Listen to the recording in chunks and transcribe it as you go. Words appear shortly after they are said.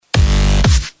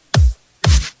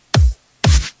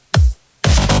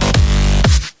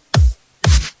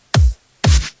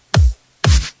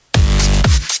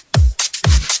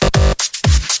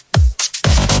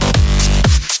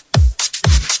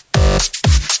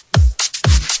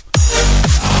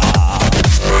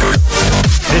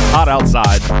hot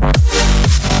outside.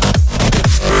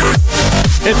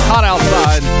 It's hot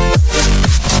outside.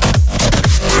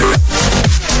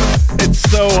 It's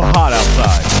so hot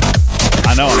outside.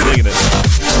 I know, I'm digging it.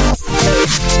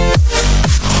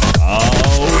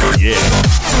 Oh, yeah.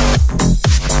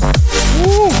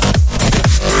 Woo.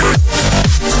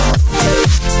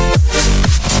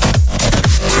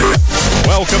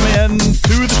 Welcome in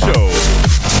to the show.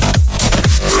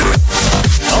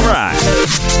 All right.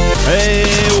 Hey,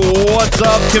 what's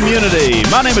up, community?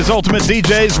 My name is Ultimate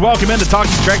DJs. Welcome in to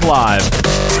Talking Trek Live,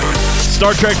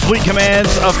 Star Trek Fleet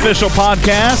Command's official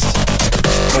podcast.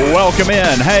 Welcome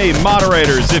in. Hey,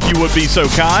 moderators, if you would be so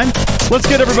kind, let's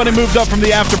get everybody moved up from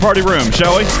the after party room,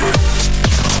 shall we?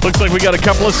 Looks like we got a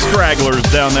couple of stragglers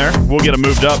down there. We'll get them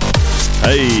moved up.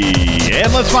 Hey,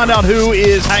 and let's find out who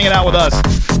is hanging out with us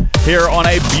here on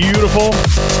a beautiful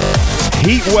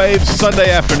heat wave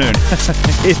Sunday afternoon.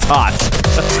 It's hot.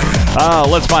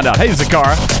 Let's find out. Hey,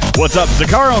 Zakara. What's up?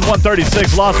 Zakara on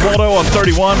 136, Los Waldo on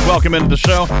 31. Welcome into the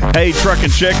show. Hey, Truck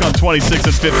and Chick on 26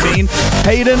 and 15.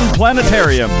 Hayden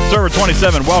Planetarium, server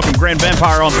 27. Welcome, Grand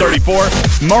Vampire on 34.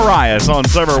 Marias on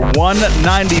server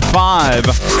 195.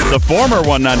 The former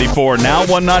 194, now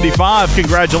 195.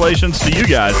 Congratulations to you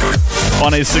guys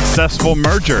on a successful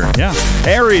merger. Yeah.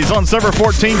 Aries on server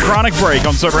 14. Chronic Break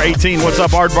on server 18. What's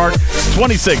up, Aardvark?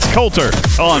 26. Coulter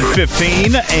on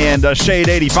 15. And Shade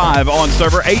 85 on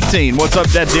server 18. What's up,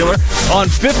 Dead Dealer? On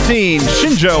 15.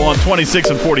 Shinjo on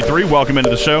 26 and 43. Welcome into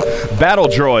the show. Battle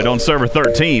Droid on server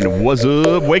 13. What's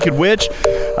up, Wicked Witch?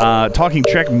 Talking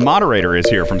Trek moderator is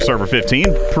here from server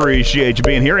 15. Appreciate you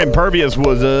being here. Impervious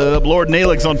was up. Lord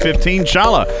Neelix on 15.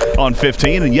 Chala on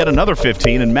 15. And yet another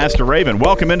 15. And Master Raven.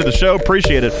 Welcome into the show.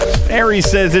 Appreciate it. Aries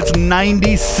says it's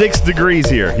 96 degrees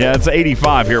here. Yeah, it's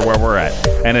 85 here where we're at.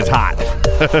 And it's hot.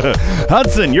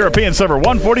 Hudson, European server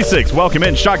 146. Welcome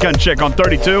in. Shotgun Chick on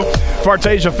 32.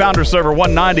 Fartasia Founder server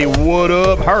 190. What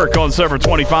up? Herc on server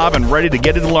 25 and ready to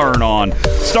get it learn on.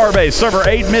 Starbase server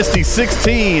 8. Misty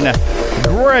 16.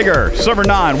 Gregor server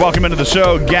 9. Welcome into the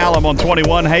show. Gallum on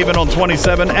 21. Haven on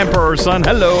 27. Emperor Son.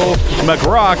 Hello.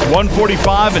 McRock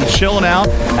 145 and chilling out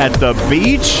at the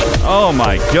beach. Oh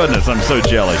my goodness, I'm so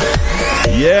jelly.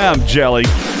 Yeah, I'm jelly.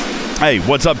 Hey,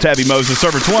 what's up, Tabby Moses,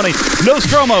 server 20.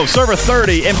 Nostromo, server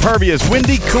 30. Impervious,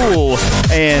 Windy Cool.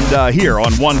 And here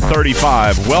on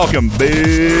 135, welcome,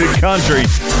 Big Country.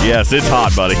 Yes, it's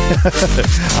hot, buddy.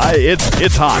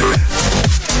 It's hot.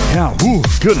 Yeah, ooh,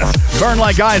 goodness. Burn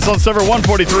Like Ice on server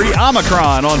 143.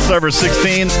 Omicron on server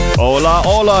 16. Hola,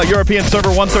 hola. European server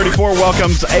 134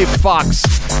 welcomes a Fox.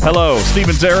 Hello,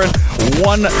 Steven Zarin,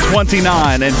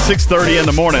 129 and 6:30 in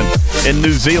the morning in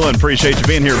New Zealand. Appreciate you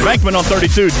being here. Bankman on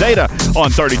 32. Data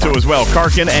on 32 as well.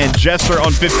 Karkin and Jester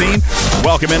on 15.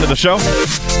 Welcome into the show.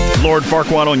 Lord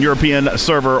Farquaad on European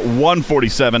server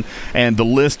 147. And the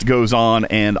list goes on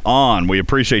and on. We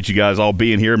appreciate you guys all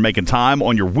being here and making time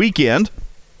on your weekend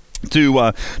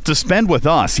to spend with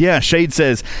us. Yeah, Shade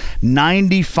says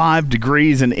 95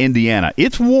 degrees in Indiana.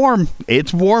 It's warm.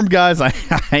 It's warm, guys. I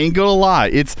ain't gonna lie.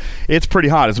 It's pretty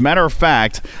hot. As a matter of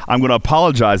fact, I'm gonna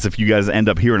apologize if you guys end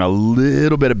up hearing a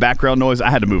little bit of background noise. I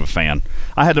had to move a fan.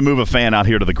 I had to move a fan out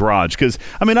here to the garage because,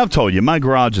 I mean, I've told you, my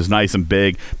garage is nice and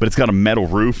big, but it's got a metal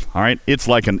roof, all right? It's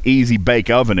like an easy bake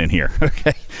oven in here,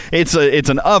 okay? It's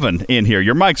an oven in here.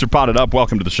 Your mics are potted up.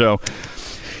 Welcome to the show.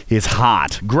 It's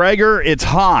hot. Gregor, it's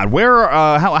hot. Where?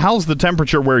 How's the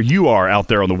temperature where you are out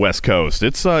there on the West Coast?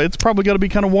 It's probably got to be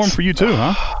kind of warm for you too,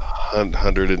 huh?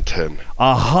 110.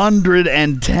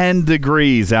 110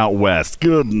 degrees out west.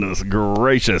 Goodness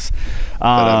gracious. But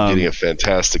I'm getting a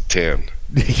fantastic tan.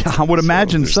 Yeah, I would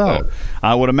imagine so.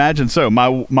 I would imagine so.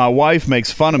 My wife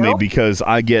makes fun of me because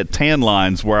I get tan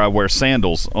lines where I wear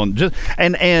sandals on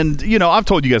and you know, I've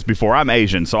told you guys before, I'm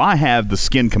Asian, so I have the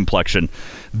skin complexion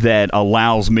that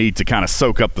allows me to kind of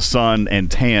soak up the sun and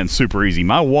tan super easy.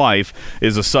 My wife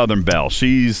is a Southern belle.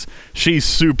 She's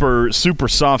super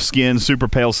soft skin, super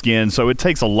pale skin, so it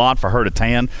takes a lot for her to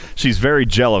tan. She's very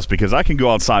jealous because I can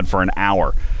go outside for an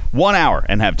hour. 1 hour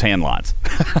and have tan lines.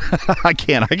 I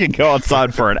can go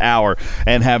outside for an hour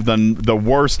and have the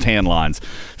worst tan lines.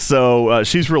 So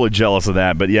she's really jealous of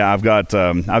that. But yeah,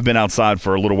 I've been outside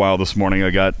for a little while this morning. I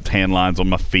got tan lines on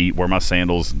my feet, wear my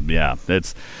sandals. Yeah,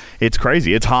 it's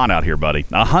crazy. It's hot out here, buddy.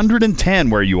 110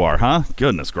 where you are, huh?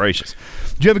 Goodness gracious.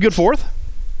 Did you have a good 4th?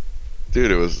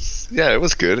 Dude, it was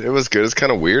good. It was good. It's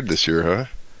kind of weird this year, huh?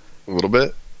 A little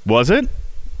bit. Was it?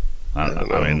 I don't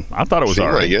know. I mean, I thought it was all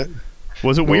right. Like it.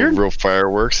 Was it weird? Real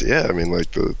fireworks. Yeah, I mean, like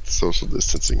the social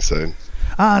distancing side.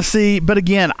 See, but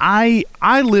again, I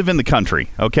live in the country,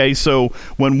 okay? So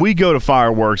when we go to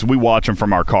fireworks, we watch them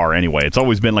from our car anyway. It's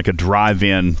always been like a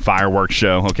drive-in fireworks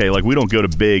show, okay? Like, we don't go to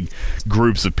big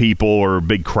groups of people or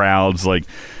big crowds. Like,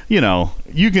 you know,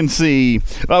 you can see...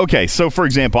 Okay, so for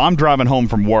example, I'm driving home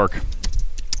from work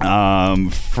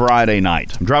Friday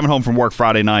night. I'm driving home from work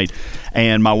Friday night,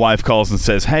 and my wife calls and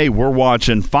says, hey, we're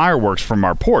watching fireworks from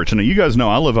our porch. And you guys know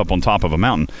I live up on top of a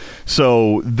mountain.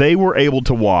 So they were able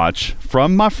to watch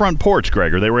from my front porch,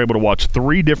 Gregor. They were able to watch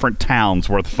 3 different towns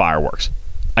worth of fireworks.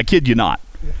 I kid you not.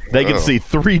 They could see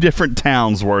 3 different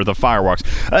towns worth of fireworks.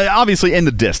 Obviously in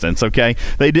the distance, okay?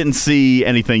 They didn't see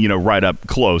anything, you know, right up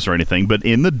close or anything. But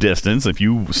in the distance, if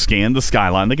you scan the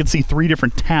skyline, they could see 3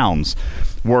 different towns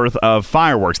worth of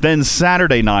fireworks. Then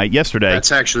Saturday night, yesterday.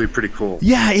 That's actually pretty cool.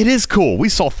 Yeah, it is cool. We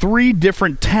saw 3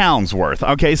 different towns worth.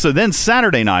 Okay, so then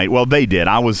Saturday night, well, they did.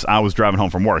 I was driving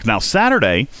home from work. Now,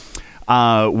 Saturday,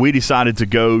 we decided to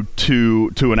go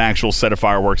to an actual set of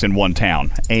fireworks in one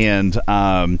town. And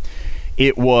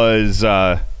it was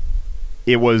really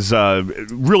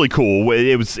cool.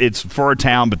 It's for a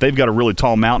town, but they've got a really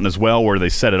tall mountain as well where they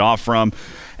set it off from.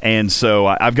 And so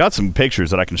I've got some pictures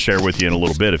that I can share with you in a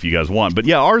little bit if you guys want. But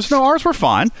yeah, ours were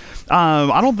fine.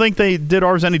 I don't think they did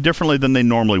ours any differently than they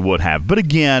normally would have. But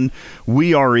again,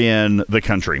 we are in the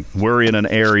country. We're in an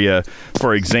area,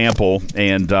 for example,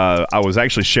 and I was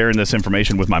actually sharing this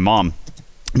information with my mom,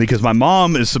 because my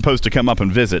mom is supposed to come up and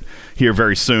visit here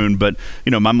very soon. But,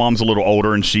 you know, my mom's a little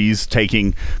older, and she's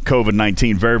taking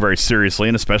COVID-19 very, very seriously,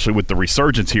 and especially with the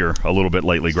resurgence here a little bit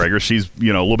lately, Gregor. She's,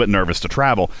 you know, a little bit nervous to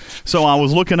travel. So I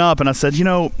was looking up, and I said, you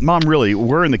know, Mom, really,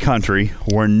 we're in the country.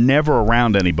 We're never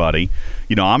around anybody.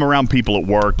 You know, I'm around people at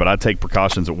work, but I take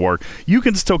precautions at work. You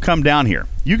can still come down here.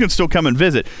 You can still come and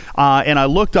visit. And I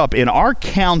looked up, in our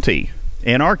county,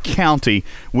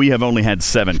 we have only had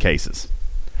 7 cases.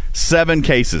 7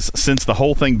 cases since the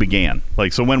whole thing began.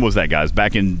 Like, so when was that, guys?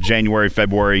 Back in January,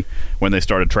 February, when they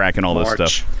started tracking all this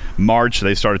stuff. March,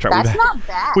 they started tracking. That's not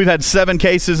bad. We've had 7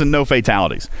 cases and no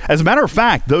fatalities. As a matter of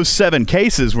fact, those 7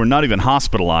 cases were not even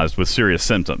hospitalized with serious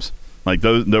symptoms. Like,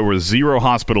 there were 0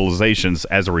 hospitalizations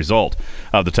as a result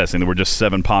of the testing. There were just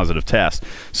 7 positive tests.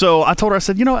 So I told her, I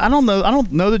said, you know, I don't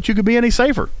know that you could be any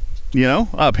safer, you know,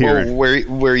 up here. Well,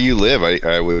 where you live,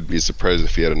 I would be surprised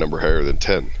if you had a number higher than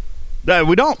 10.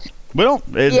 We don't.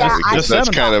 That's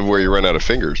kind of where you run out of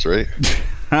fingers, right?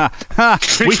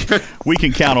 we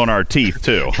can count on our teeth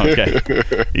too. Okay,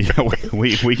 yeah,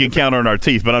 we can count on our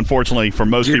teeth, but unfortunately for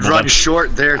most people, run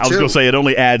short there too. I was going to say it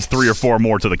only adds 3 or 4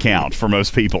 more to the count for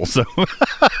most people. So,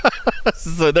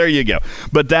 so there you go.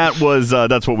 But that's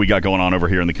what we got going on over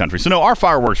here in the country. So no, our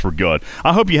fireworks were good.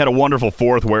 I hope you had a wonderful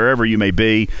 4th wherever you may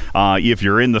be. If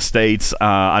you're in the States,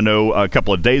 I know a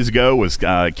couple of days ago was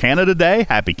Canada Day.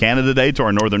 Happy Canada Day to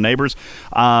our northern neighbors.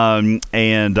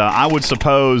 And I would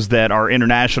suppose that our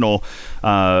international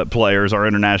players, our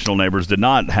international neighbors, did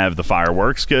not have the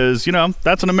fireworks because, you know,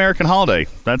 that's an American holiday.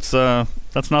 That's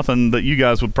nothing that you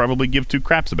guys would probably give 2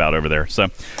 craps about over there. So,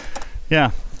 yeah,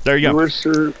 there you go. We were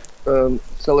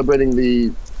celebrating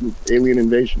the alien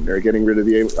invasion, or getting rid of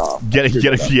the alien.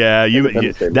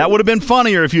 That would have been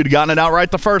funnier if you'd gotten it out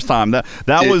right the first time.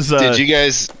 Did you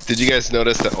guys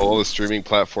notice that all the streaming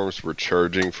platforms were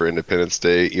charging for Independence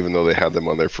Day, even though they had them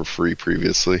on there for free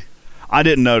previously? I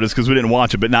didn't notice because we didn't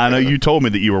watch it, but now I know you told me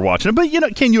that you were watching it. But, you know,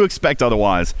 can you expect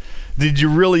otherwise? Did you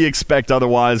really expect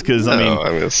otherwise? Because,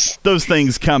 those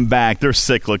things come back. They're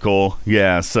cyclical.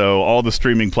 Yeah, so all the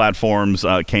streaming platforms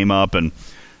came up and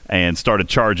started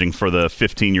charging for the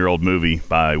 15-year-old movie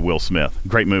by Will Smith.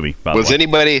 Great movie, by the way.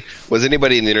 Was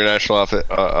anybody in the international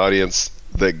audience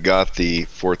that got the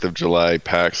 4th of July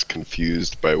packs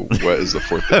confused by what is the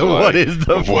 4th of July? What is the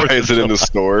 4th of July? Why is it in the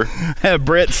store?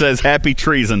 Brett says Happy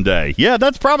Treason Day. Yeah,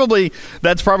 that's probably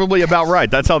about right.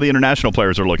 That's how the international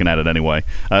players are looking at it anyway.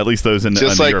 At least those in the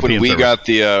European Just like when we got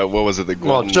the, what was it, the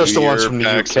Golden just New the ones Year from the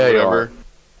packs UK or whatever?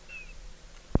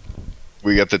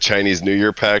 We got the Chinese New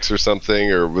Year packs or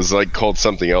something, or it was like called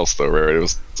something else though, right? It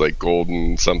was like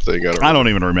golden something. I don't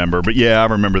even remember, but yeah, I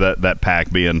remember that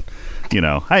pack being, you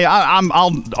know, hey,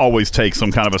 I'll always take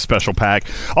some kind of a special pack.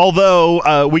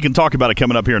 Although we can talk about it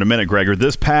coming up here in a minute, Gregor.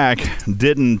 This pack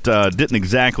didn't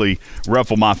exactly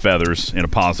ruffle my feathers in a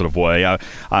positive way.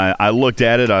 I looked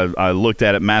at it. I looked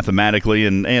at it mathematically,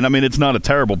 and I mean, it's not a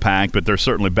terrible pack, but there's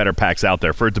certainly better packs out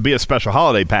there. For it to be a special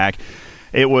holiday pack,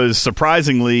 it was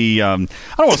surprisingly, I don't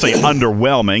want to say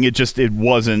underwhelming. It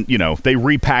wasn't, you know, they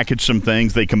repackaged some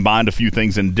things. They combined a few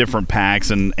things in different packs,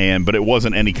 but it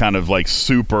wasn't any kind of like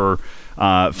super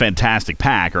fantastic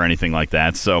pack or anything like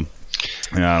that. So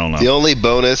Yeah, I don't know. The only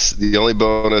bonus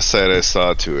side I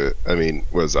saw to it, I mean,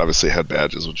 was obviously had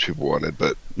badges, which people wanted,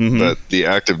 but the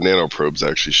active nanoprobes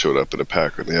actually showed up in a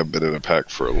pack, and they have been in a pack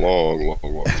for a long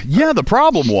time. Yeah, the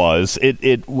problem was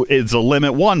it's a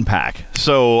limit 1 pack.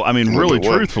 So, I mean, really,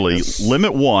 truthfully,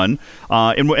 limit 1.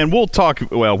 And we'll talk.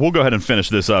 Well, we'll go ahead and finish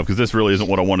this up because this really isn't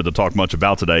what I wanted to talk much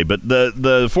about today. But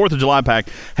the 4th of July pack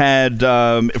had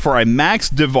for a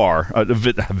maxed Vidar,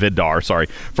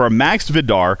 for a maxed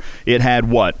Vidar, it had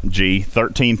what?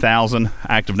 13,000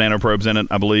 active nanoprobes in it,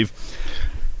 I believe.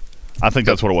 I think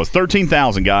that's what it was.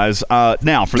 13,000, guys.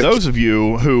 Now, for those of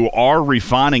you who are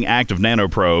refining active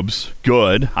nanoprobes,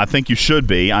 good. I think you should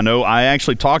be. I know I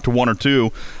actually talked to one or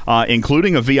two,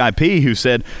 including a VIP, who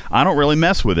said, I don't really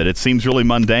mess with it. It seems really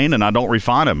mundane, and I don't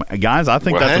refine them. Guys, I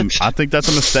think that's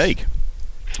a mistake.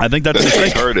 I think that's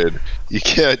retarded. You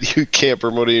can't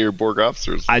promote any of your Borg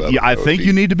officers. I think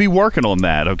you need to be working on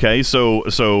that. Okay, so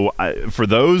for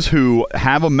those who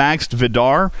have a maxed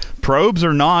Vidar, probes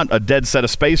are not a dead set of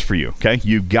space for you. Okay,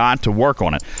 you've got to work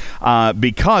on it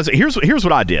because here's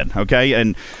what I did. Okay,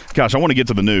 and gosh, I want to get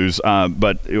to the news,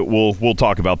 but we'll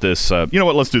talk about this. You know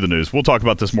what? Let's do the news. We'll talk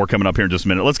about this more coming up here in just a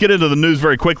minute. Let's get into the news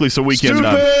very quickly so we can.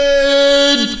 No.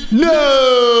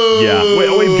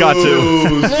 Yeah, we've got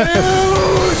to.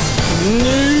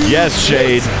 Yes,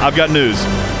 Shade. I've got news.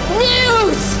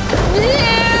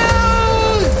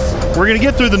 We're gonna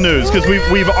get through the news because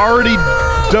we've already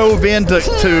dove into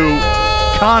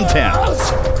content.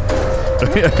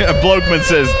 Blokeman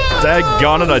says,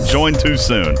 "Daggone it, I joined too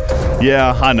soon."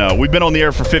 Yeah, I know. We've been on the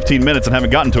air for 15 minutes and haven't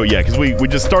gotten to it yet because we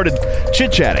just started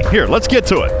chit-chatting. Here, let's get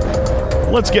to it.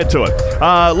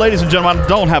 Ladies and gentlemen, I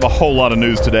don't have a whole lot of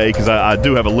news today because I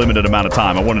do have a limited amount of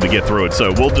time. I wanted to get through it,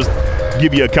 so we'll just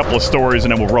give you a couple of stories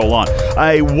and then we'll roll on.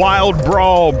 A wild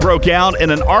brawl broke out in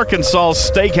an Arkansas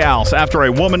steakhouse after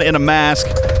a woman in a mask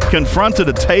confronted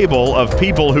a table of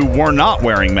people who were not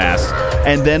wearing masks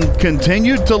and then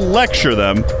continued to lecture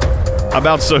them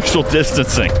about social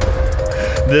distancing.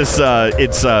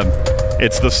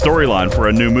 It's the storyline for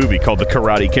a new movie called The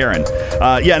Karate Karen.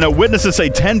 Witnesses say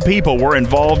 10 people were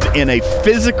involved in a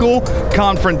physical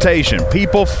confrontation,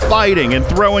 people fighting and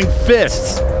throwing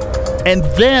fists. And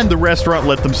then the restaurant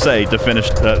let them stay to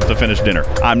finish dinner.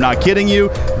 I'm not kidding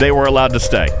you. They were allowed to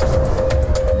stay.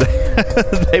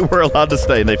 They were allowed to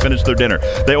stay, and they finished their dinner.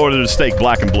 They ordered a steak,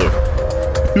 black and blue.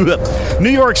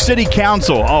 New York City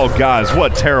Council. Oh, guys,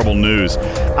 what terrible news.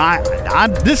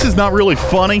 This is not really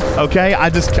funny, okay? I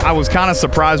was kind of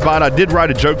surprised by it. I did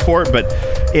write a joke for it, but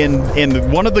in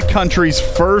one of the country's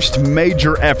first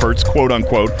major efforts, quote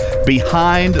unquote,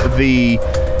 behind the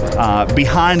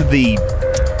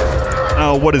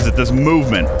this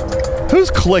movement. Who's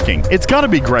clicking? It's got to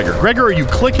be Gregor. Gregor, are you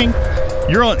clicking?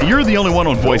 You're the only one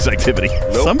on voice activity.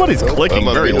 Nope. Somebody's clicking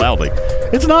very loudly.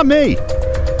 It's not me.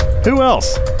 Who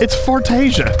else? It's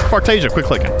Fartasia. Fartasia, quit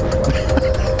clicking.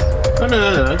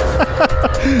 No.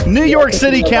 New York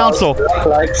City Council. Black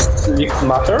Lives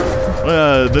Matter.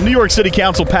 The New York City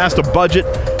Council passed a budget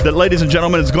that, ladies and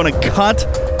gentlemen, is going to cut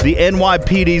the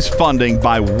NYPD's funding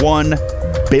by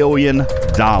 $1 billion.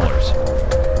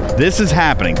 This is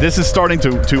happening. This is starting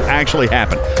to actually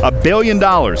happen. $1 billion.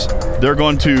 They're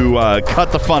going to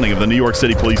cut the funding of the New York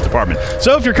City Police Department.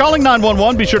 So if you're calling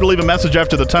 911, be sure to leave a message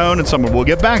after the tone, and someone will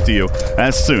get back to you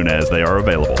as soon as they are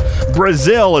available.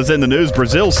 Brazil is in the news.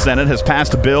 Brazil's Senate has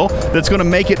passed a bill that's going to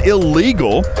make it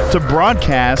illegal to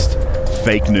broadcast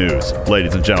fake news,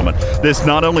 ladies and gentlemen. This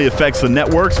not only affects the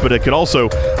networks, but it could also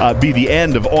be the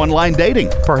end of online dating,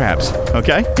 perhaps.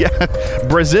 Okay? Yeah.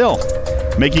 Brazil.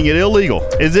 Making it illegal.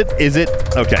 Is it?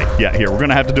 Okay. Yeah, here. We're going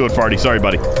to have to do it, Farty. Sorry,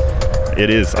 buddy. It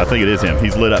is. I think it is him.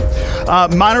 He's lit up.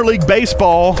 Minor League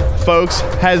Baseball, folks,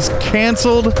 has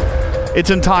canceled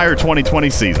its entire 2020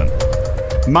 season.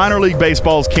 Minor League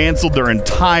Baseball's canceled their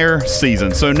entire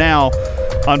season. So now,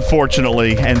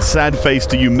 unfortunately, and sad face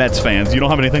to you Mets fans, you don't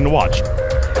have anything to watch.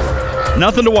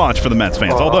 Nothing to watch for the Mets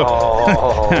fans. Although,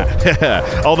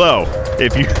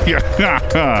 if you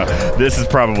this is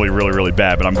probably really, really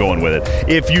bad, but I'm going with it.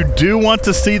 If you do want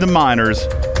to see the minors,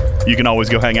 you can always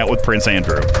go hang out with Prince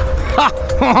Andrew.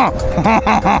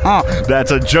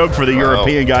 That's a joke for the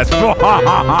European guys.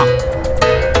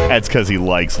 That's because he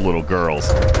likes little girls.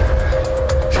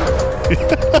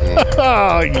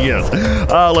 Oh, yes.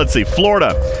 Let's see.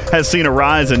 Florida has seen a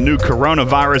rise in new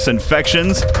coronavirus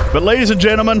infections. But ladies and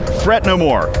gentlemen, fret no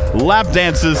more. Lap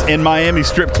dances in Miami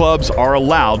strip clubs are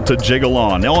allowed to jiggle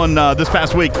on. On this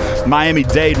past week,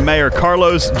 Miami-Dade Mayor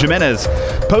Carlos Jimenez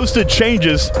posted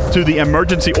changes to the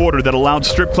emergency order that allowed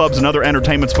strip clubs and other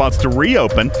entertainment spots to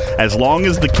reopen as long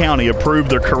as the county approved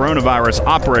their coronavirus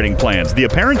operating plans. The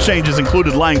apparent changes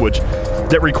included language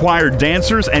that required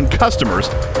dancers and customers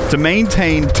to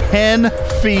maintain 10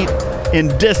 feet in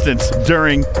distance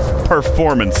during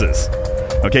performances.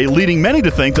 Okay, leading many to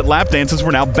think that lap dances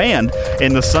were now banned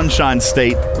in the Sunshine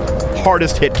State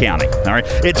hardest hit county. All right.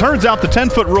 It turns out the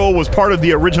 10-foot rule was part of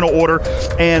the original order,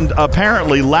 and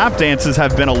apparently lap dances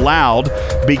have been allowed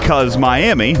because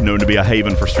Miami, known to be a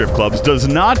haven for strip clubs, does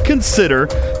not consider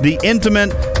the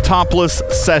intimate topless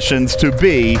sessions to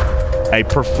be a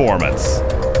performance.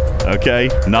 Okay?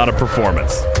 Not a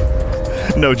performance.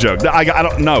 No joke. I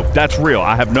don't know. That's real.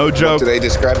 I have no joke. What do they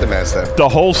describe them as then? The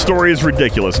whole story is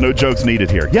ridiculous. No jokes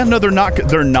needed here. Yeah, no, they're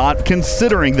not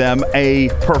considering them a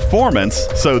performance,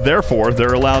 so therefore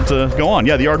they're allowed to go on.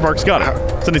 Yeah, the Aardvark's got it.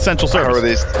 It's an essential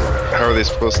service. How are they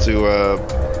supposed to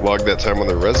log that time on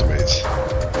their resumes?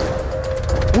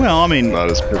 Well, I mean, not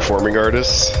as performing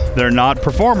artists. They're not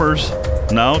performers.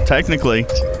 No, technically,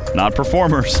 not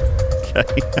performers.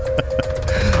 Okay.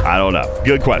 I don't know.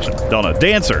 Good question. Don't know.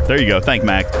 Dancer. There you go. Thank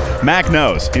Mac. Mac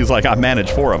knows. He's like, I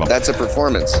managed 4 of them. That's a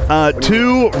performance.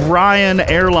 2 Ryan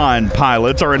airline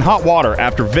pilots are in hot water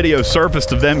after video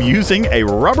surfaced of them using a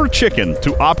rubber chicken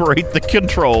to operate the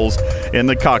controls in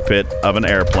the cockpit of an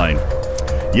airplane.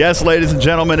 Yes, ladies and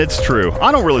gentlemen, it's true.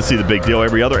 I don't really see the big deal.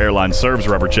 Every other airline serves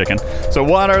rubber chicken. So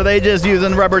what are they just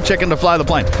using rubber chicken to fly the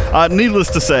plane?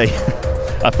 Needless to say,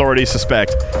 authorities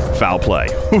suspect foul play.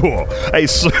 A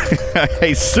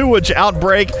sewage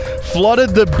outbreak flooded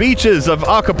the beaches of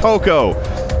Acapulco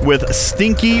with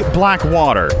stinky black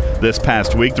water this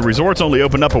past week. The resort's only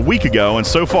opened up a week ago, and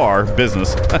so far,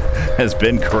 business has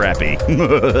been crappy.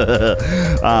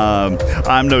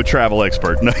 I'm no travel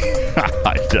expert.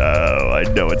 I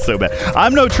know it's so bad.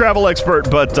 I'm no travel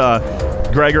expert, but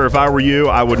Gregor, if I were you,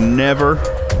 I would never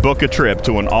book a trip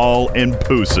to an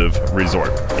all-inclusive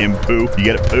resort. Impoo. You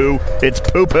get it? Poo. It's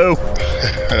poo-poo.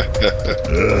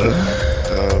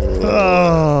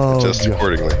 Just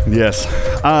accordingly. Yes.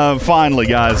 Finally,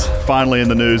 guys. Finally in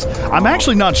the news. I'm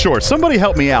actually not sure. Somebody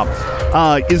help me out.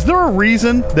 Is there a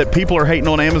reason that people are hating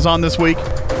on Amazon this week?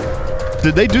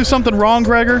 Did they do something wrong,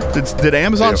 Gregor? Did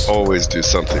Amazon... They always do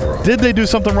something wrong. Did they do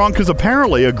something wrong? Because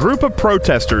apparently a group of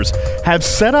protesters have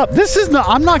set up...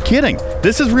 I'm not kidding.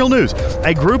 This is real news.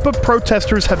 A group of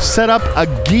protesters have set up a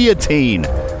guillotine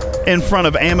in front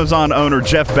of Amazon owner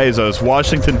Jeff Bezos'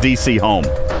 Washington, D.C. home.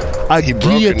 He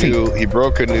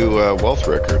broke a new wealth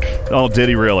record. Oh, did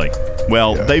he really?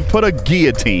 Well, yeah. They've put a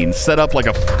guillotine, set up like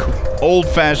a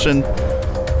old-fashioned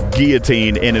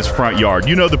guillotine in his front yard.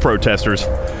 You know the protesters.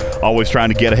 Always trying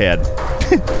to get ahead.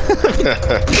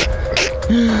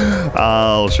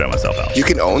 I'll show myself out. You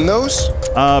can own those?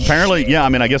 Apparently, yeah. I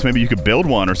mean, I guess maybe you could build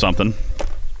one or something.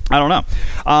 I don't know.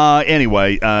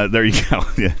 Anyway, there you go.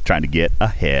 Yeah, trying to get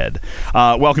ahead.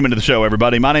 Welcome into the show,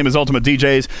 everybody. My name is Ultimate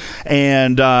DJs,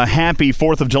 and happy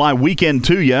 4th of July weekend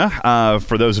to you.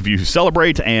 For those of you who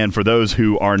celebrate, and for those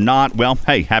who are not, well,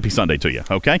 hey, happy Sunday to you,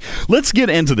 okay? Let's get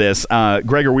into this.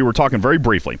 Gregor, we were talking very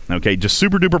briefly, okay, just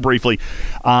super duper briefly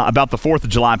about the 4th of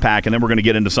July pack, and then we're going to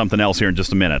get into something else here in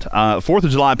just a minute. 4th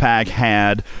of July pack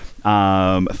had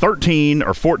 13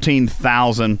 or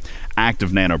 14,000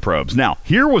 active nanoprobes. Now,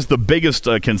 here was the biggest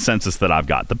consensus that I've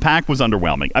got. The pack was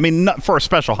underwhelming. I mean, not for a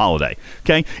special holiday,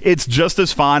 okay? It's just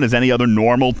as fine as any other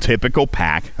normal, typical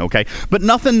pack, okay? But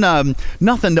nothing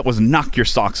that was knock your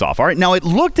socks off, all right? Now, it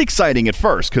looked exciting at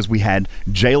first because we had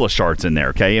Jayla shards in there,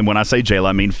 okay? And when I say Jayla,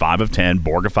 I mean 5 of 10,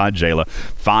 Borgified Jayla.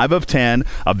 5 of 10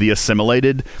 of the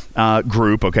assimilated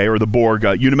group, okay, or the Borg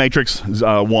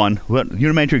Unimatrix 1. What?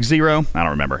 Unimatrix 0? I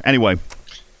don't remember. Anyway,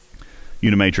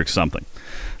 Unimatrix something.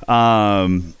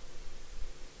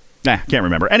 Can't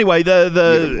remember. Anyway,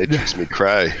 it makes me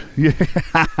cry.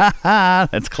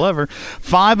 That's clever.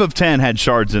 5 of 10 had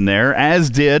shards in there, as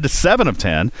did 7 of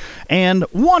 10 and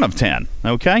 1 of 10.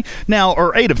 Okay, now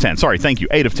or 8 of 10. Sorry, thank you.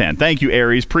 8 of 10. Thank you,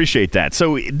 Aries. Appreciate that.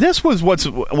 So this was what's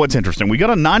interesting. We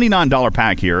got a $99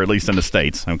 pack here, at least in the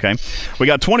States. Okay, we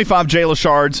got 25 Jayla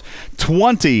shards,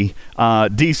 20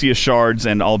 Decius shards,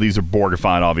 and all these are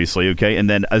Borgified, obviously. Okay, and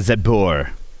then a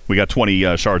Zedbor. We got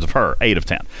 20 shards of her, 8 of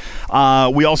 10.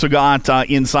 We also got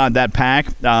inside that pack,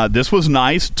 this was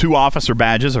nice, 2 officer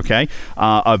badges, okay,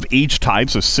 of each type,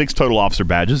 so 6 total officer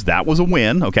badges. That was a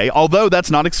win, okay, although that's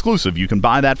not exclusive. You can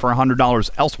buy that for $100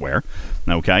 elsewhere,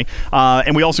 okay,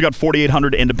 and we also got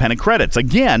 4,800 independent credits.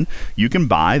 Again, you can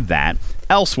buy that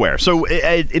elsewhere. So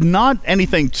not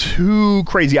anything too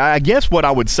crazy. I guess what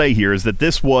I would say here is that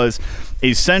this was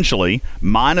essentially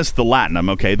minus the Latinum.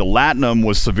 Okay, the Latinum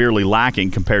was severely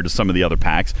lacking compared to some of the other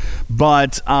packs,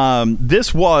 but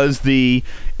this was the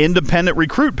independent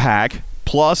recruit pack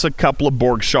plus a couple of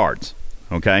Borg shards.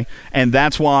 Okay, and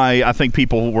that's why I think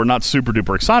people were not super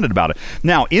duper excited about it.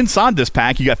 Now, inside this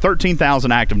pack, you got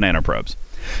 13,000 active nanoprobes.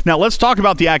 Now, let's talk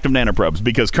about the active nanoprobes,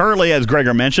 because currently, as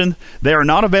Gregor mentioned, they are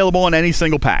not available in any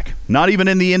single pack. Not even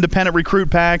in the independent recruit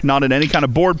pack, not in any kind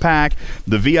of board pack.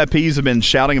 The VIPs have been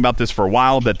shouting about this for a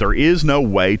while, that there is no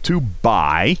way to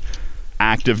buy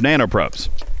active nanoprobes.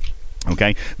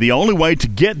 Okay? The only way to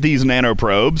get these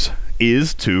nanoprobes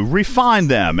is to refine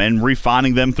them, and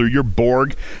refining them through your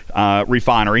Borg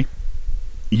refinery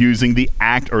using the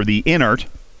inert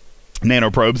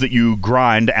nanoprobes that you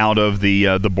grind out of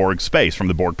the Borg space from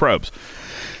the Borg probes.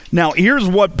 Now, here's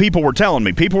what people were telling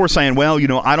me. People were saying, well,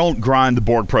 I don't grind the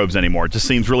Borg probes anymore. It just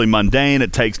seems really mundane.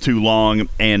 It takes too long.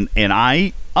 And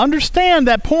I understand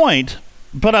that point,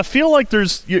 but I feel like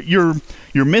you're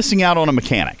missing out on a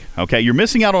mechanic, okay? You're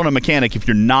missing out on a mechanic if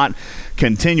you're not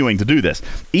continuing to do this.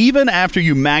 Even after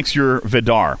you max your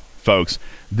Vidar, folks,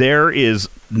 there is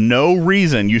no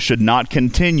reason you should not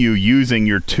continue using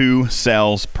your 2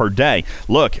 cells per day.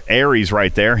 Look, Ares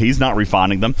right there, he's not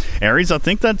refining them. Ares, I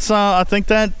think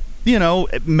that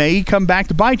it may come back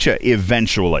to bite you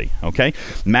eventually, okay?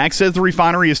 Max says the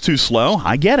refinery is too slow.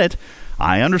 I get it.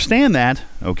 I understand that,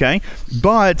 okay?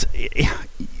 But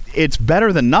it's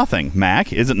better than nothing,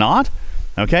 Mac, is it not?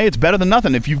 Okay, it's better than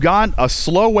nothing. If you've got a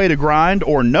slow way to grind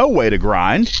or no way to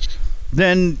grind,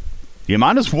 then you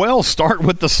might as well start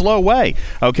with the slow way,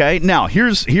 okay? Now,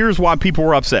 here's why people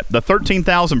were upset. The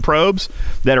 13,000 probes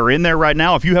that are in there right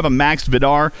now, if you have a maxed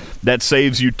Vidar, that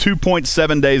saves you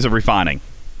 2.7 days of refining.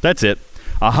 That's it.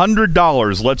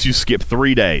 $100 lets you skip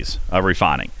 3 days of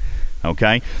refining,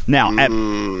 okay? Now,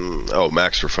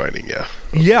 max refining, yeah.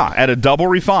 Yeah, at a double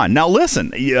refine. Now,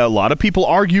 listen, a lot of people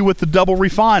argue with the double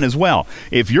refine as well.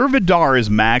 If your Vidar is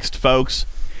maxed, folks,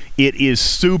 it is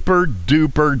super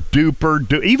duper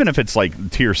duper, even if it's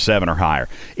like tier 7 or higher,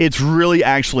 it's really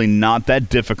actually not that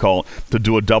difficult to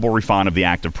do a double refine of the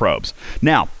active probes.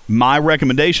 Now, my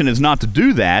recommendation is not to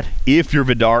do that if your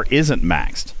Vidar isn't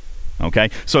maxed. Okay,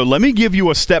 so let me give you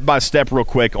a step-by-step real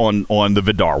quick on the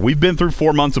Vidar. We've been through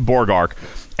 4 months of Borg Arc.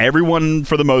 Everyone,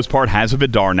 for the most part, has a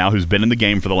Vidar now who's been in the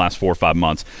game for the last 4 or 5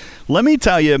 months. Let me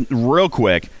tell you real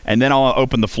quick, and then I'll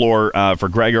open the floor for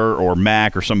Gregor or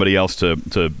Mac or somebody else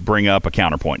to bring up a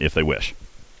counterpoint if they wish.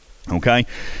 Okay?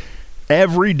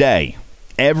 Every day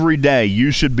you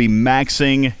should be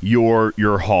maxing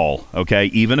your haul, okay?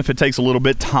 Even if it takes a little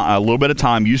bit of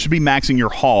time, you should be maxing your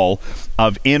haul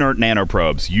of inert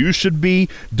nanoprobes. You should be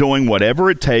doing whatever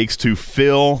it takes to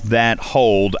fill that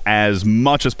hold as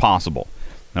much as possible,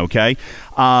 okay?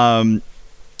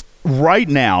 Right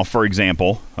now, for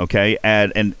example, okay,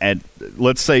 at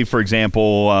let's say, for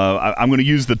example, I'm going to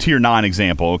use the tier 9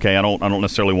 example, okay? I don't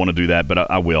necessarily want to do that,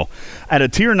 but I will. At a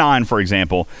tier 9, for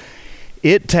example,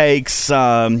 it takes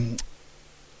Gregor,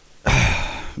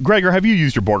 have you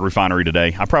used your Borg refinery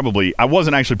today? I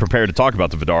wasn't actually prepared to talk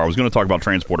about the Vidar. I was going to talk about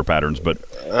transporter patterns, but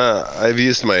I've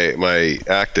used my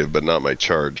active, but not my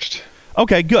charged.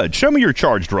 Okay, good. Show me your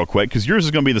charged real quick, because yours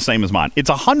is going to be the same as mine. It's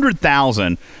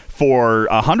 100,000 for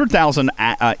 100,000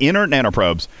 inert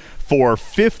nanoprobes for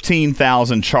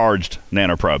 15,000 charged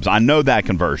nanoprobes. I know that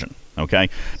conversion. Okay.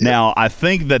 Yep. Now I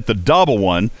think that the double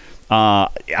one. I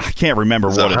can't remember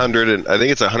it's what. I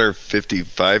think it's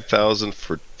 155,000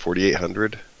 for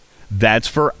 4,800. That's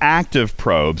for active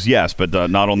probes, yes, but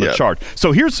not on the chart.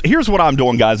 So here's what I'm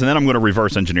doing, guys, and then I'm going to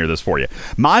reverse engineer this for you.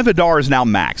 My Vidar is now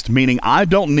maxed, meaning I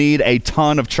don't need a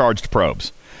ton of charged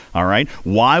probes. All right?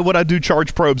 Why would I do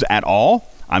charged probes at all?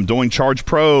 I'm doing charged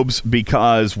probes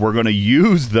because we're going to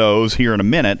use those here in a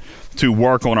minute to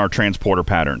work on our transporter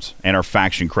patterns and our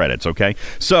faction credits, okay?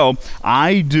 So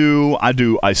I do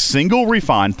a single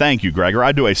refine. Thank you, Gregor.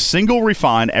 I do a single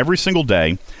refine every single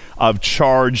day of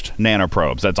charged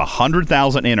nanoprobes. That's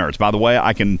 100,000 inerts. By the way,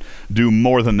 I can do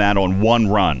more than that on one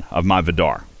run of my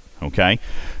Vidar, okay?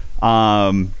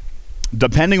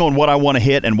 Depending on what I want to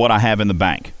hit and what I have in the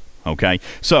bank, okay?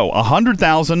 So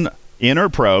 100,000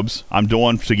 inert probes I'm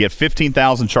doing to get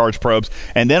 15,000 charged probes,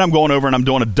 and then I'm going over and I'm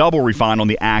doing a double refine on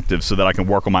the active so that I can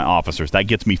work on my officers. That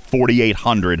gets me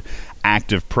 4,800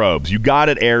 active probes. You got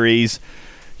it, Ares.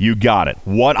 You got it.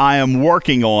 What I am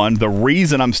working on, the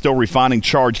reason I'm still refining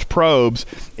charged probes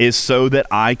is so that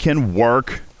I can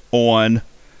work on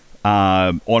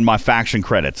my faction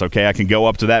credits. Okay, I can go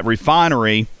up to that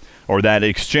refinery or that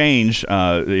exchange,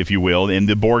 if you will, in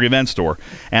the Borg event store,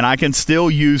 and I can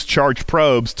still use charged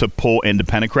probes to pull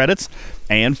independent credits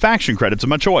and faction credits of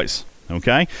my choice.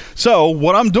 Okay, so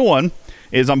what I'm doing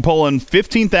is I'm pulling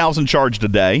 15,000 charged a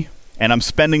day, and I'm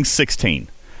spending 16,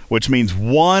 which means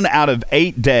 1 out of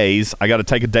 8 days I got to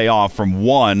take a day off from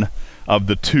one of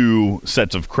the 2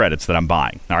 sets of credits that I'm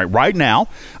buying. All right, right now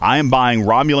I am buying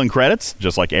Romulan credits,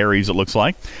 just like Ares it looks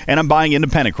like, and I'm buying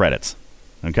independent credits.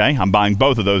 Okay, I'm buying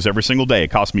both of those every single day.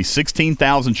 It costs me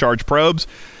 16,000 charged probes,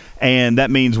 and that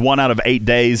means 1 out of 8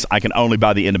 days I can only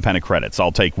buy the independent credits.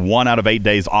 I'll take 1 out of 8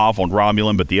 days off on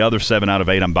Romulan, but the other 7 out of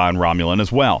 8 I'm buying Romulan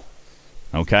as well.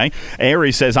 Okay,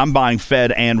 Aries says I'm buying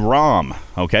Fed and Rom.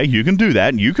 Okay, you can do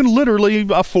that. You can literally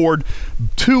afford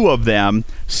 2 of them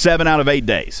 7 out of 8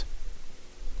 days.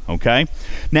 Okay,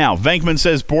 now Venkman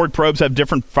says Borg probes have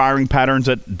different firing patterns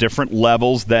at different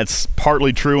levels. That's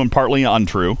partly true and partly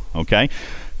untrue. Okay,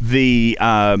 the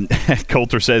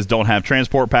Coulter says don't have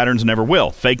transport patterns, never will.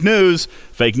 Fake news,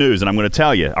 and I'm going to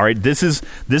tell you. All right, this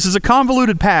is a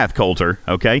convoluted path, Coulter.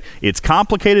 Okay, it's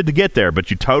complicated to get there, but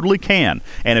you totally can.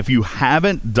 And if you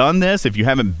haven't done this, if you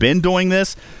haven't been doing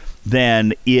this,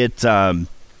 then it's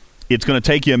going to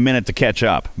take you a minute to catch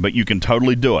up, but you can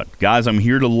totally do it. Guys, I'm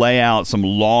here to lay out some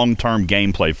long-term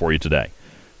gameplay for you today.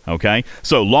 Okay,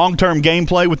 so long-term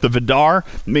gameplay with the Vidar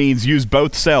means use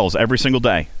both cells every single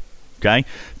day. Okay,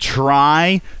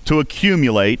 try to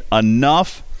accumulate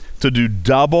enough to do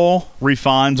double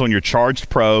refines on your charged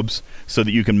probes so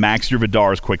that you can max your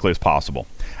Vidar as quickly as possible.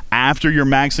 After you're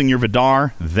maxing your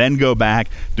Vidar, then go back,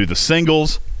 do the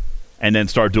singles, and then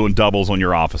start doing doubles on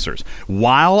your officers.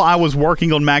 While I was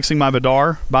working on maxing my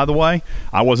Vidar, by the way,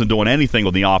 I wasn't doing anything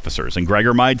with the officers. And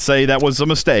Gregor might say that was a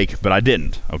mistake, but I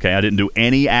didn't. Okay, I didn't do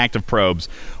any active probes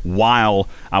while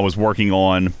I was working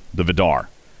on the Vidar.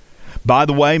 By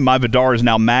the way, my Vidar is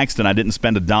now maxed, and I didn't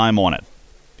spend a dime on it.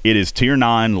 It is tier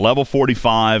 9, level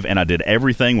 45, and I did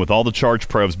everything with all the charge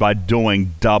probes by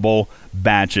doing double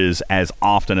batches as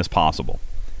often as possible.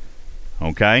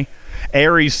 Okay?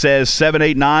 Aries says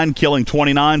 789 killing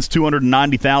 29's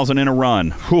 290,000 in a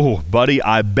run. Whew, buddy,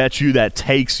 I bet you that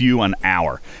takes you an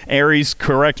hour. Aries,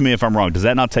 correct me if I'm wrong. Does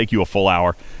that not take you a full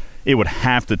hour? It would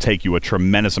have to take you a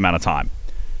tremendous amount of time.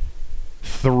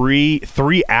 3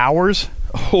 hours?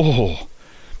 Oh,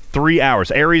 3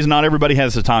 hours. Aries, not everybody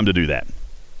has the time to do that.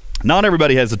 Not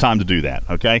everybody has the time to do that,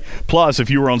 okay? Plus, if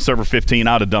you were on server 15,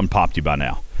 I'd have done popped you by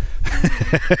now.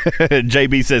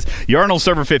 JB says, you're on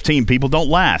server 15, people don't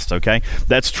last, okay?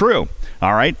 That's true,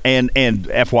 all right? And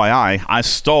FYI, I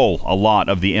stole a lot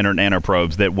of the inner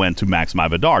nanoprobes that went to max my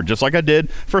Vidar, just like I did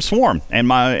for Swarm and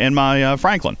my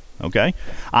Franklin, okay?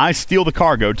 I steal the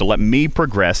cargo to let me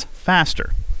progress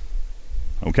faster.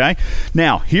 Okay,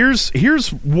 now here's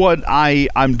what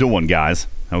I'm doing, guys.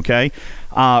 Okay,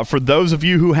 for those of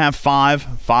you who have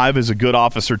 5 is a good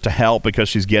officer to help because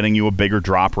she's getting you a bigger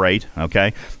drop rate.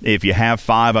 Okay, if you have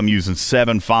 5, I'm using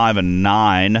 7, 5, and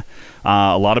 9.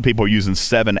 A lot of people are using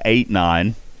 7, 8,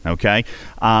 9. Okay,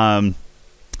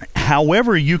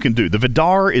 however you can do. The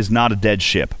Vidar is not a dead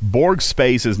ship. Borg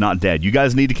space is not dead. You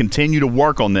guys need to continue to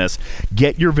work on this.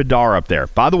 Get your Vidar up there.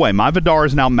 By the way, my Vidar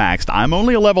is now maxed. I'm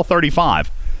only a level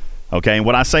 35. Okay, and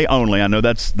when I say only, I know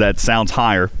that sounds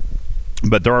higher,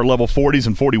 but there are level 40s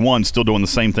and 41s still doing the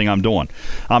same thing I'm doing.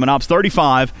 I'm an Ops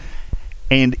 35,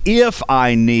 and if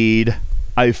I need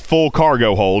a full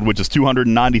cargo hold, which is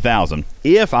 290,000,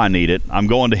 if I need it, I'm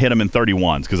going to hit them in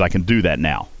 31s because I can do that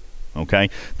now. Okay,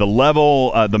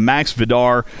 the max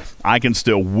Vidar, I can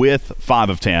still with 5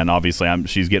 of 10. Obviously,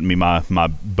 she's getting me my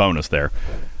bonus there,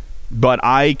 but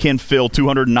I can fill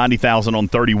 290,000 on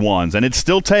 31s, and it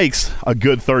still takes a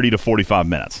good 30 to 45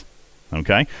 minutes.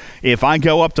 Okay, if I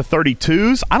go up to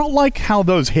 32s, I don't like how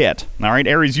those hit. All right,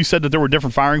 Aries, you said that there were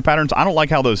different firing patterns. I don't like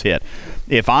how those hit.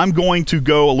 If I'm going to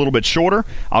go a little bit shorter,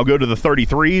 I'll go to the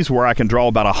 33s where I can draw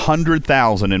about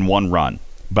 100,000 in one run.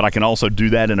 But I can also do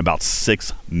that in about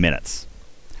 6 minutes.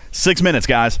 6 minutes,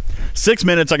 guys. 6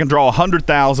 minutes, I can draw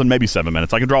 100,000, maybe 7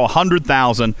 minutes. I can draw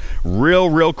 100,000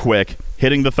 real quick,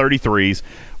 hitting the 33s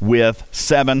with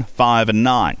 7, 5, and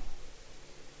 9.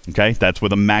 Okay, that's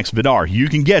with a max Vidar. You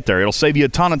can get there. It'll save you a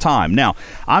ton of time. Now,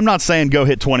 I'm not saying go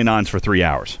hit 29s for 3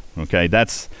 hours. Okay,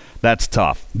 that's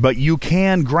tough. But you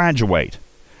can graduate.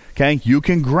 Okay, you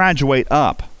can graduate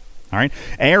up. All right,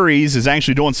 Aries is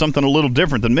actually doing something a little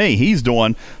different than me. He's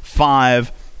doing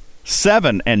 5,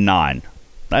 7, and 9.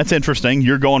 That's interesting.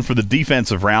 You're going for the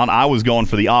defensive round. I was going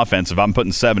for the offensive. I'm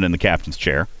putting 7 in the captain's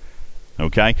chair.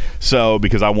 Okay? So,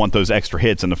 because I want those extra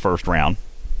hits in the first round.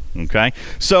 Okay?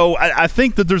 So, I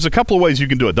think that there's a couple of ways you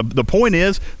can do it. The point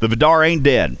is, the Vidar ain't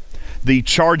dead. The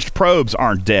charged probes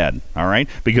aren't dead, all right?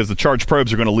 Because the charged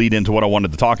probes are going to lead into what I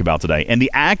wanted to talk about today. And the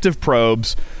active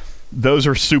probes, those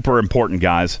are super important,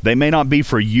 guys. They may not be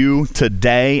for you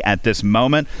today at this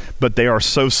moment, but they are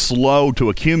so slow to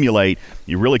accumulate,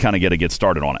 you really kind of got to get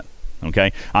started on it,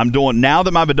 okay? Now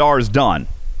that my Vidar is done,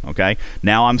 okay,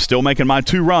 now I'm still making my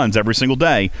 2 runs every single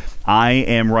day. I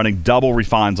am running double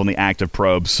refines on the active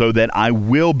probes so that I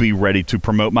will be ready to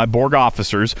promote my Borg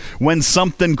officers when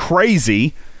something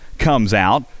crazy comes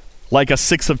out, like a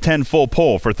 6 of 10 full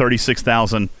pull for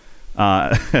 36,000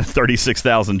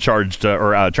 charged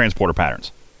or transporter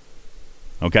patterns.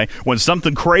 Okay? When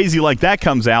something crazy like that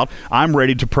comes out, I'm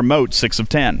ready to promote 6 of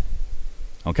 10.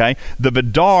 Okay? The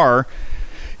Vidar,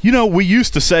 we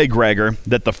used to say, Gregor,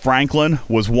 that the Franklin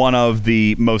was one of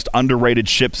the most underrated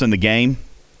ships in the game.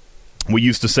 We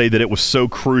used to say that it was so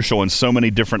crucial in so many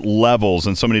different levels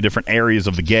and so many different areas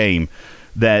of the game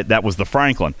that was the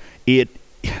Franklin.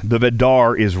 The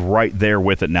Vidar is right there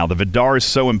with it now. The Vidar is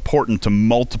so important to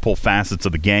multiple facets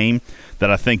of the game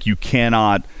that I think you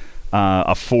cannot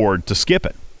afford to skip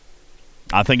it.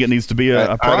 I think it needs to be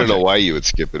a project. I don't know why you would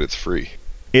skip it. It's free.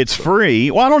 It's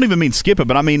free. Well, I don't even mean skip it,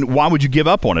 but I mean, why would you give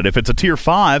up on it? If it's a tier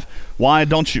 5, why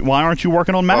aren't you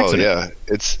working on maxing it? Yeah,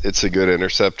 it's a good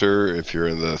interceptor if you're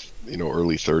in the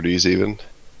early 30s even.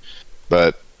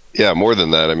 But yeah, more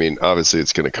than that, I mean, obviously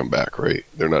it's going to come back, right?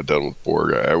 They're not done with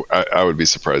Borg. I would be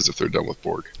surprised if they're done with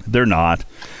Borg. They're not.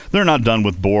 They're not done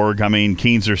with Borg. I mean,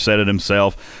 Keenzer said it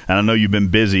himself, and I know you've been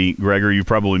busy, Gregor. You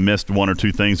probably missed 1 or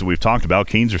 2 things that we've talked about.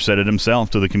 Keenzer said it himself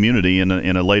to the community in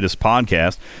a latest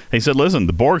podcast. He said, listen,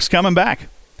 the Borg's coming back.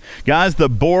 Guys, the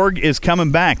Borg is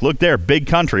coming back. Look there, big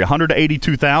country,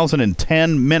 182,000 in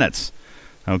 10 minutes.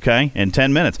 Okay, in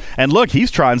 10 minutes. And look,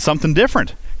 he's trying something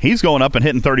different. He's going up and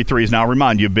hitting 33s. Now, I'll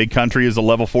remind you, Big Country is a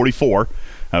level 44.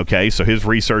 Okay, so his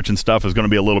research and stuff is going to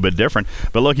be a little bit different.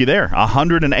 But looky there,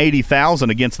 180,000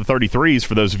 against the 33s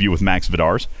for those of you with max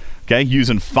Vidars. Okay,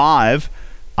 using 5,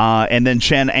 and then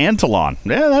Chen and Talon.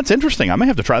 Yeah, that's interesting. I may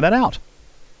have to try that out.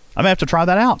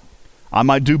 I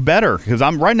might do better because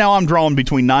right now I'm drawing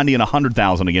between 90 and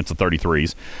 100,000 against the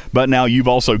 33s. But now you've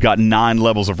also got 9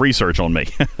 levels of research on me,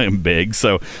 big.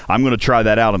 So I'm going to try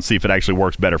that out and see if it actually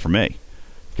works better for me.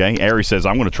 Okay, Ari says,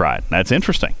 I'm going to try it. That's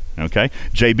interesting. Okay,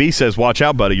 JB says, watch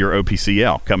out, buddy, your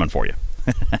OPCL coming for you.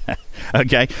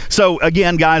 Okay, so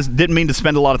again, guys, didn't mean to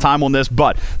spend a lot of time on this,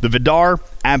 but the Vidar,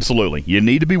 absolutely. You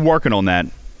need to be working on that.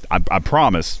 I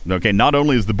promise. Okay, not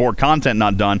only is the Borg content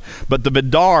not done, but the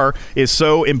Vidar is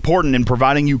so important in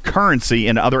providing you currency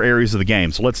in other areas of the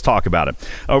game. So let's talk about it.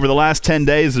 Over the last 10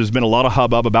 days, there's been a lot of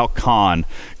hubbub about Khan.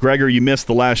 Gregor, you missed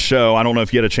the last show. I don't know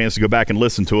if you had a chance to go back and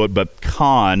listen to it, but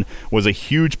Khan was a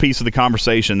huge piece of the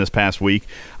conversation this past week,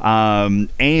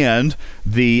 and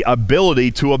the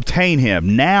ability to obtain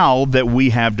him. Now that we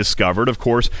have discovered, of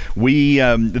course, we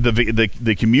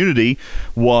the community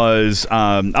was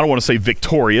I don't want to say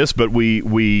victorious, but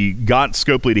we got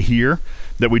Scopely to hear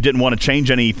that we didn't want to change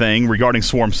anything regarding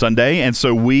Swarm Sunday, and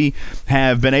so we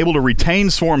have been able to retain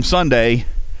Swarm Sunday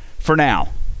for now.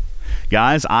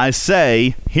 Guys, I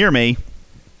say, hear me,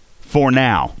 for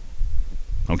now.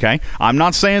 Okay? I'm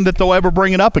not saying that they'll ever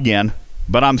bring it up again,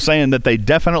 but I'm saying that they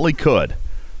definitely could.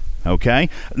 Okay?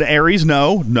 The Aries,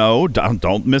 no,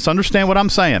 don't misunderstand what I'm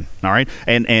saying. All right?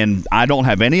 And I don't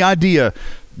have any idea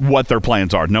what their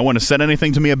plans are. No one has said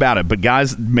anything to me about it. But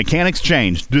guys, mechanics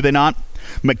change, do they not?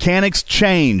 Mechanics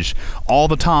change all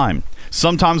the time.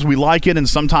 Sometimes we like it and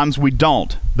sometimes we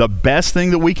don't. The best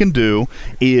thing that we can do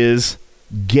is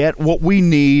get what we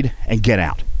need and get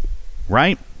out.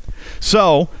 Right?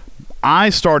 So I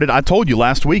told you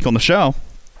last week on the show,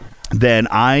 then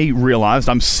I realized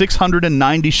I'm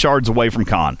 690 shards away from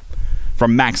Khan.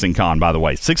 From maxing Khan, by the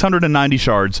way. 690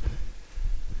 shards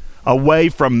away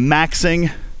from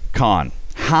maxing Khan.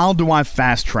 How do I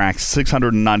fast track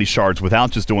 690 shards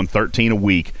without just doing 13 a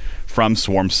week from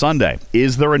Swarm Sunday?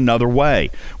 Is there another way?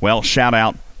 Well, shout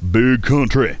out Big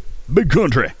Country. Big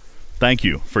Country. Thank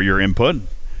you for your input.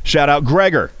 Shout out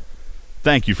Gregor.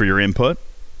 Thank you for your input.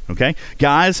 Okay?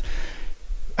 Guys,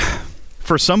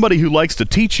 for somebody who likes to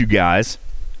teach you guys,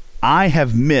 I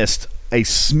have missed a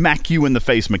smack you in the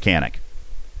face mechanic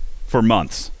for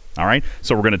months. All right?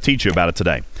 So we're going to teach you about it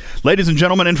today. Ladies and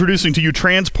gentlemen, introducing to you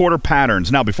transporter patterns.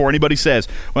 Now, before anybody says,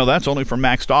 well, that's only for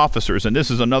maxed officers and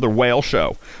this is another whale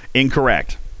show.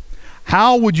 Incorrect.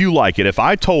 How would you like it if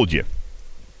I told you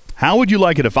How would you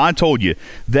like it if I told you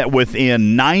that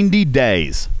within 90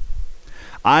 days,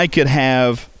 I could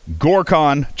have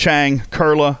Gorkon, Chang,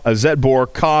 Kurla,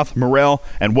 Azetbor, Koth, Morel,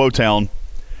 and Wotown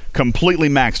completely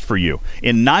maxed for you?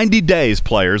 In 90 days,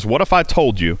 players, what if I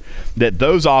told you that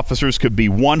those officers could be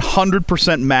 100%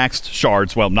 maxed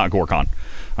shards? Well, not Gorkon.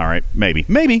 All right,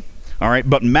 maybe. All right,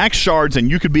 but max shards, and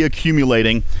you could be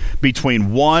accumulating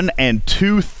between 1,000 and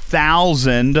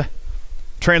 2,000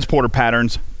 transporter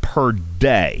patterns per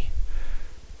day.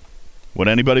 Would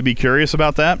anybody be curious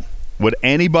about that? Would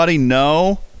anybody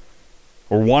know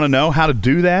or want to know how to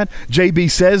do that? JB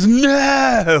says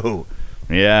no.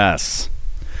 Yes.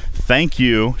 Thank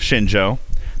you, Shinjo.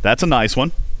 That's a nice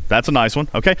one.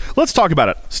 Okay, let's talk about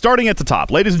it. Starting at the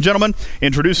top. Ladies and gentlemen,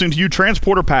 introducing to you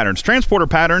transporter patterns. Transporter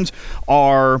patterns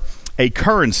are a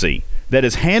currency that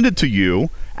is handed to you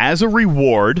as a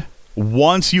reward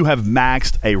once you have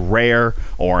maxed a rare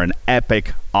or an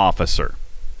epic officer.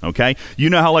 Okay,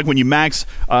 you know how like when you max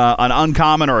an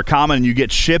uncommon or a common and you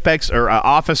get ship X or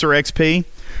officer XP?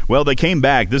 Well, they came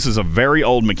back. This is a very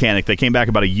old mechanic. They came back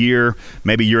about a year,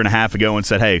 maybe a year and a half ago and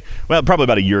said, hey, well, probably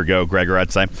about a year ago, Gregor,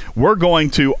 I'd say, we're going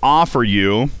to offer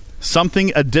you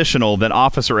something additional than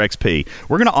Officer XP.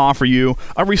 We're going to offer you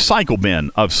a recycle bin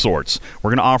of sorts.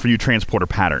 We're going to offer you transporter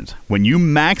patterns. When you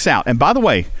max out, and by the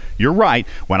way, you're right,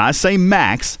 when I say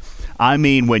max, I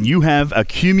mean when you have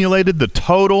accumulated the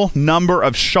total number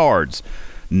of shards,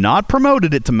 not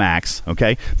promoted it to max,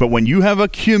 okay, but when you have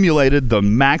accumulated the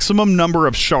maximum number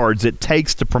of shards it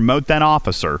takes to promote that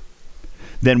officer,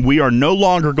 then we are no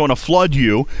longer going to flood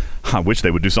you. I wish they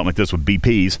would do something like this with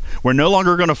BPs. We're no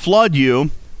longer going to flood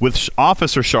you with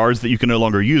officer shards that you can no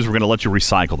longer use. We're going to let you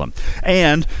recycle them.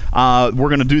 And we're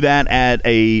going to do that at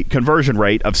a conversion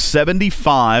rate of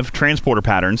 75 transporter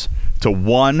patterns to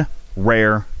 1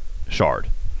 rare shard.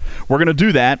 We're going to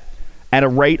do that at a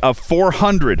rate of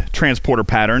 400 transporter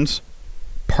patterns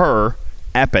per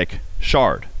epic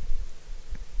shard.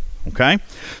 Okay?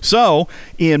 So,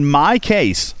 in my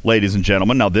case, ladies and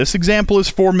gentlemen, now this example is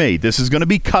for me. This is going to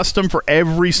be custom for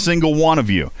every single one of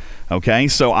you. Okay?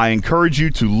 So, I encourage you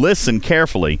to listen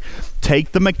carefully,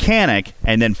 take the mechanic,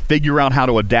 and then figure out how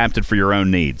to adapt it for your own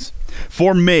needs.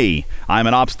 For me, I'm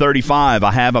an Ops 35.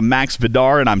 I have a Max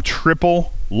Vidar, and I'm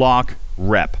triple lock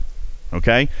rep.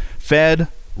 Okay? Fed,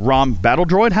 ROM, Battle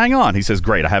Droid, hang on. He says,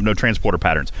 great, I have no transporter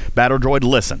patterns. Battle Droid,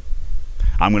 listen.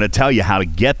 I'm going to tell you how to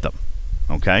get them.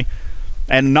 Okay?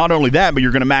 And not only that, but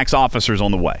you're going to max officers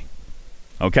on the way.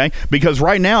 Okay? Because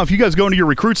right now, if you guys go into your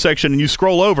recruit section and you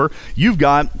scroll over, you've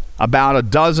got about a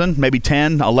dozen, maybe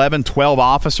 10, 11, 12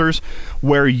 officers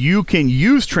where you can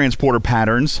use transporter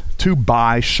patterns to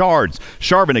buy shards.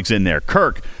 Sharvanik's in there.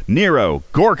 Kirk, Nero,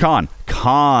 Gorkon,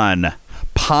 Khan,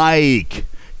 Pike,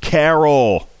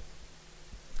 Carol.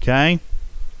 Okay?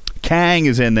 Kang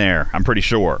is in there, I'm pretty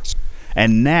sure.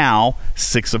 And now,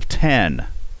 6 of 10.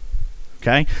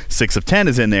 Okay? 6 of 10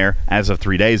 is in there as of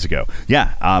 3 days ago.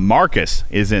 Yeah, Marcus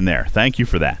is in there. Thank you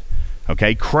for that.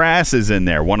 Okay? Crass is in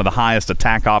there, one of the highest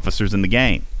attack officers in the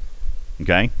game.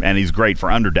 Okay? And he's great for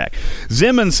underdeck.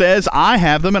 Zimmon says, I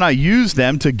have them and I use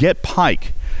them to get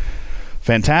Pike.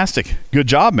 Fantastic. Good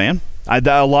job, man. A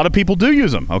lot of people do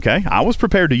use them. Okay? I was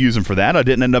prepared to use them for that. I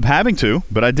didn't end up having to,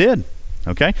 but I did.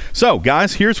 Okay? So,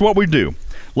 guys, here's what we do.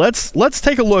 Let's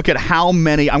take a look at how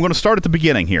many. I'm going to start at the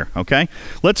beginning here, okay?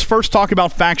 Let's first talk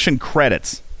about faction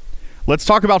credits.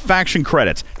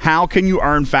 How can you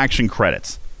earn faction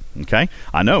credits? Okay?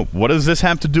 I know. What does this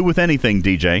have to do with anything,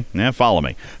 DJ? Yeah, follow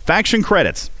me. Faction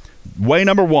credits. Way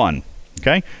number 1,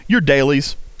 okay? Your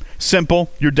dailies.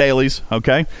 Simple, your dailies,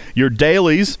 okay? Your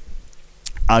dailies.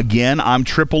 Again, I'm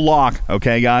triple lock,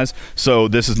 okay, guys? So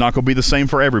this is not going to be the same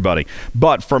for everybody.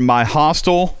 But for my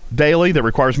hostile daily that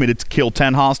requires me to kill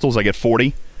 10 hostiles, I get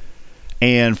 40.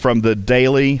 And from the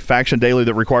daily, faction daily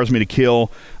that requires me to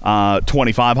kill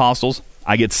 25 hostiles,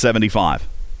 I get 75.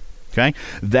 Okay?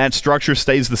 That structure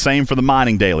stays the same for the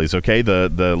mining dailies, okay?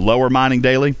 The lower mining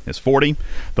daily is 40.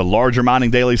 The larger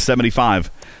mining daily is 75.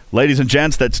 Ladies and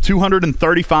gents, that's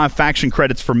 235 faction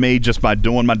credits for me just by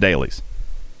doing my dailies.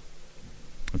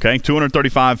 Okay,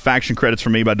 235 faction credits for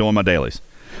me by doing my dailies.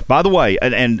 By the way,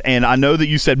 and I know that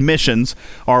you said missions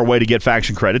are a way to get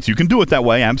faction credits. You can do it that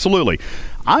way, absolutely.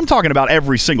 I'm talking about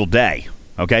every single day.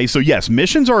 Okay, so yes,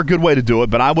 missions are a good way to do it,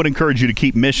 but I would encourage you to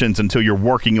keep missions until you're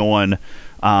working on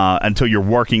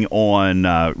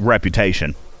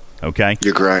reputation. Okay,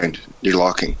 You grind. You're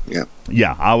locking. Yeah.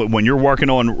 Yeah, when you're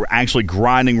working on actually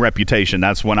grinding reputation,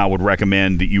 that's when I would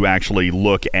recommend that you actually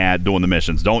look at doing the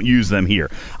missions. Don't use them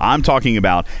here. I'm talking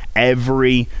about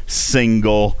every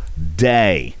single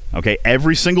day. Okay,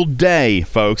 every single day,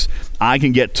 folks, I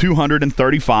can get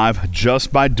 235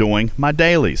 just by doing my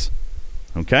dailies.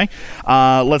 Okay,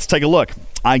 let's take a look.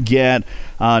 I get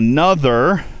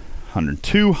another 100,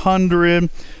 200.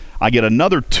 I get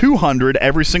another 200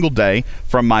 every single day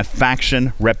from my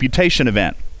faction reputation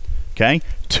event. Okay,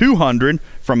 200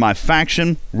 from my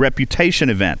faction reputation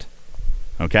event.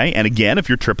 Okay, and again, if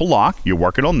you're triple lock, you're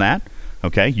working on that.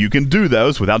 Okay, you can do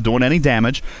those without doing any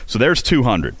damage. So there's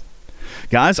 200.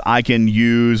 Guys, I can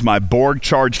use my Borg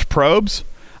charged probes.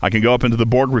 I can go up into the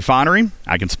Borg refinery.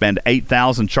 I can spend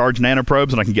 8,000 charged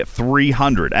nanoprobes, and I can get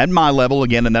 300 at my level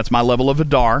again, and that's my level of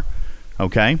Vidar.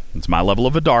 Okay, it's my level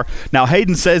of Vidar. Now,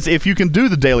 Hayden says if you can do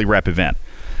the daily rep event.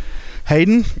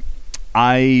 Hayden,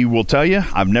 I will tell you,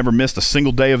 I've never missed a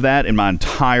single day of that in my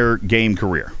entire game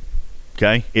career.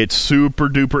 Okay, it's super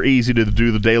duper easy to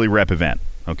do the daily rep event.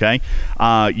 Okay,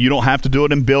 you don't have to do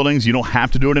it in buildings. You don't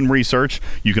have to do it in research.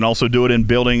 You can also do it in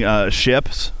building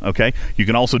ships. Okay, you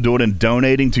can also do it in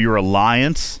donating to your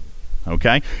alliance.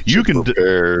 Okay, you can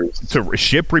to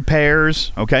ship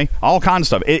repairs. Okay, all kinds of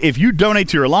stuff. If you donate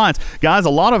to your alliance, guys,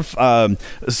 a lot of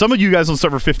some of you guys on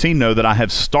server 15 know that I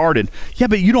have started. Yeah,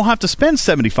 but you don't have to spend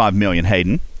 75 million,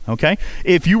 Hayden. Okay,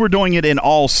 if you were doing it in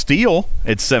all steel,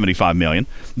 it's 75 million.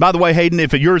 By the way, Hayden,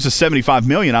 if yours is 75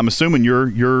 million, I'm assuming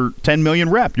you're 10 million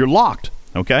rep. You're locked.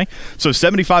 Okay, so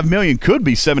 75 million could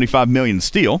be 75 million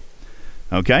steel.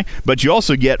 Okay, but you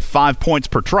also get 5 points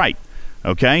per trite.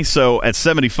 Okay, so at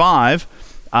 75,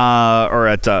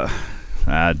 I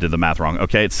did the math wrong.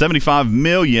 Okay, it's 75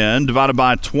 million divided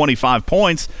by 25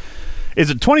 points. Is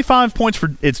it 25 points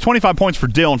for? It's 25 points for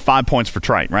dill and 5 points for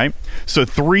trite, right? So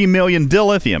 3 million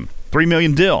dilithium, 3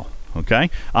 million dill. Okay,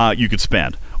 you could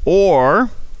spend, or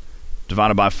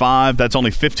divided by 5. That's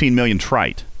only 15 million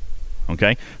trite.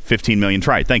 Okay, 15 million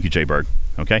trite. Thank you, Jay Berg.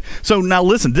 Okay, so now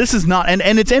listen, this is not, and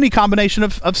it's any combination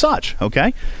of such.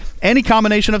 Okay, any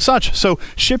combination of such. So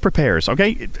ship repairs.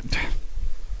 Okay,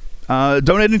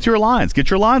 donating to your alliance, get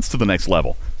your alliance to the next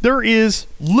level. There is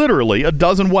literally a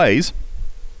dozen ways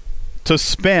to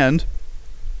spend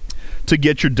to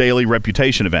get your daily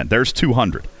reputation event. There's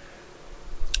 200.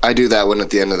 I do that one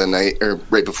at the end of the night, or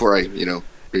right before I,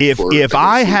 If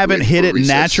I haven't hit it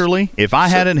naturally,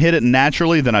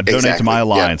 then I donate to my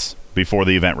alliance before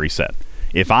the event reset.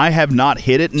 If I have not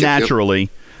hit it naturally,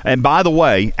 and by the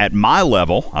way, at my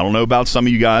level, I don't know about some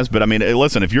of you guys, but I mean,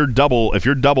 listen, if you're double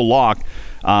locked,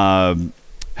 Hayden,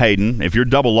 if you're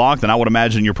double locked, then I would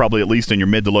imagine you're probably at least in your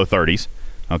mid to low 30s.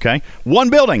 Okay, one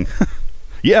building.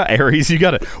 Yeah, Aries, you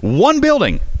got it. One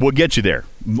building will get you there,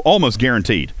 almost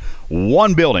guaranteed.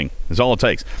 One building is all it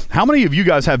takes. How many of you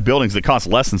guys have buildings that cost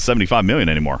less than 75 million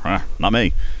anymore? Not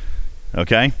me.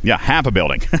 Okay, yeah, half a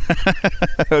building.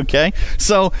 Okay,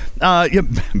 so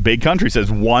Big Country says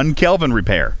 1 Kelvin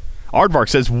repair. Aardvark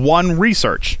says 1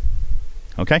 research.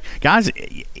 Okay, guys,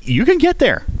 you can get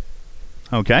there.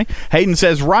 Okay, Hayden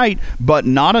says right, but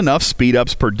not enough speed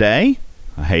ups per day.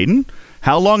 Hayden,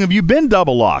 how long have you been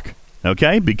double lock?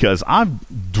 Okay, because I'm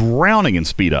drowning in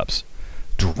speed ups.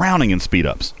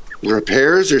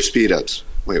 Repairs or speed ups?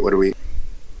 Wait, what are we?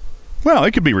 Well,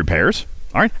 it could be repairs.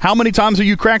 All right. How many times are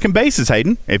you cracking bases,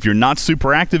 Hayden? If you're not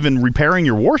super active in repairing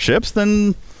your warships,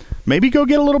 then maybe go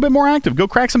get a little bit more active. Go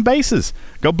crack some bases.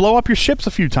 Go blow up your ships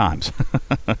a few times.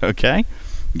 Okay?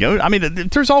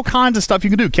 There's all kinds of stuff you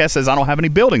can do. Kes says, I don't have any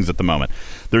buildings at the moment.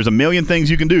 There's a million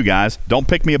things you can do, guys. Don't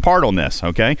pick me apart on this,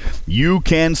 okay? You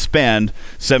can spend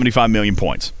 75 million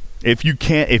points. If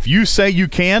you say you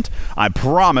can't, I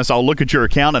promise I'll look at your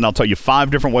account and I'll tell you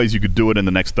 5 different ways you could do it in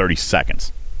the next 30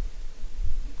 seconds.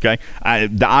 Okay?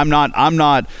 I'm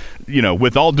not,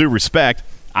 with all due respect,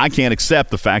 I can't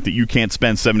accept the fact that you can't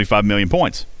spend 75 million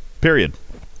points. Period.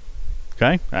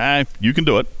 Okay? You can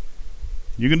do it.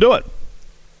 You can do it.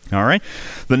 All right.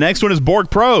 The next one is Borg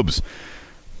probes.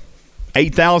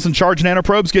 8,000 charged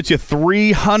nanoprobes gets you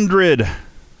 300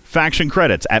 faction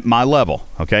credits at my level.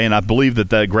 Okay, and I believe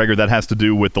that Gregor, that has to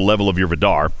do with the level of your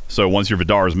Vidar. So once your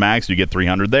Vidar is maxed, you get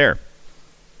 300 there.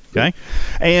 Okay,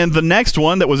 and the next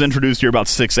one that was introduced here about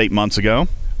 6-8 months ago,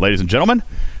 ladies and gentlemen,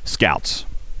 scouts.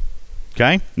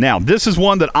 Okay, now this is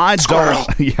one that I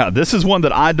don't. Yeah, this is one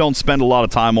that I don't spend a lot of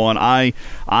time on.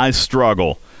 I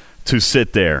struggle to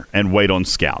sit there and wait on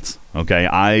scouts. Okay,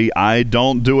 I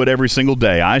don't do it every single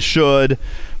day. I should,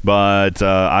 but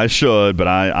I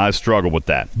struggle with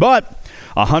that. But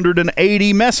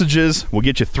 180 messages will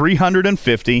get you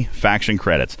 350 faction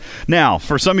credits. Now,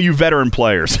 for some of you veteran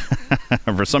players,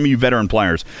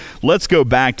 let's go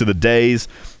back to the days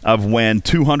of when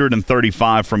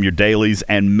 235 from your dailies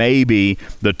and maybe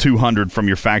the 200 from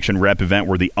your faction rep event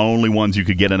were the only ones you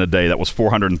could get in a day. That was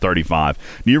 435.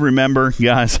 Do you remember,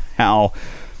 guys, how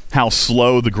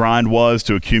slow the grind was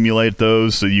to accumulate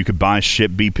those so you could buy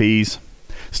ship BPs?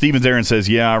 Stevens Aaron says,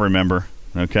 yeah, I remember.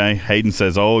 Okay. Hayden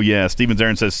says, oh, yeah. Stevens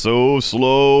Aaron says, so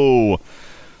slow.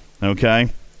 Okay.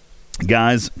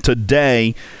 Guys,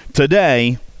 today,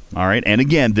 all right, and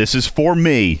again, this is for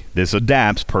me. This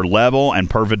adapts per level and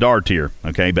per Vidar tier,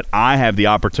 okay? But I have the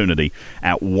opportunity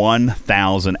at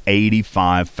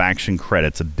 1,085 faction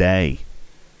credits a day.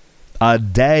 A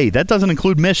day. That doesn't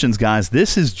include missions, guys.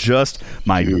 This is just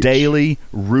my daily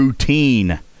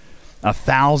routine.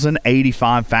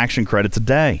 1,085 faction credits a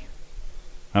day.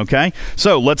 Okay?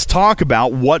 So let's talk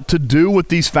about what to do with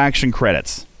these faction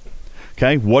credits.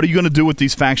 Okay, what are you going to do with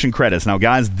these faction credits? Now,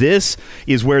 guys, this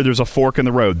is where there's a fork in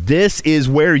the road. This is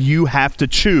where you have to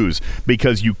choose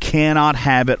because you cannot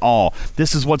have it all.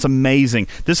 This is what's amazing.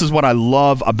 This is what I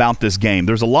love about this game.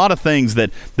 There's a lot of things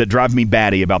that drive me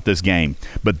batty about this game,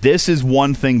 but this is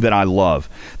one thing that I love.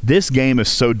 This game is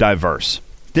so diverse.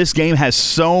 This game has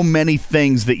so many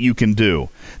things that you can do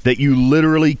that you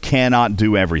literally cannot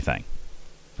do everything.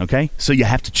 Okay, so you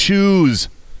have to choose.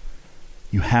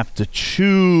 You have to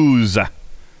choose.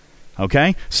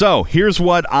 Okay? So, here's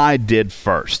what I did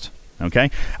first.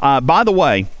 Okay? By the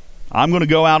way, I'm going to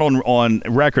go out on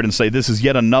record and say this is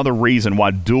yet another reason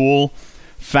why dual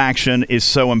faction is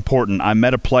so important. I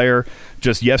met a player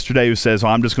just yesterday who says,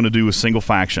 I'm just going to do a single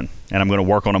faction, and I'm going to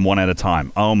work on them one at a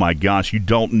time. Oh, my gosh. You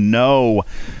don't know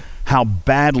how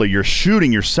badly you're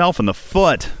shooting yourself in the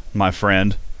foot, my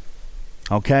friend.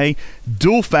 Okay?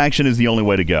 Dual faction is the only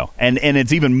way to go. And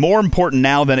it's even more important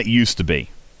now than it used to be.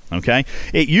 Okay?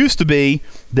 It used to be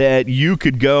that you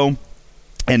could go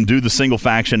and do the single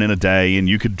faction in a day, and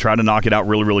you could try to knock it out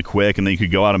really, really quick, and then you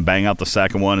could go out and bang out the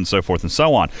second one, and so forth and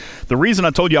so on. The reason I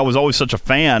told you I was always such a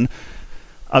fan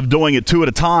of doing it two at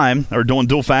a time, or doing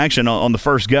dual faction on the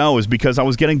first go, is because I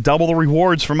was getting double the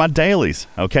rewards for my dailies.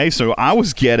 Okay? So I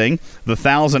was getting the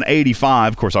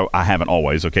 1,085. Of course, I haven't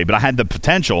always, okay? But I had the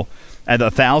potential at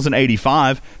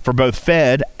 1,085 for both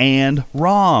Fed and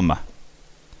ROM.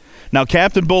 Now,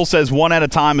 Captain Bull says one at a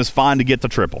time is fine to get the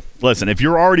triple. Listen, if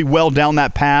you're already well down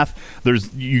that path,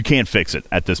 you can't fix it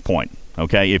at this point.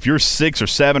 Okay? If you're 6 or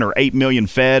 7 or 8 million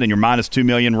Fed and you're minus 2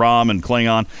 million ROM and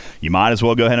Klingon, you might as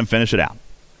well go ahead and finish it out.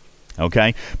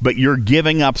 Okay? But you're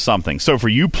giving up something. So for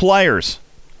you players,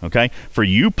 okay, for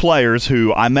you players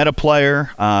who, I met a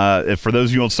player, for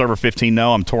those of you on Server 15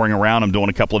 know, I'm touring around, I'm doing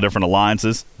a couple of different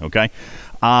alliances, okay?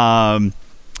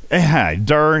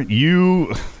 Dur,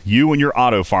 you and your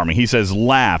auto farming. He says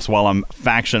laughs while I'm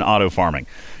faction auto farming.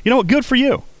 You know what? Good for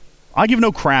you. I give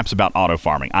no craps about auto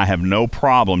farming. I have no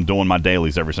problem doing my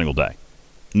dailies every single day.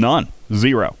 None.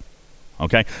 Zero.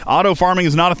 Okay? Auto farming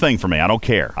is not a thing for me. I don't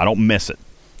care. I don't miss it.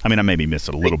 I mean, I maybe miss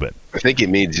it a little bit. I think he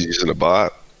means using a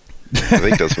bot. I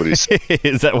think that's what he's saying.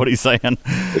 Is that what he's saying?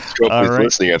 If Scope is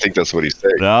listening, I think that's what he's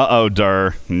saying. Uh-oh,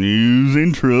 Dur. News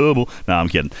in trouble. No, I'm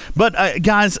kidding. But,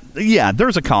 guys, yeah,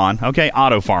 there's a con, okay?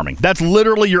 Auto farming. That's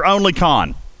literally your only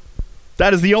con.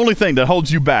 That is the only thing that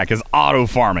holds you back is auto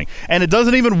farming. And it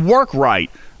doesn't even work right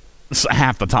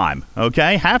half the time,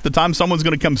 okay? Half the time someone's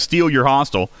going to come steal your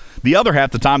hostel. The other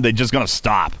half the time they're just going to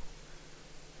stop.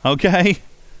 Okay?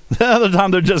 The other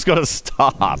time they're just going to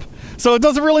stop. So it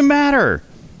doesn't really matter.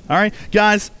 All right,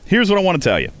 guys, here's what I want to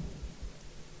tell you.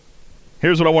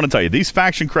 These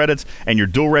faction credits and your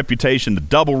dual reputation, the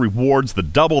double rewards, the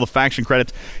double the faction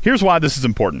credits. Here's why this is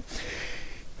important.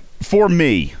 For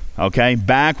me, okay,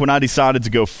 back when I decided to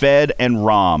go Fed and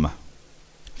ROM,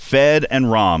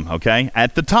 okay,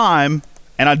 at the time,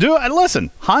 and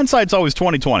listen, hindsight's always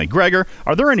 20/20. Gregor,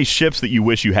 are there any ships that you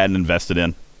wish you hadn't invested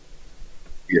in?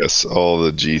 Yes, all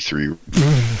the G3.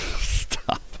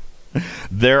 Stop.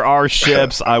 There are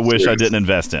ships I wish I didn't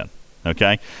invest in.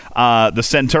 Okay? The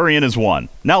Centurion is one.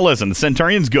 Now listen, the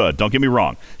Centurion's good. Don't get me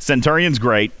wrong. Centurion's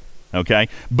great. Okay?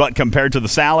 But compared to the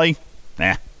Sally,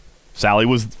 Sally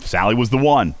was the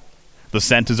one. The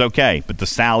Cent is okay, but the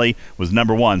Sally was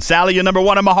number one. Sally, you're number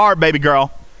one in my heart, baby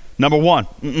girl. Number one.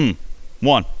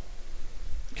 One.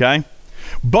 Okay?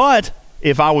 But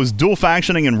if I was dual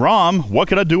factioning in ROM, what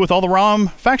could I do with all the ROM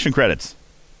faction credits?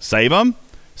 Save them?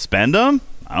 Spend them?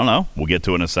 I don't know. We'll get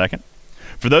to it in a second.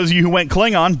 For those of you who went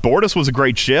Klingon, Bortus was a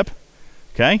great ship.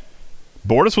 Okay?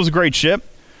 Bortus was a great ship,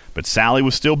 but Sally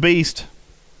was still beast.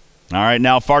 All right,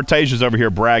 now Fartasia's over here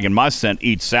bragging. My Cent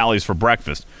eats Sally's for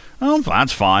breakfast. Oh,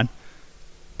 that's fine.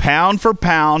 pound for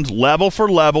pound, level for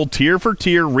level, tier for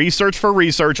tier, research for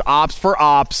research, ops for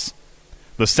ops,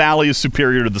 the Sally is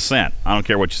superior to the Cent. I don't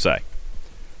care what you say.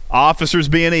 Officers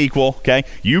being equal, okay?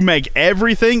 You make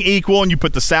everything equal and you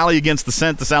put the Sally against the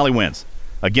Cent, the Sally wins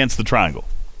against the Triangle,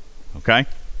 okay?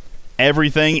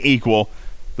 Everything equal,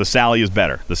 the Sally is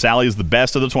better. The Sally is the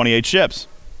best of the 28 ships,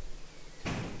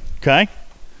 okay?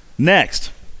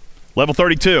 Next, level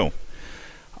 32.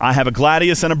 I have a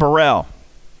Gladius and a Burrell.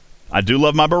 I do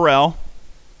love my Burrell.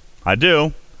 I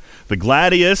do. The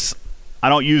Gladius, I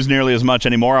don't use nearly as much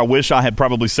anymore. I wish I had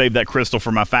probably saved that crystal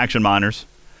for my faction miners.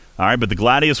 All right, but the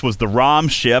Gladius was the ROM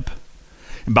ship,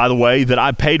 and by the way, that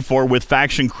I paid for with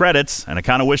faction credits, and I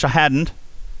kind of wish I hadn't.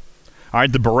 All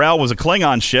right, the Burrell was a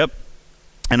Klingon ship,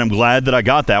 and I'm glad that I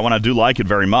got that one. I do like it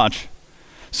very much.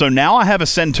 So now I have a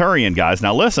Centurion, guys.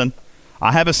 Now listen,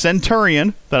 I have a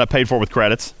Centurion that I paid for with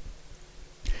credits,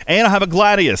 and I have a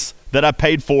Gladius that I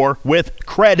paid for with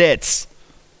credits.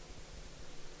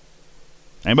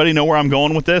 Anybody know where I'm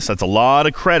going with this? That's a lot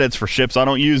of credits for ships I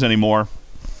don't use anymore.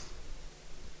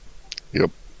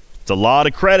 Yep. It's a lot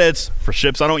of credits for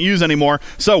ships I don't use anymore.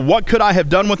 So what could I have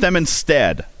done with them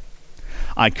instead?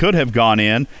 I could have gone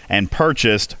in and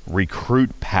purchased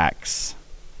recruit packs.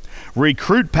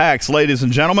 Recruit packs, ladies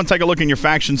and gentlemen, take a look in your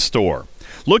faction store.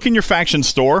 Look in your faction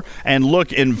store and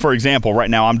look in, for example, right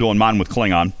now I'm doing mine with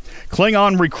Klingon.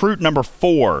 Klingon recruit number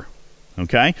 4.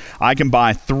 Okay? I can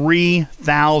buy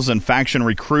 3,000 faction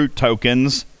recruit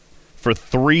tokens for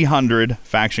 300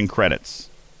 faction credits.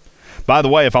 By the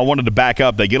way, if I wanted to back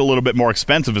up, they get a little bit more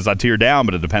expensive as I tier down,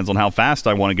 but it depends on how fast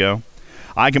I want to go.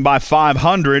 I can buy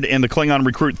 500 in the Klingon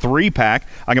Recruit 3 pack.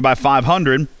 I can buy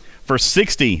 500 for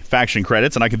 60 faction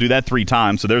credits, and I can do that 3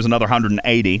 times, so there's another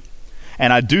 180.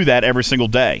 And I do that every single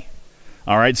day.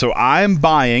 All right, so I'm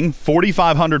buying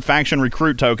 4,500 faction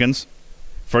recruit tokens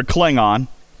for Klingon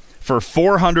for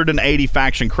 480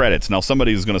 faction credits. Now,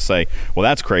 somebody is going to say, well,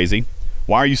 that's crazy.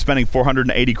 Why are you spending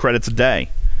 480 credits a day?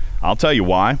 I'll tell you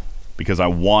why. Because I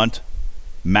want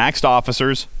maxed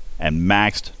officers and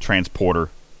maxed transporter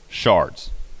shards,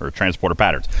 or transporter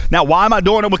patterns. Now, why am I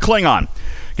doing it with Klingon?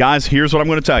 Guys, here's what I'm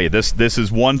going to tell you. This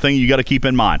is one thing you got to keep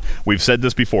in mind. We've said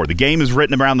this before. The game is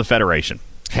written around the Federation.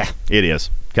 It is,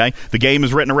 okay? The game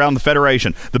is written around the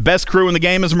Federation. The best crew in the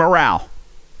game is morale.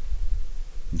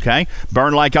 Okay?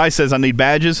 Burn Like Ice says, I need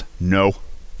badges. No.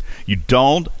 You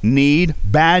don't need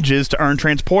badges to earn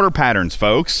transporter patterns,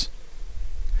 folks.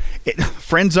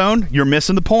 Friend Zone, you're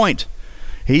missing the point.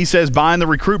 He says buying the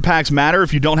recruit packs matter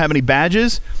if you don't have any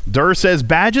badges. Durr says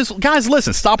badges. Guys,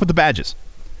 listen, stop with the badges.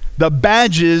 The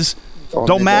badges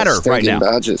don't matter right now.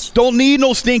 Badges. Don't need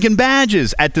no stinking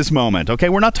badges at this moment. Okay,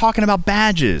 we're not talking about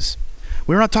badges.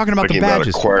 We're not talking about the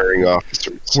badges. Acquiring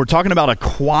officers. We're talking about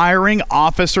acquiring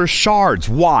officer shards.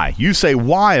 Why? You say,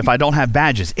 why if I don't have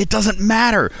badges? It doesn't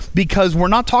matter, because we're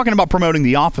not talking about promoting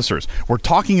the officers. We're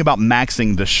talking about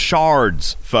maxing the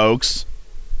shards, folks.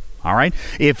 All right?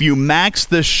 If you max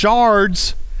the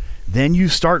shards, then you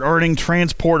start earning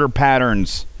transporter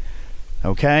patterns.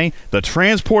 Okay? The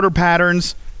transporter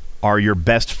patterns are your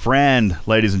best friend,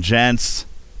 ladies and gents.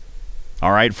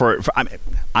 All right?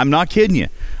 I'm not kidding you.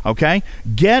 Okay?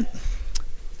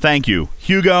 Thank you,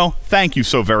 Hugo. Thank you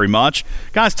so very much.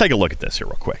 Guys, take a look at this here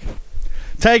real quick.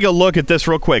 Take a look at this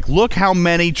real quick. Look how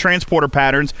many transporter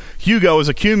patterns Hugo is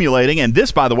accumulating, and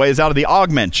this, by the way, is out of the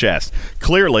augment chest.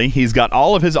 Clearly, he's got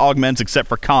all of his augments except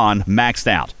for Khan maxed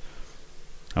out.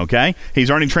 Okay?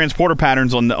 He's earning transporter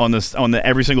patterns on the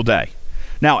every single day.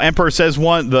 Now, Emperor says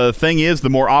the thing is, the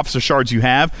more officer shards you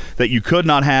have, that you could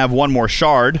not have one more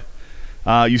shard.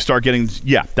 You start getting,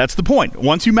 that's the point.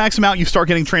 Once you max them out, you start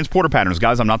getting transporter patterns.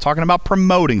 Guys, I'm not talking about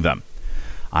promoting them.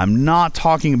 I'm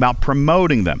talking about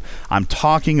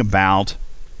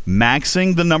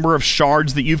maxing the number of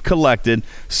shards that you've collected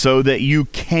so that you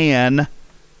can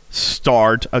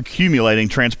start accumulating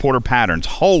transporter patterns.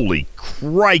 Holy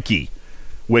crikey,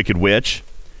 Wicked Witch.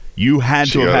 You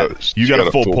got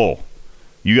a full pull.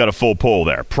 You got a full pull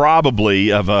there.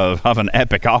 Probably of an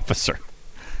epic officer.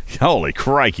 Holy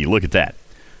crikey, look at that.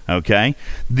 Okay?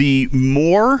 The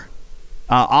more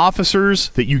officers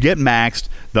that you get maxed,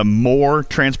 the more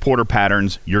transporter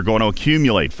patterns you're going to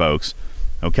accumulate, folks.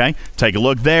 Okay? Take a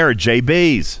look there at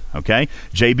JB's. Okay?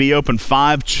 JB opened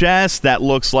 5 chests. That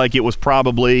looks like it was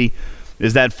probably...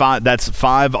 That's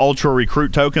 5 Ultra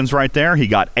Recruit tokens right there. He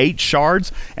got 8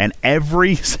 shards and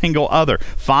every single other.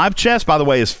 5 chests, by the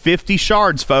way, is 50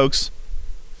 shards, folks.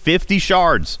 50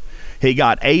 shards. He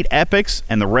got 8 epics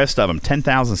and the rest of them,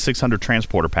 10,600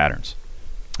 transporter patterns.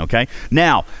 Okay?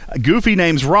 Now, Goofy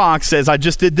Names Rock says, I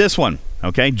just did this one.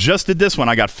 Okay? Just did this one.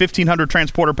 I got 1,500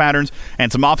 transporter patterns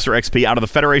and some officer XP out of the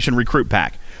Federation Recruit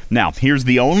Pack. Now, here's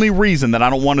the only reason that I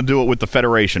don't want to do it with the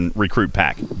Federation recruit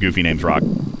pack. Goofy names rock.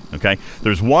 Okay?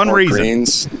 There's one More reason.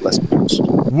 Greens, less points.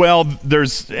 Well,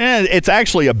 it's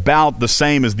actually about the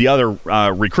same as the other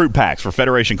recruit packs for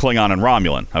Federation, Klingon, and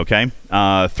Romulan. Okay?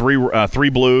 Three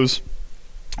blues,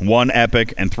 1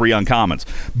 epic, and 3 uncommons.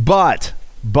 But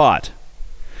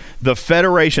the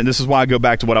Federation, this is why I go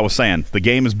back to what I was saying. The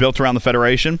game is built around the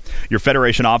Federation. Your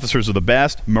Federation officers are the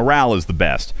best. Morale is the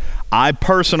best. I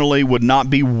personally would not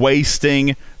be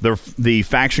wasting the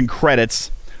faction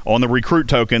credits on the recruit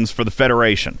tokens for the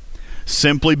Federation,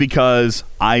 simply because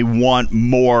I want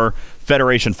more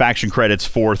Federation faction credits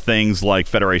for things like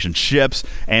Federation ships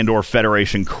and or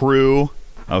Federation crew,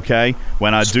 okay,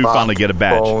 when I do finally get a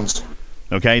badge. Bones.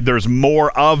 Okay, there's more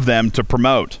of them to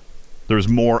promote. There's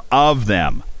more of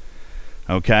them.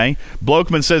 Okay?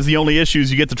 Blokeman says the only issue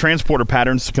is you get the transporter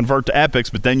patterns to convert to epics,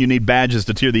 but then you need badges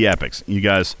to tier the epics. You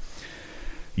guys,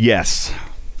 yes,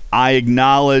 I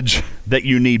acknowledge that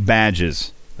you need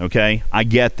badges. Okay? I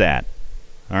get that.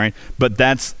 All right? But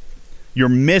you're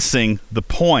missing the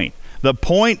point. The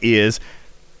point is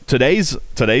today's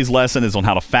lesson is on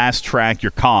how to fast track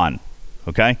your con.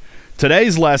 Okay?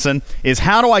 Today's lesson is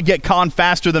how do I get con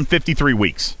faster than 53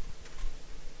 weeks?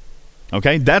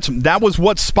 Okay, that was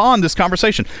what spawned this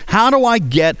conversation. How do I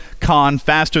get con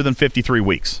faster than 53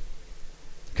 weeks?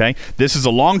 Okay, this is a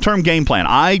long-term game plan.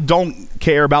 I don't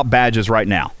care about badges right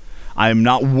now. I am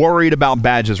not worried about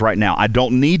badges right now. I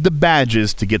don't need the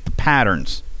badges to get the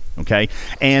patterns. Okay,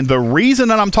 and the reason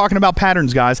that I'm talking about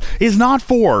patterns, guys, is not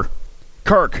for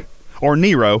Kirk or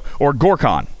Nero or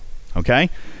Gorkon. Okay,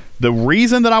 the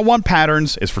reason that I want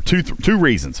patterns is for two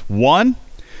reasons. One,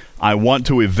 I want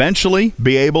to eventually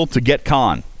be able to get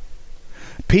con.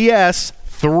 P.S.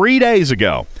 3 days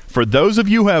ago, for those of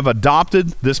you who have adopted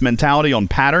this mentality on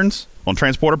patterns, on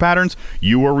transporter patterns,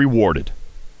 you were rewarded.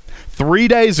 3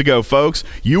 days ago, folks,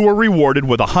 you were rewarded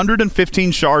with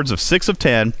 115 shards of 6 of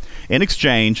 10 in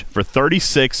exchange for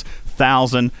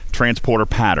 36,000 transporter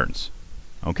patterns.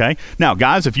 Okay? Now,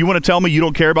 guys, if you want to tell me you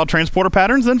don't care about transporter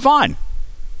patterns, then fine.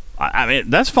 I mean,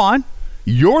 that's fine.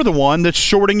 You're the one that's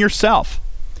shorting yourself.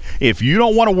 If you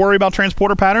don't want to worry about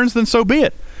transporter patterns, then so be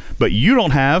it. But you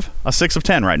don't have a 6 of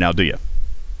 10 right now, do you?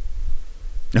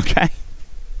 Okay?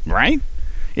 Right?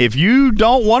 If you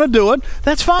don't want to do it,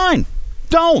 that's fine.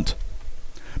 Don't.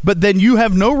 But then you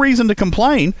have no reason to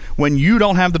complain when you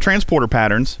don't have the transporter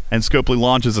patterns and Scopely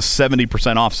launches a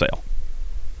 70% off sale.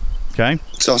 Okay?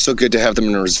 It's also good to have them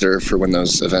in reserve for when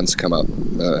those events come up.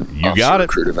 You got it.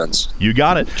 Recruit events. You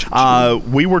got it.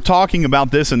 We were talking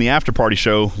about this in the after party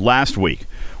show last week.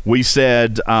 We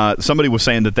said somebody was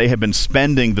saying that they have been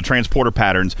spending the transporter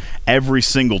patterns every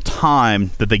single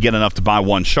time that they get enough to buy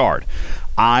 1 shard.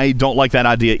 I don't like that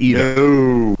idea either.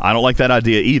 No. I don't like that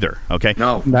idea either. Okay.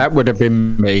 No. That would have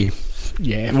been me.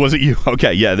 Yeah. Was it you?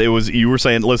 Okay. Yeah. It was. You were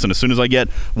saying, listen, as soon as I get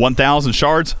 1,000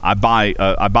 shards, I buy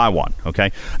 1.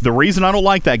 Okay. The reason I don't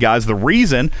like that, guys, the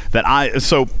reason that I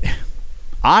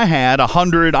had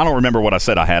 100. I don't remember what I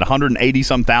said. I had 180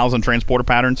 some thousand transporter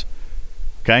patterns.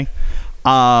 Okay.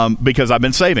 Because I've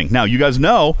been saving. Now, you guys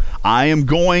know I am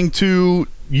going to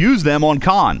use them on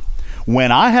con.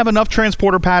 When I have enough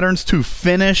transporter patterns to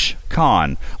finish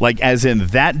con, like as in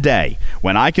that day,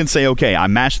 when I can say, okay, I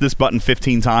mashed this button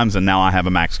 15 times and now I have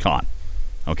a max con.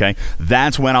 Okay?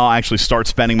 That's when I'll actually start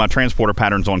spending my transporter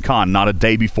patterns on con, not a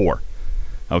day before.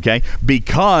 Okay?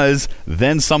 Because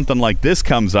then something like this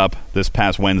comes up this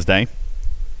past Wednesday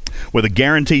with a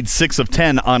guaranteed 6 of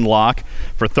 10 unlock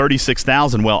for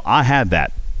 36,000. Well, I had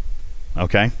that.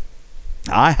 Okay?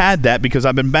 I had that because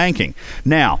I've been banking.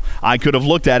 Now, I could have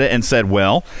looked at it and said,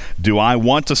 well, do I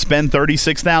want to spend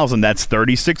 36,000? That's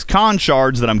 36 con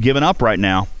shards that I'm giving up right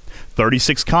now.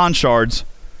 36 con shards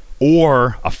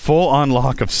or a full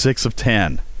unlock of 6 of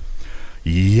 10.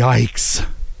 Yikes.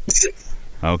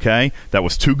 Okay? That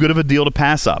was too good of a deal to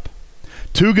pass up.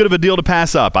 Too good of a deal to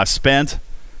pass up. I spent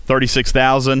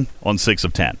 36,000 on 6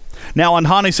 of 10. Now,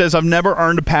 Anhani says, I've never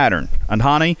earned a pattern.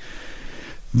 Anhani,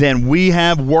 then we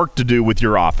have work to do with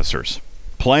your officers.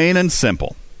 Plain and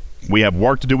simple. We have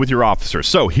work to do with your officers.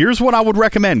 So here's what I would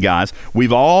recommend, guys.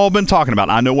 We've all been talking about,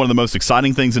 I know one of the most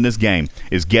exciting things in this game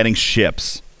is getting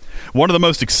ships. One of the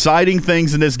most exciting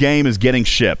things in this game is getting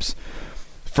ships.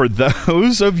 For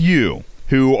those of you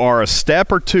who are a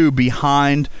step or two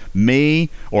behind me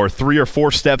or 3 or 4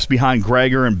 steps behind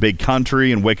Gregor and Big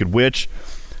Country and Wicked Witch,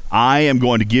 I am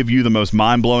going to give you the most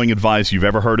mind-blowing advice you've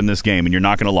ever heard in this game, and you're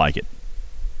not going to like it.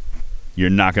 You're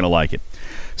not going to like it.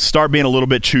 Start being a little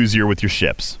bit choosier with your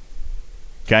ships.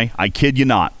 Okay? I kid you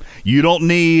not. You don't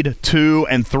need 2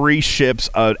 and 3 ships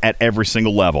at every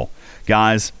single level.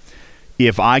 Guys,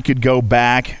 If I could go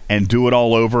back and do it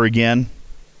all over again,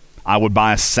 I would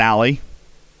buy a Sally.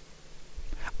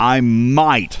 I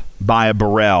might buy a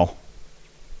Burrell,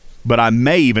 but I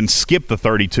may even skip the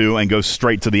 32 and go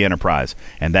straight to the Enterprise,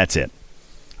 and that's it.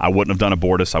 I wouldn't have done a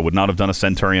Bortus. I would not have done a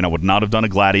Centurion. I would not have done a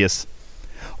Gladius.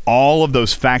 All of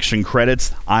those faction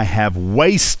credits I have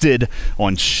wasted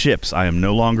on ships I am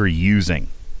no longer using.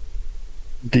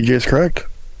 DJ is correct.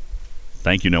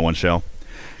 Thank you, No One Shell.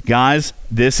 Guys,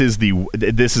 this is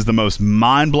the most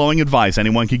mind-blowing advice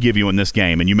anyone could give you in this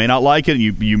game. And you may not like it.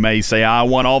 You may say, I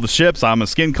want all the ships. I'm a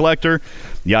skin collector.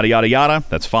 Yada, yada, yada.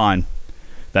 That's fine.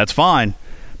 That's fine.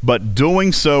 But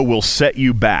doing so will set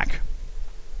you back.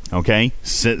 Okay?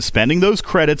 Spending those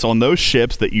credits on those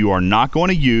ships that you are not going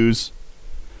to use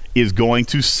is going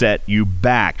to set you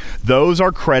back. Those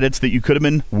are credits that you could have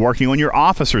been working on your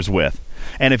officers with.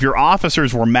 And if your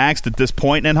officers were maxed at this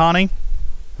point, Honey,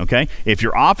 okay, if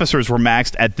your officers were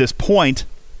maxed at this point,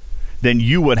 then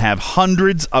you would have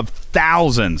hundreds of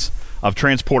thousands of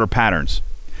transporter patterns.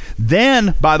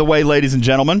 Then, by the way, ladies and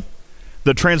gentlemen,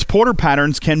 the transporter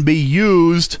patterns can be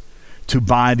used to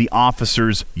buy the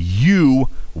officers you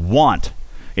want.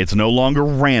 It's no longer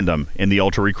random in the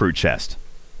Ultra Recruit chest.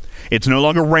 It's no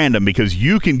longer random because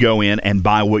you can go in and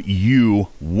buy what you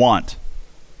want.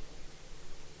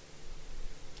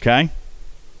 Okay?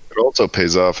 It also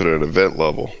pays off at an event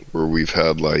level where we've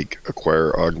had like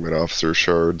acquire augment officer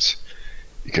shards.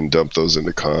 You can dump those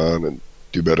into con and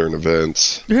do better in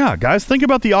events. Yeah, guys, think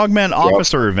about the augment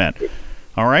officer event.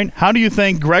 All right? How do you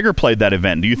think Gregor played that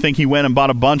event? Do you think he went and bought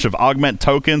a bunch of augment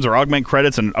tokens or augment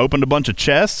credits and opened a bunch of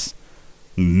chests?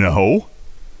 No.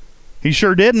 He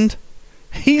sure didn't.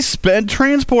 He spent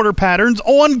transporter patterns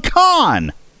on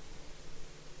con.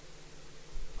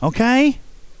 Okay?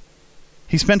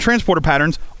 He spent transporter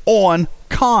patterns on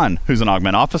con, who's an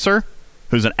augment officer,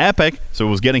 who's an epic, so it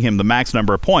was getting him the max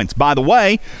number of points. By the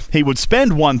way, he would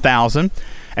spend 1,000,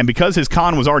 and because his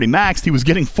con was already maxed, he was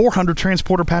getting 400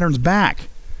 transporter patterns back.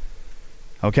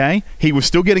 Okay? He was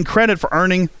still getting credit for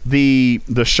earning the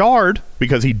shard,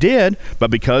 because he did,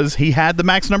 but because he had the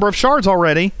max number of shards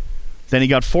already, then he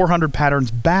got 400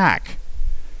 patterns back.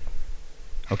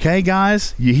 Okay,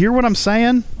 guys? You hear what I'm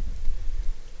saying?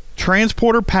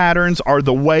 Transporter patterns are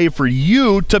the way for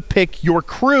you to pick your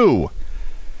crew.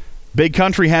 Big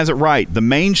Country has it right. The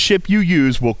main ship you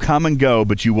use will come and go,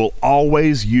 but you will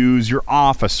always use your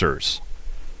officers.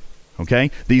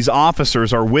 Okay? These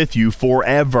officers are with you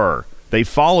forever. They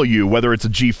follow you, whether it's a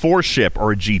G4 ship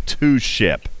or a G2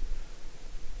 ship.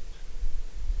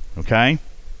 Okay?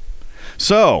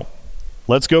 So,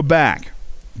 let's go back.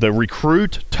 The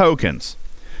recruit tokens.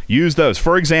 Use those.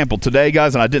 For example, today,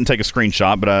 guys, and I didn't take a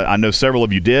screenshot, but I know several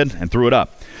of you did and threw it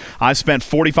up. I spent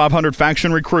 4,500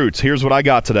 faction recruits. Here's what I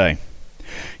got today.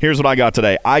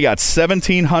 I got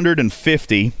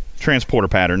 1,750 transporter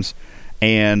patterns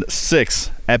and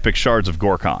 6 epic shards of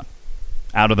Gorkon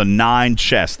out of the 9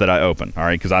 chests that I opened. All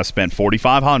right, because I spent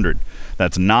 4,500.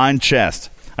 That's 9 chests.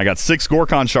 I got 6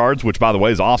 Gorkon shards, which, by the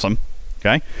way, is awesome.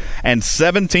 Okay, and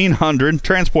 1,700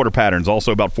 transporter patterns,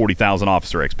 also about 40,000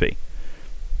 officer XP.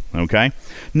 Okay,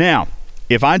 now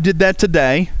if I did that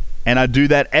today, and I do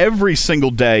that every single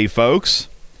day, folks,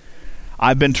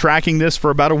 I've been tracking this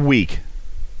for about a week.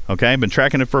 Okay, I've been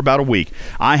tracking it for about a week.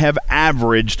 I have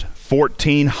averaged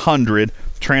 1,400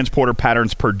 transporter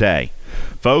patterns per day.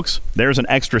 Folks, there's an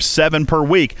extra 7 per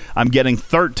week. I'm getting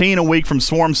 13 a week from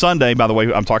Swarm Sunday. By the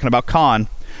way, I'm talking about con.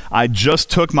 I just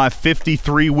took my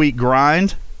 53-week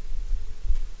grind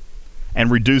and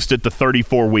reduced it to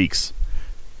 34 weeks.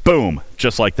 Boom.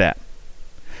 Just like that.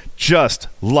 Just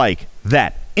like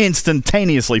that.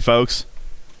 Instantaneously, folks.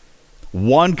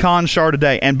 1 con shard a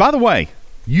day. And by the way,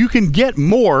 you can get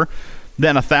more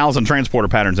than 1,000 transporter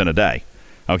patterns in a day.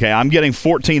 Okay, I'm getting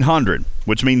 1,400,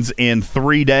 which means in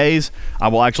 3 days, I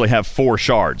will actually have 4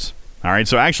 shards. All right,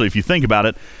 so actually, if you think about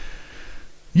it,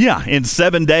 yeah, in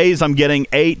 7 days, I'm getting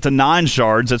 8 to 9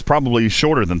 shards. It's probably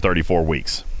shorter than 34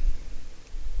 weeks.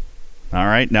 All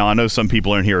right, now I know some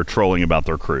people in here are trolling about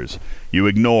their crews. You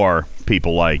ignore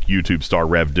people like YouTube star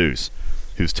Rev Deuce,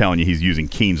 who's telling you he's using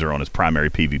Keenzer on his primary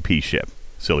PvP ship.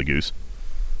 Silly goose.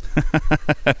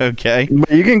 Okay.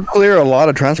 But you can clear a lot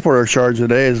of transporter shards a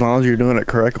day as long as you're doing it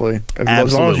correctly.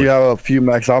 As long as you have a few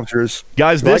max officers.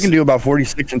 Guys, I can do about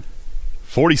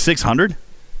 4,600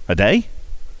 a day?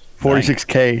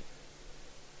 46K.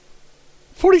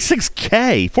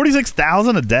 46K?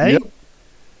 46,000 a day? Yep.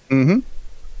 Mm-hmm.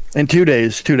 In 2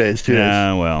 days. 2 days.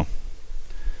 Yeah, well,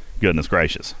 goodness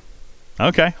gracious.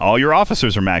 Okay, all your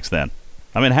officers are maxed then.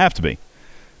 I mean, have to be.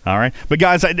 All right. But,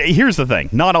 guys, here's the thing.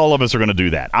 Not all of us are going to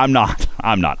do that. I'm not.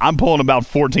 I'm pulling about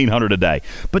 1,400 a day.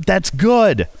 But that's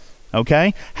good.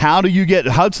 Okay? How do you get –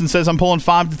 Hudson says I'm pulling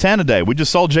 5 to 10 a day. We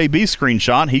just saw JB's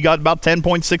screenshot. He got about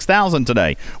 10.6 thousand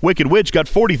today. Wicked Witch got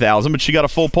 40,000, but she got a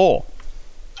full pull.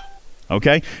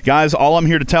 Okay? Guys, all I'm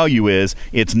here to tell you is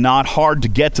it's not hard to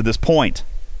get to this point.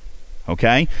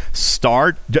 Okay?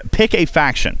 Pick a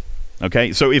faction.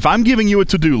 Okay? So if I'm giving you a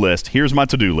to-do list, here's my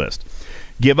to-do list.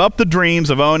 Give up the dreams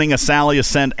of owning a Sally,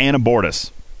 Ascent, and a Bortus.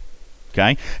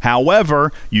 Okay?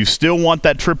 However, you still want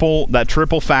that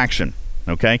triple faction.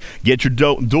 Okay? Get your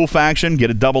dual faction,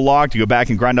 get it double locked, you go back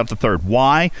and grind out the third.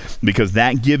 Why? Because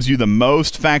that gives you the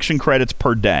most faction credits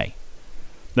per day.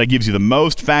 That gives you the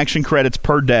most faction credits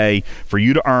per day for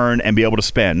you to earn and be able to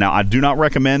spend. Now, I do not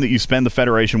recommend that you spend the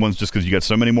Federation ones just because you got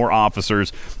so many more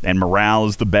officers and morale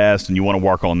is the best and you want to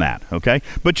work on that. Okay?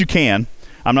 But you can.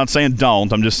 I'm not saying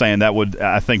don't. I'm just saying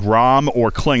I think Rom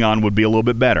or Klingon would be a little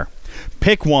bit better.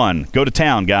 Pick one. Go to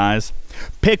town, guys.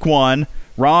 Pick one,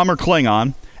 Rom or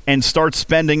Klingon, and start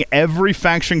spending every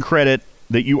faction credit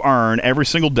that you earn every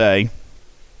single day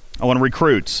on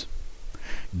recruits.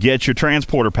 Get your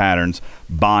transporter patterns.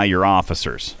 Buy your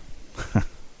officers.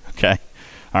 Okay?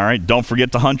 All right? Don't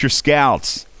forget to hunt your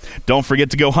scouts. Don't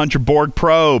forget to go hunt your Borg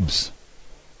probes.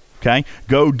 Okay,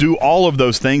 go do all of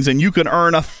those things, and you can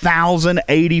earn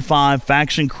 1,085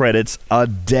 faction credits a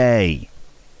day.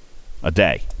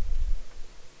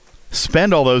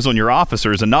 Spend all those on your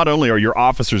officers, and not only are your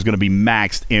officers going to be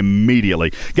maxed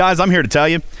immediately. Guys, I'm here to tell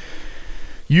you,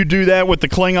 you do that with the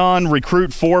Klingon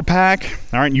Recruit 4-pack,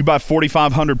 all right, and you buy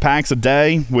 4,500 packs a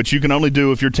day, which you can only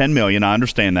do if you're 10 million. I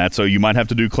understand that, so you might have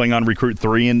to do Klingon Recruit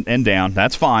 3 and down.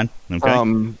 That's fine. Okay.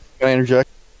 Can I interject?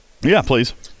 Yeah,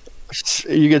 please.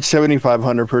 You get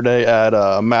 7,500 per day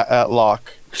at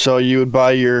lock. So you would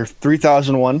buy your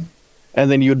 3,001,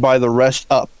 and then you would buy the rest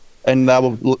up, and that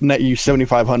will net you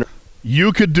 7,500.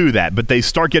 You could do that, but they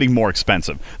start getting more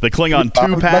expensive. The Klingon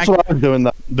 2-pack. That's what I was doing.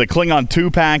 The Klingon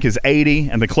 2-pack is 80,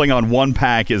 and the Klingon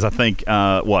 1-pack is, I think,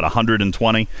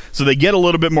 120. So they get a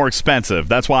little bit more expensive.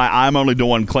 That's why I'm only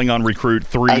doing Klingon Recruit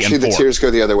 3 and 4. Actually, the tiers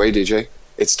go the other way, DJ.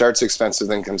 It starts expensive,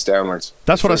 then comes downwards.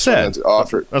 That's what I said. That's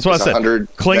what I said.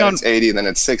 100, Klingon, then it's 80, then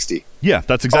it's 60. Yeah,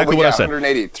 that's exactly what I said.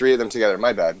 180, 3 of them together.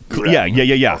 My bad.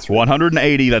 Yeah.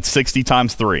 180, that's 60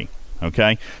 times 3.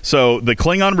 Okay? So the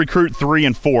Klingon Recruit 3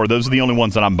 and 4, those are the only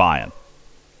ones that I'm buying.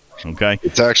 Okay?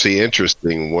 It's actually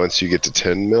interesting. Once you get to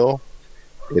 10 mil,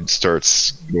 it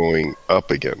starts going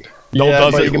up again.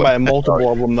 But you can buy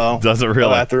multiple of them, though. Does it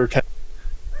really? After 10.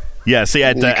 Yeah, see,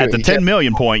 at the 10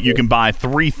 million point, you can buy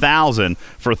 3,000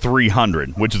 for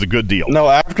 300, which is a good deal. No,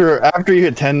 after you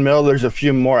hit 10 mil, there's a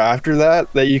few more after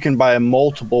that you can buy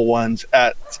multiple ones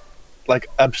at, like,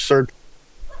 absurd.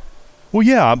 Well,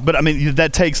 yeah, but, I mean,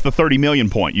 that takes the 30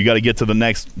 million point. You got to get to the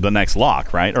next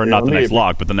lock, right? Or not the next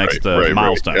lock, but the next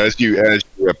milestone. Right. As you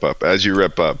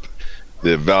rep up,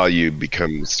 the value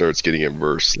starts getting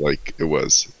inverse like it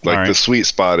was. Like right. The sweet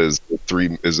spot is a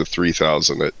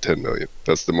 3,000 at 10 million.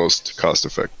 That's the most cost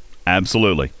effective.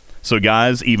 Absolutely. So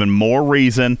guys, even more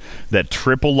reason that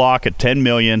triple lock at 10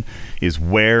 million is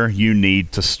where you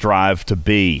need to strive to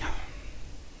be.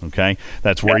 Okay?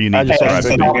 That's where you need to strive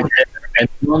to be. And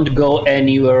don't go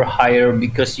anywhere higher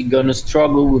because you're going to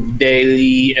struggle with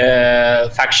daily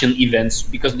faction events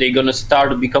because they're going to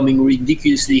start becoming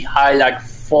ridiculously high, like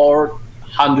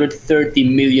 430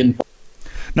 million.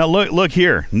 Now look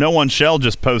here. No One Shell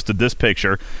just posted this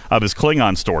picture of his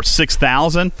Klingon store.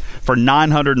 6,000 for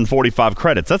 945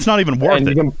 credits. That's not even worth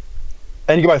it. And you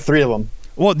can buy 3 of them.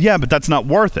 Well, yeah, but that's not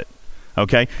worth it.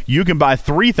 Okay? You can buy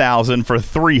 3,000 for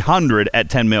 300 at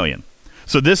 10 million.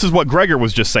 So this is what Gregor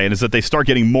was just saying, is that they start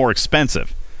getting more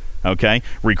expensive. Okay?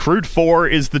 Recruit 4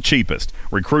 is the cheapest.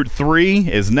 Recruit 3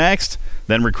 is next,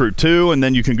 then Recruit 2, and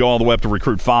then you can go all the way up to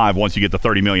Recruit 5 once you get the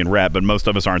 30 million rep, but most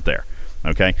of us aren't there.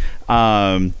 Okay?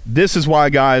 This is why,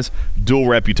 guys, dual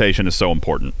reputation is so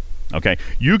important. Okay?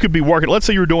 You could be working, let's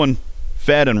say you were doing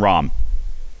Fed and ROM,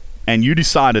 and you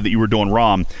decided that you were doing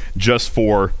ROM just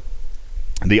for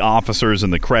the officers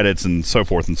and the credits and so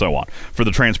forth and so on for the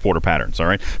transporter patterns. All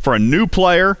right, for a new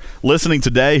player listening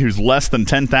today who's less than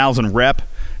 10,000 rep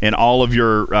in all of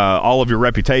your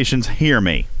reputations, hear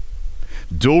me.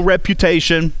 Dual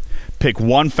reputation. Pick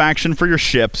one faction for your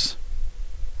ships.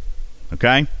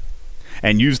 Okay,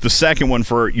 and use the second one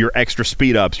for your extra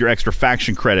speed ups, your extra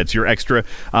faction credits, your extra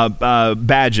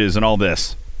badges, and all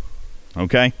this.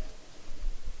 Okay.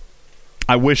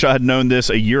 I wish I had known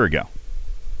this a year ago.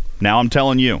 Now I'm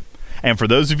telling you. And for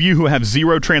those of you who have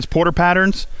 0 transporter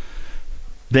patterns,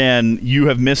 then you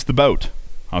have missed the boat.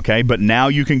 Okay? But now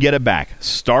you can get it back.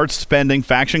 Start spending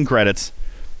faction credits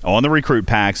on the recruit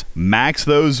packs. Max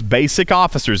those basic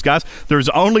officers. Guys, there's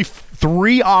only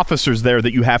 3 officers there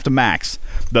that you have to max.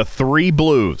 The 3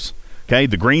 blues. Okay,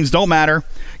 the greens don't matter.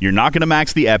 You're not going to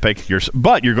max the epic,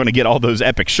 but you're going to get all those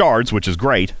epic shards, which is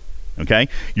great. Okay,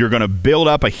 you're going to build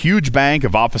up a huge bank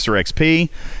of officer XP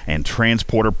and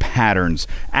transporter patterns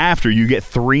after you get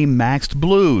 3 maxed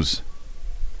blues.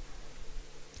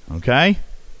 Okay?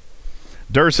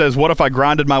 Durr says, what if I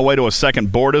grinded my way to a second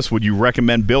Bortus? Would you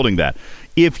recommend building that?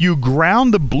 If you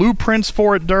ground the blueprints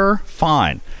for it, Durr,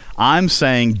 fine. I'm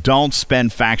saying don't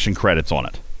spend faction credits on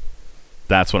it.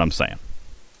 That's what I'm saying.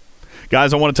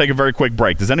 Guys, I want to take a very quick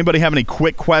break. Does anybody have any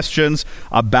quick questions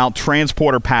about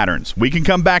transporter patterns? We can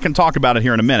come back and talk about it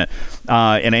here in a minute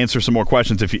and answer some more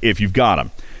questions if you've got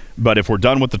them. But if we're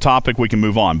done with the topic, we can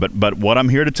move on. But what I'm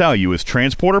here to tell you is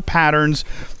transporter patterns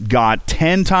got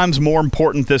 10 times more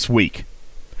important this week.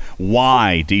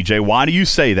 Why, DJ? Why do you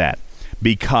say that?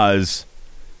 Because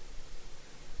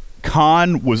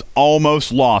Khan was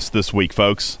almost lost this week,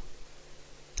 folks.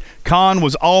 Khan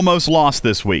was almost lost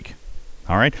this week.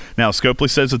 All right? Now, Scopely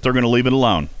says that they're going to leave it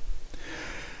alone.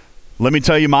 Let me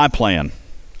tell you my plan.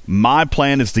 My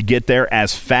plan is to get there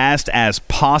as fast as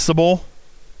possible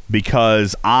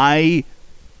because I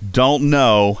don't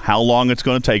know how long it's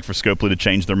going to take for Scopely to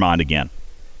change their mind again.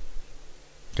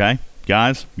 Okay?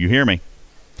 Guys, you hear me?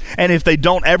 And if they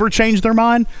don't ever change their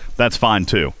mind, that's fine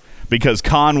too. Because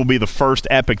Khan will be the first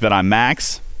epic that I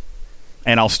max,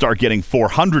 and I'll start getting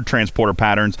 400 transporter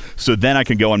patterns, so then I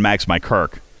can go and max my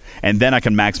Kirk. And then I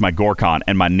can max my Gorkon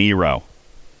and my Nero.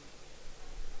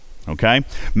 Okay?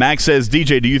 Max says,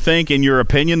 DJ, do you think, in your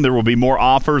opinion, there will be more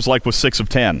offers like with 6 of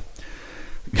 10?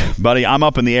 Buddy, I'm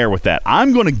up in the air with that.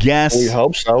 I'm going to guess. We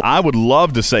hope so. I would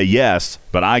love to say yes,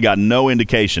 but I got no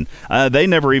indication. They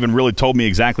never even really told me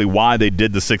exactly why they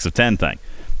did the 6 of 10 thing.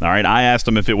 All right? I asked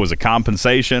them if it was a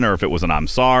compensation or if it was an I'm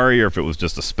sorry or if it was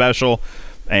just a special,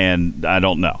 and I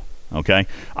don't know. Okay?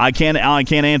 I can't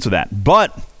answer that.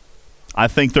 But I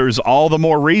think there's all the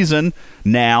more reason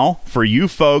now for you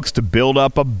folks to build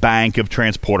up a bank of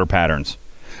transporter patterns.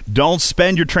 Don't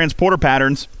spend your transporter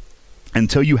patterns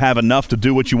until you have enough to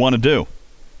do what you want to do.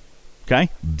 Okay?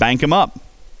 Bank them up.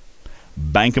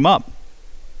 Bank them up.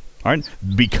 All right?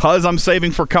 Because I'm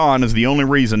saving for Khan is the only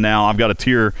reason now I've got a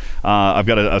tier, I've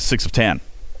got a 6 of 10.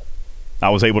 I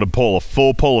was able to pull a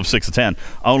full pull of 6 of 10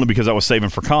 only because I was saving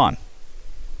for Khan.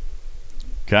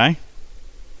 Okay?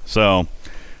 So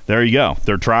there you go.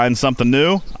 They're trying something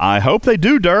new. I hope they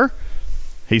do, Durr.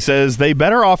 He says they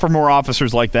better offer more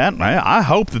officers like that. I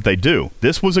hope that they do.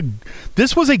 This was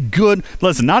a good,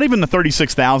 listen, not even the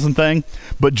 36,000 thing,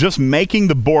 but just making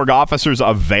the Borg officers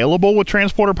available with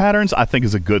transporter patterns, I think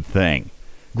is a good thing.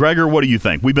 Gregor, what do you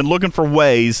think? We've been looking for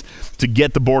ways to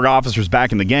get the Borg officers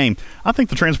back in the game. I think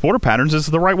the transporter patterns is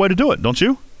the right way to do it, don't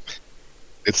you?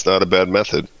 It's not a bad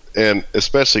method. And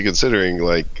especially considering,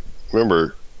 like,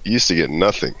 remember, you used to get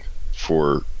nothing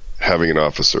for having an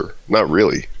officer. Not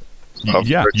really.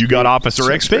 Yeah, you got officer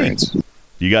XP.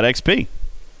 You got XP.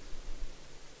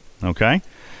 Okay?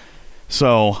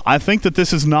 So I think that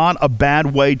this is not a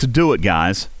bad way to do it,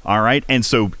 guys. All right? And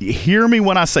so hear me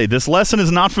when I say this lesson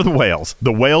is not for the whales.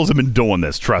 The whales have been doing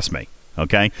this, trust me.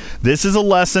 Okay? This is a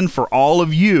lesson for all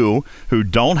of you who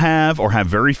don't have or have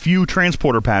very few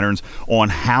transporter patterns on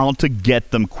how to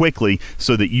get them quickly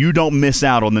so that you don't miss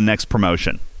out on the next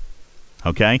promotion.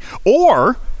 Okay?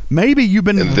 Or maybe you've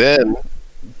been... And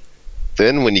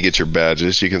then when you get your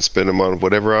badges, you can spend them on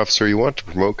whatever officer you want to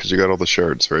promote because you got all the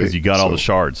shards, right? Because you got all the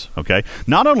shards, okay?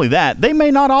 Not only that, they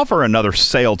may not offer another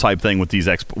sale type thing with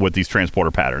these transporter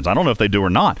patterns. I don't know if they do or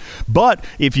not. But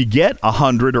if you get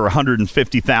 100 or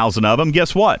 150,000 of them,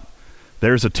 guess what?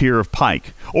 There's a tier of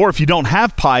Pike. Or if you don't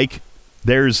have Pike,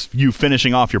 there's you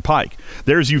finishing off your Pike.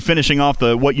 There's you finishing off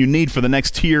what you need for the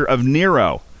next tier of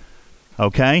Nero.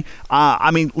 Okay?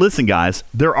 I mean, listen, guys,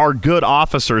 there are good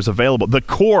officers available. The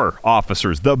core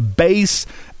officers, the base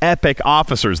epic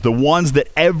officers, the ones that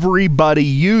everybody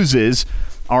uses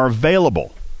are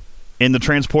available in the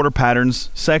transporter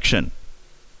patterns section.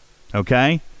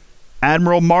 Okay?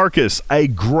 Admiral Marcus, a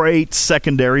great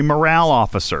secondary morale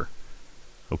officer.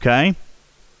 Okay?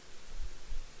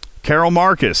 Carol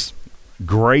Marcus,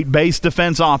 great base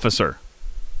defense officer.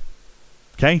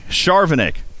 Okay?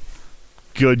 Sharvanik,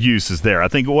 good uses there. I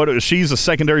think she's a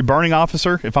secondary burning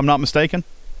officer, if I'm not mistaken.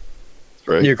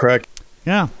 Right. You're correct.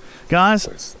 Yeah.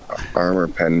 Guys. Armor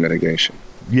pen mitigation.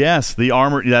 Yes, the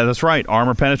armor. Yeah, that's right.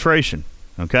 Armor penetration.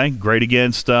 Okay. Great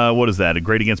against, what is that?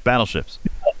 Great against battleships.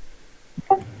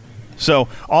 So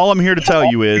all I'm here to tell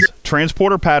you is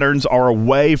transporter patterns are a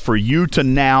way for you to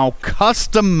now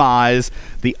customize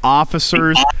the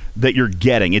officers that you're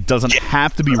getting. It doesn't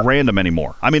have to be random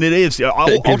anymore. I mean, it is.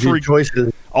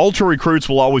 Ultra recruits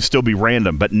will always still be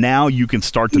random, but now you can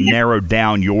start to narrow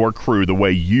down your crew the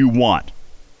way you want.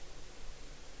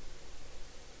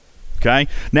 Okay?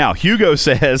 Now, Hugo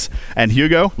says, and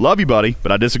Hugo, love you, buddy,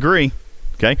 but I disagree.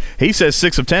 Okay? He says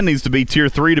 6 of 10 needs to be tier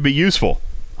 3 to be useful.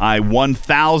 I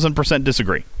 1,000%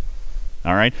 disagree.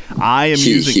 All right, I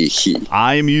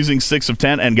am using 6 of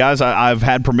 10, and guys, I've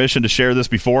had permission to share this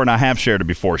before, and I have shared it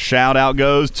before. Shout out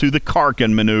goes to the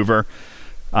Karkin maneuver.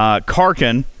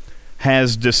 Karkin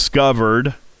has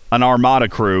discovered an Armada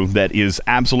crew that is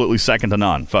absolutely second to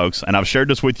none, folks, and I've shared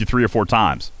this with you 3 or 4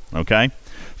 times. Okay,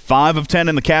 5 of 10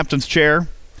 in the captain's chair,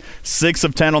 6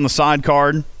 of 10 on the side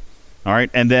card. All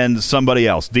right, and then somebody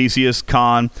else, Decius,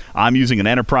 Khan. I'm using an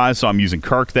Enterprise, so I'm using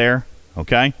Kirk there,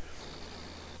 okay?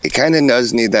 It kind of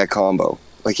does need that combo.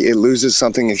 Like, it loses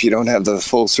something if you don't have the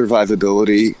full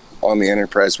survivability on the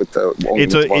Enterprise with the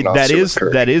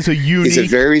that is a unique... He's a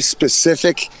very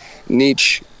specific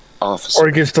niche officer. Or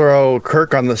you can throw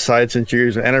Kirk on the side since you're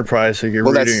using Enterprise, so you're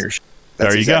reading your...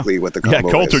 That's there you exactly go. What the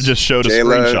combo Coulter is. just showed a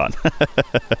Jayla,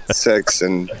 screenshot. 6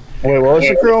 and... Wait, what was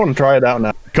the crew? I want to try it out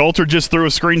now. Coulter just threw a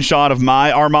screenshot of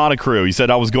my Armada crew. He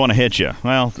said I was going to hit you.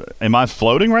 Well, am I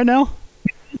floating right now?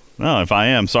 No, if I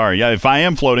am, sorry. Yeah, if I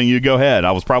am floating, you go ahead.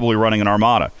 I was probably running an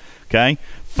Armada. Okay?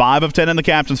 5 of 10 in the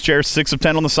captain's chair, 6 of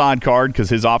 10 on the side card because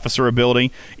his officer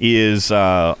ability is...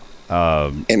 it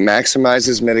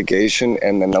maximizes mitigation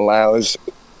and then allows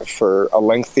for a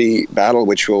lengthy battle,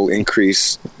 which will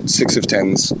increase 6 of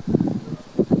 10's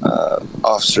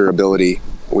officer ability,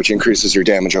 which increases your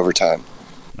damage over time.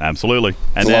 Absolutely.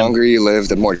 And the longer you live,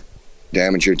 the more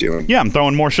damage you're doing. Yeah, I'm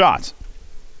throwing more shots.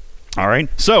 All right.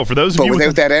 So for those of you... But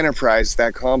without that Enterprise,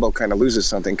 that combo kind of loses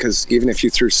something, because even if you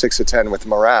threw 6 of 10 with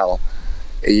morale,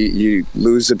 you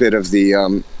lose a bit of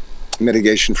the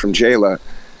mitigation from Jayla.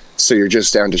 So you're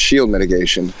just down to shield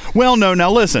mitigation. Well, no. Now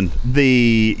listen,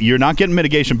 you're not getting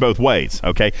mitigation both ways.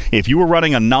 Okay, if you were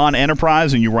running a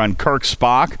non-Enterprise and you run Kirk,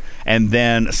 Spock, and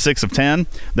then 6 of 10,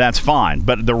 that's fine.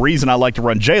 But the reason I like to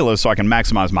run Jayla is so I can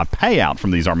maximize my payout from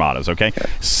these Armadas. Okay,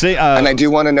 and I do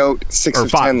want to note 6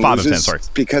 of 10 5 loses of 10,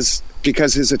 sorry,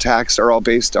 because his attacks are all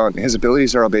based on his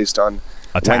abilities are all based on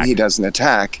attack. When he does an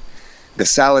attack. The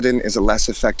Saladin is a less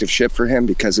effective ship for him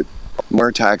because more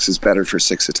attacks is better for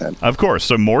 6 of 10. Of course.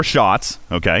 So more shots.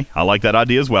 Okay. I like that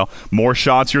idea as well. More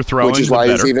shots you're throwing. Which is why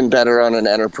he's even better on an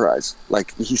Enterprise.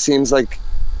 Like, he seems like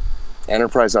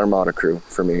Enterprise Armada crew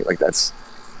for me. Like, that's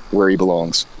where he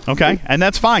belongs. Okay. And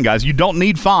that's fine, guys. You don't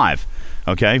need 5.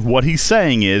 Okay. What he's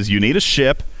saying is you need a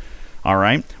ship, all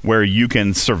right, where you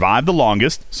can survive the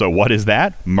longest. So what is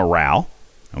that? Morale.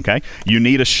 Okay, you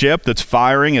need a ship that's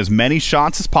firing as many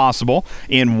shots as possible.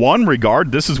 In one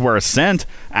regard, this is where Ascent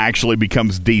actually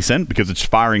becomes decent because it's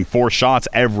firing 4 shots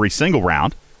every single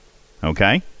round.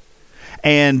 Okay,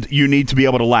 and you need to be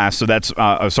able to last. So that's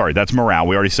that's morale.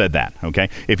 We already said that. Okay,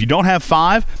 if you don't have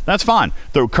 5, that's fine.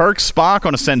 Throw Kirk, Spock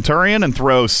on a Centurion and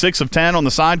throw 6 of 10 on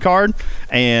the side card,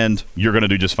 and you're going to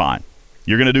do just fine.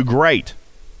 You're going to do great.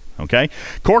 Okay,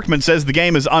 Corkman says the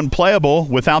game is unplayable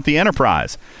without the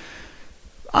Enterprise.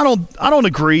 I don't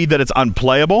agree that it's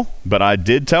unplayable, but I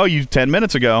did tell you 10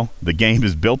 minutes ago the game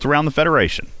is built around the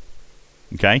Federation.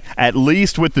 Okay, at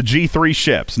least with the G3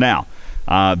 ships. Now,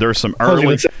 there's some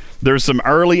early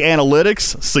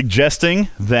analytics suggesting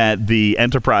that the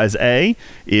Enterprise A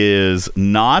is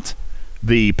not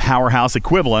the powerhouse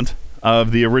equivalent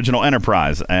of the original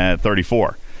Enterprise at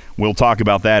 34. We'll talk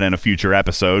about that in a future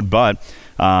episode, but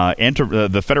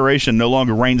the Federation no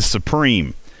longer reigns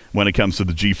supreme when it comes to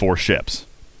the G4 ships.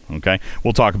 Okay,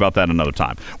 we'll talk about that another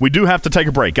time. We do have to take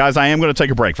a break. Guys, I am going to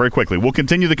take a break very quickly. We'll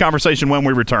continue the conversation when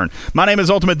we return. My name is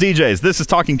Ultimate DJs. This is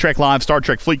Talking Trek Live, Star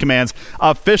Trek Fleet Command's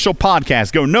official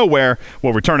podcast. Go nowhere.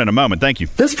 We'll return in a moment. Thank you.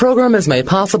 This program is made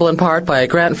possible in part by a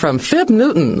grant from Fib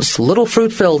Newtons, little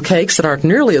fruit-filled cakes that aren't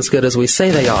nearly as good as we say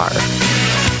they are.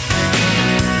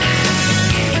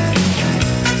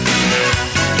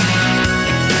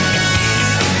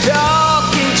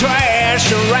 Talking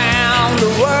trash around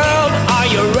the world.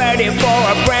 Ready for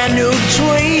a brand new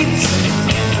treat.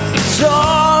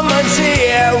 Summer's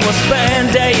here, we'll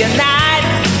spend day and night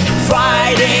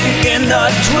fighting in the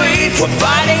tweets. We're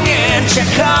fighting in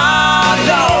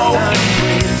Chicago,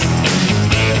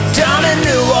 down in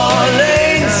New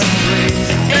Orleans,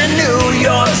 in New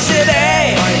York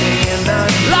City.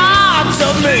 Lots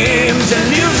of memes and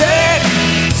music,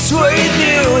 sweet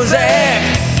music,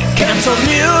 cancel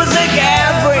music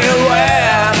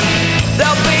everywhere.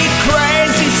 There'll be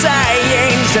crazy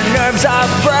sayings and nerve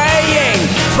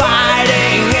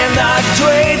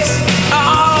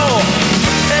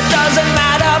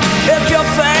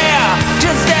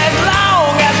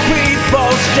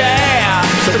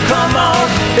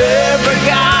Every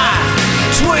guy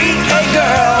tweet a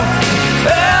girl.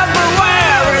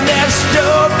 Everywhere in this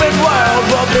stupid world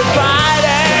we'll be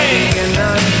fighting.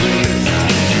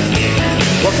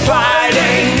 We're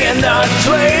fighting in the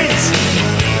tweets.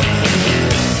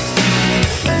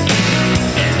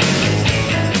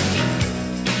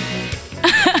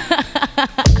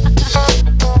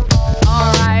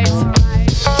 Alright.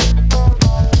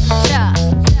 Yeah.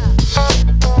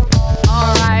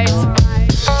 Alright.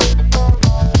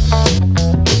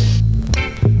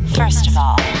 First of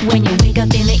all, when you wake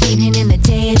up in the evening and the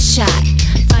day is shot,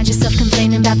 find yourself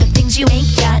complaining about the things you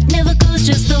ain't got. Never goes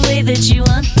just the way that you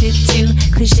want it to.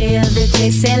 Cliche of the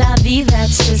day, c'est la vie,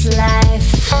 that's just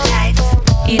life.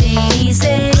 It ain't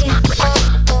easy.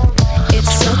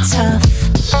 It's so tough.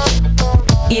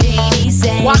 It ain't easy.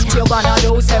 What you gonna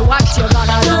do? Say what you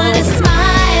gonna do? Put a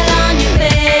smile on your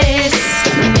face.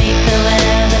 Make the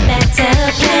weather better.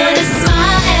 Put a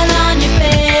smile on your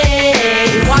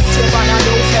face. What you gonna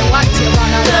do? Say what you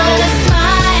gonna do? Put a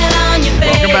smile on your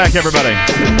face. Welcome back, everybody.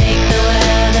 Make the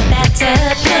weather better.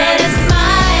 Put a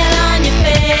smile on your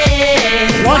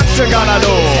face. What you gonna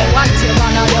do? Say what you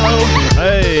gonna do?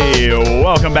 Hey,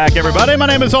 welcome back, everybody. My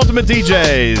name is Ultimate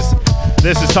DJs.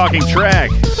 This is Talking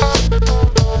Trek,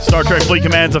 Star Trek Fleet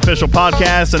Command's official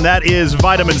podcast, and that is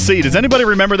Vitamin C. Does anybody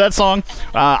remember that song?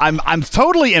 I'm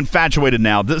totally infatuated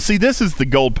now. See, this is the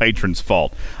Gold Patron's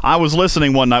fault. I was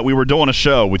listening one night. We were doing a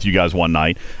show with you guys one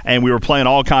night, and we were playing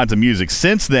all kinds of music.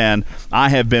 Since then, I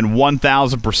have been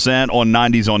 1,000% on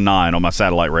 90s on 9 on my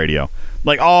satellite radio.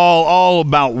 Like all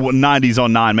about 90s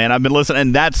on 9, man. I've been listening,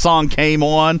 and that song came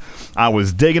on. I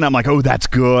was digging. I'm like, oh, that's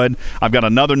good. I've got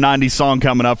another 90s song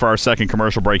coming up for our second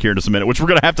commercial break here in just a minute, which we're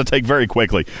going to have to take very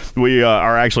quickly. We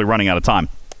are actually running out of time.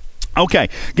 Okay,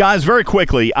 guys, very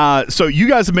quickly. So you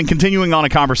guys have been continuing on a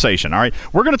conversation, all right?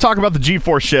 We're going to talk about the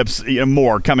G-Force ships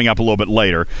more coming up a little bit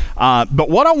later. But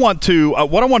what I want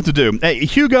to do, hey,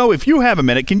 Hugo, if you have a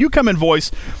minute, can you come in voice?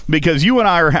 Because you and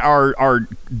I are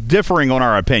differing on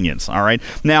our opinions, all right?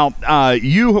 Now,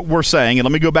 you were saying, and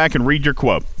let me go back and read your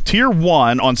quote. Tier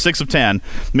 1 on 6 of 10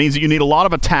 means that you need a lot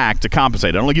of attack to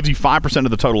compensate. It only gives you 5%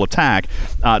 of the total attack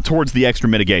towards the extra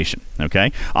mitigation,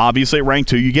 okay? Obviously, at rank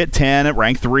 2, you get 10. At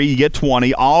rank 3, you get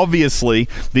 20. Obviously,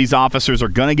 these officers are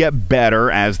going to get better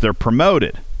as they're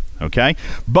promoted, okay?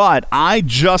 But I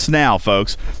just now,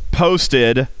 folks,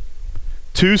 posted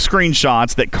 2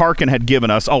 screenshots that Karkin had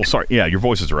given us. Oh, sorry. Yeah, your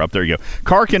voices are up. There you go.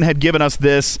 Karkin had given us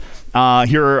this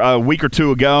here a week or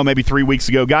 2 ago, maybe 3 weeks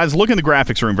ago. Guys, look in the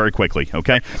graphics room very quickly,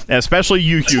 okay? Especially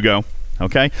you, Hugo,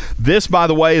 okay? This, by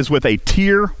the way, is with a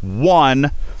Tier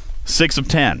 1 6 of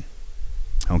 10.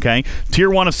 Okay, Tier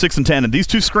 1 of 6 and 10. And these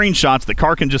 2 screenshots that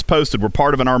Karkin just posted were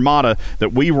part of an armada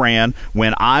that we ran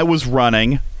when I was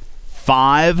running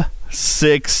 5,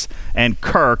 6, and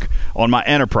Kirk on my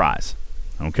Enterprise.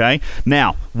 Okay,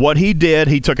 now what he did,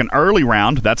 he took an early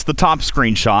round. That's the top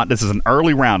screenshot. This is an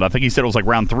early round. I think he said it was like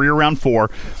round 3 or round 4.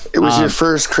 It was your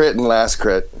first crit and last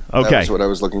crit. Okay, that was what I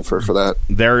was looking for that.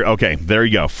 There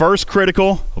you go. First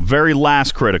critical, very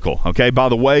last critical. Okay, by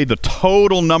the way, the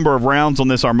total number of rounds on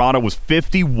this armada was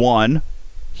 51.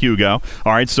 Hugo.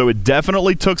 All right, so it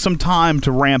definitely took some time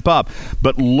to ramp up.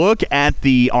 But look at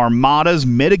the armada's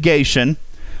mitigation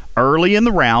early in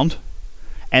the round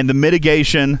and the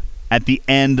mitigation at the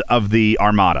end of the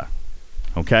armada.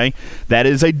 Okay? That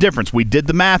is a difference. We did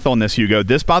the math on this, Hugo.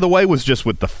 This, by the way, was just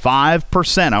with the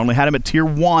 5%. I only had him at Tier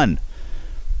 1.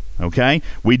 Okay?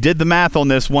 We did the math on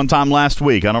this one time last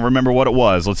week. I don't remember what it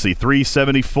was. Let's see,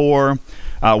 374.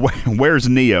 Where's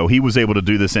Neo? He was able to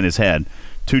do this in his head.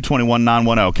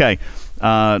 221,910. Okay.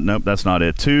 Nope, that's not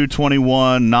it.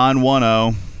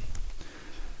 221,910.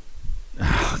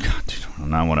 Oh, God.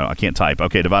 910. I can't type.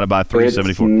 Okay, divided by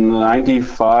 374.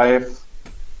 95,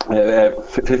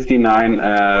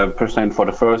 59% for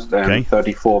the first and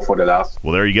 34 for the last.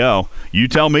 Well, there you go. You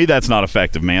tell me that's not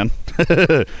effective, man.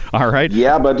 All right.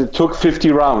 Yeah, but it took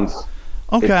 50 rounds.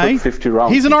 Okay. It took 50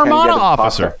 rounds. He's an Armada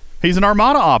officer. He's an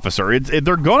Armada officer.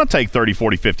 They're going to take 30,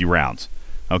 40, 50 rounds.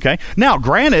 Okay. Now,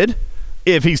 granted,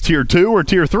 if he's Tier 2 or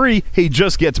Tier 3, he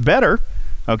just gets better.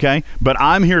 Okay, but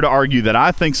I'm here to argue that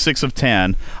I think 6 of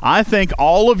 10. I think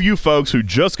all of you folks who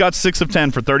just got 6 of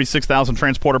 10 for 36,000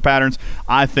 transporter patterns,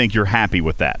 I think you're happy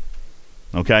with that.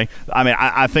 Okay, I mean,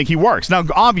 I think he works. Now,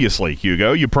 obviously,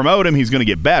 Hugo, you promote him, he's going to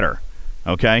get better.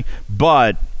 Okay,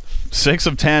 but 6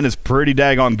 of 10 is pretty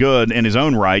daggone good in his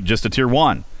own right, just a Tier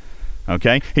 1.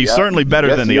 Okay, he's certainly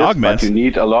better than the augments. But you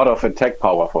need a lot of attack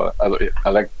power for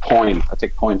attack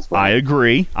points. For I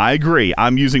agree.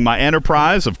 I'm using my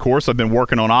Enterprise. Of course, I've been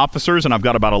working on officers, and I've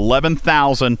got about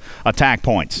 11,000 attack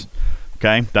points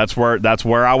Okay, that's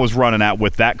where I was running at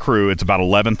with that crew. It's about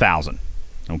 11,000.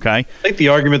 Okay. I think the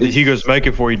argument that Hugo's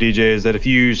making for you, DJ, is that if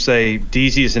you say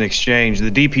Decius in exchange,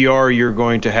 the DPR you're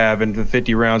going to have in the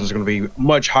 50 rounds is going to be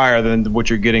much higher than what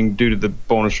you're getting due to the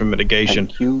bonus from mitigation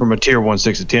from a tier 1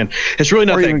 6 to 10. It's really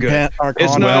not that good.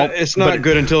 It's not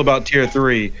good until about tier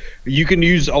 3. You can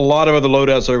use a lot of other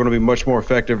loadouts that are going to be much more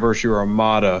effective versus your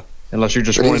Armada. Unless you're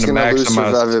just wanting to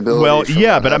maximize. Well,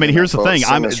 yeah, but I mean, here's the thing.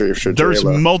 There's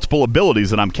multiple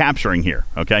abilities that I'm capturing here.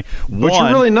 Okay, but you're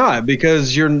really not,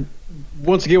 because you're.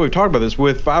 Once again, we've talked about this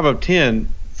with 5 of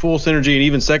 10 full synergy and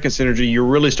even second synergy. You're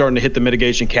really starting to hit the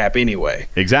mitigation cap anyway.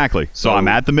 Exactly. So I'm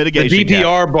at the mitigation. The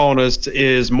DPR bonus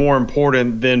is more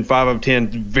important than 5 of 10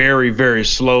 very, very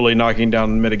slowly knocking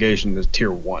down the mitigation to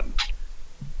tier 1.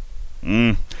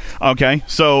 Okay,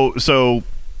 so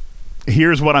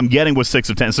here's what I'm getting with 6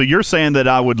 of 10. So you're saying that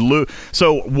I would lose.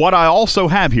 So what I also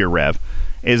have here, Rev,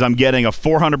 is I'm getting a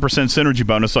 400% synergy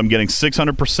bonus, so I'm getting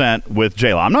 600% with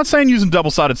Jayla. I'm not saying using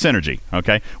double-sided synergy,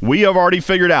 okay? We have already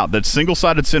figured out that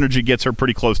single-sided synergy gets her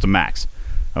pretty close to max,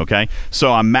 okay?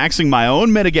 So I'm maxing my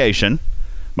own mitigation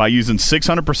by using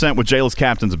 600% with Jayla's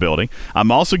captain's ability.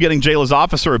 I'm also getting Jayla's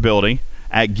officer ability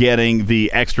at getting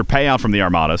the extra payout from the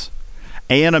Armadas.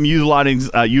 And I'm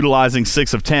utilizing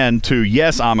 6 of 10 to,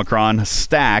 yes, Omicron,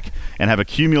 stack and have a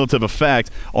cumulative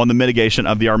effect on the mitigation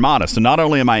of the Armada. So not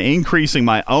only am I increasing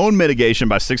my own mitigation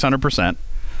by 600%,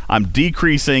 I'm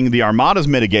decreasing the Armada's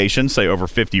mitigation, say over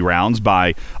 50 rounds,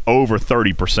 by over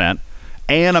 30%,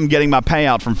 and I'm getting my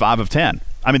payout from 5 of 10.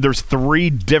 I mean, there's 3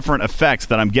 different effects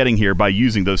that I'm getting here by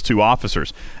using those 2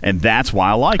 officers, and that's why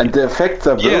I like it. And the effects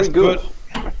are very good.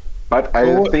 But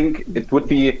I think it would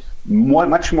be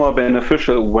much more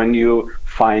beneficial when you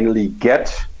finally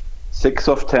get 6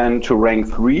 of 10 to rank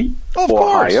 3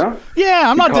 or higher. Yeah,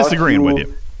 I'm not disagreeing with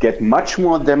you. Get much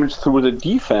more damage through the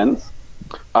defense,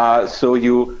 so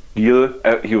you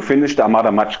finish the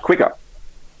Armada much quicker.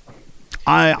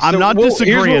 I'm not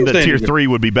disagreeing that tier 3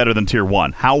 would be better than tier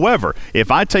 1. However, if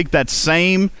I take that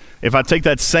same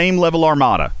level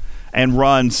Armada and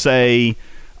run, say,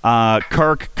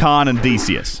 Kirk, Khan, and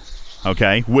Decius,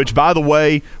 okay, which, by the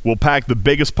way, will pack the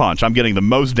biggest punch. I'm getting the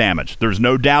most damage. There's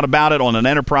no doubt about it. On an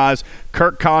Enterprise,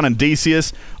 Kirk, Khan, and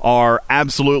Decius are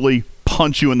absolutely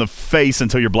punch you in the face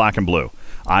until you're black and blue.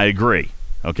 I agree,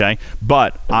 okay?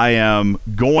 But I am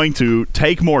going to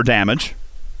take more damage,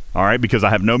 all right, because I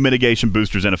have no mitigation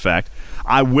boosters in effect.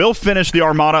 I will finish the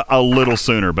Armada a little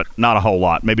sooner, but not a whole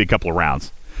lot, maybe a couple of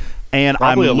rounds. And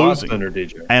probably I'm losing. Sooner,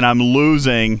 DJ. And I'm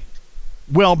losing.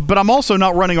 Well, but I'm also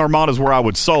not running Armadas where I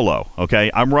would solo,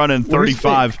 okay? I'm running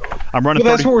 35. I'm running 30.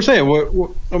 That's what we're saying.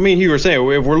 You were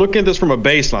saying, if we're looking at this from a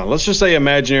baseline, let's just say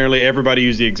imaginarily everybody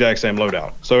used the exact same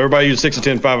loadout. So everybody used 6 of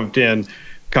 10, 5 of 10,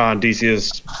 Khan,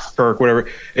 Decius, Kirk, whatever.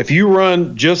 If you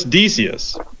run just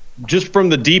Decius, just from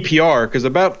the DPR, because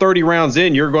about 30 rounds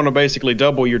in, you're going to basically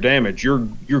double your damage. You're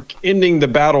ending the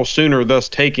battle sooner, thus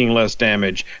taking less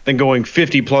damage than going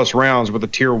 50-plus rounds with a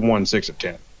tier 1 6 of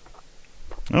 10.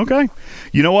 Okay.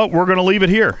 You know what? We're going to leave it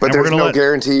here. But there's no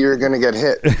guarantee you're going to get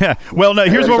hit. Well, no,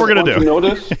 here's what we're going to do.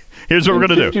 Notice, here's what we're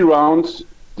going to do. 50 rounds,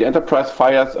 the Enterprise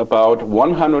fires about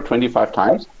 125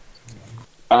 times.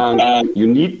 And you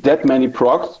need that many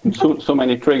procs, so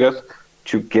many triggers,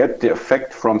 to get the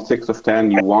effect from 6 of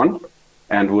 10 you want.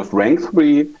 And with rank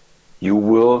 3, you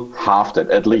will halve that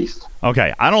at least.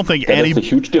 Okay, I don't think that's a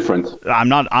huge difference. I'm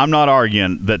not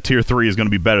arguing that tier 3 is going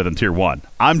to be better than tier 1.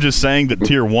 I'm just saying that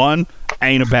tier 1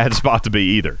 ain't a bad spot to be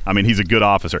either. I mean, he's a good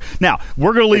officer. Now,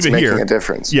 we're going to leave it here. It's making a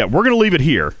difference. Yeah, we're going to leave it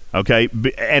here, okay?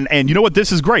 And you know what?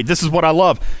 This is great. This is what I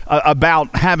love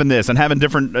about having this and having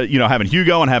different, having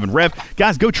Hugo and having Rev.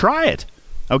 Guys, go try it.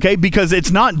 Okay, because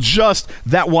it's not just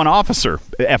that one officer,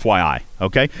 FYI,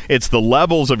 okay? It's the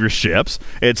levels of your ships.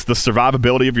 It's the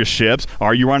survivability of your ships.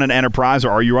 Are you running Enterprise, or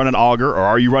are you running Augur, or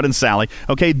are you running Sally?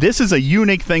 Okay, this is a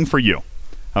unique thing for you,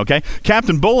 okay?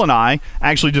 Captain Bull and I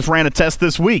actually just ran a test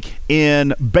this week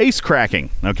in base cracking,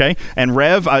 okay? And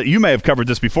Rev, you may have covered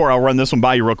this before. I'll run this one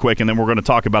by you real quick, and then we're going to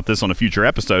talk about this on a future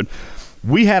episode.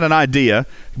 We had an idea,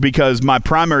 because my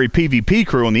primary PvP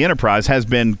crew on the Enterprise has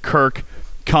been Kirk,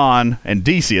 Khan, and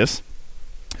Decius.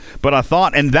 But I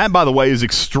thought, and that, by the way, is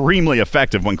extremely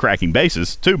effective when cracking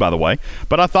bases, too, by the way.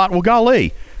 But I thought, well,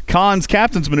 golly, Khan's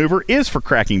captain's maneuver is for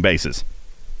cracking bases.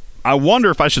 I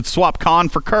wonder if I should swap Khan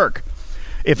for Kirk.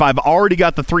 If I've already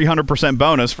got the 300%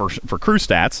 bonus for crew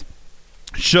stats,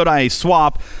 should I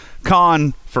swap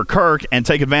Khan for Kirk and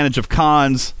take advantage of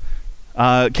Khan's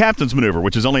captain's maneuver,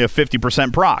 which is only a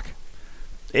 50% proc?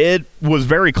 It was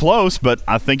very close, but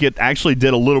I think it actually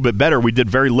did a little bit better. We did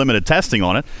very limited testing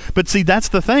on it. But see, that's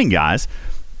the thing, guys.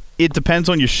 It depends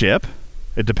on your ship.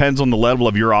 It depends on the level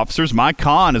of your officers. My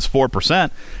con is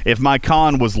 4%. If my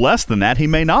con was less than that, he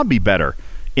may not be better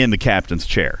in the captain's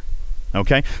chair.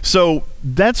 Okay? So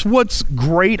that's what's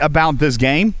great about this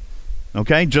game.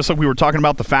 Okay? Just like we were talking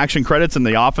about the faction credits and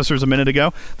the officers a minute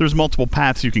ago, there's multiple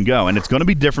paths you can go, and it's going to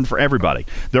be different for everybody.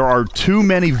 There are too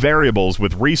many variables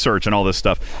with research and all this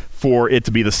stuff for it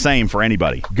to be the same for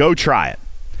anybody. Go try it.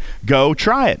 Go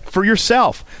try it for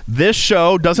yourself. This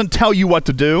show doesn't tell you what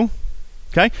to do.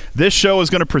 Okay? This show is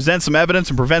going to present some evidence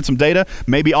and present some data,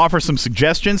 maybe offer some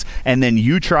suggestions, and then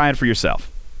you try it for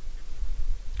yourself.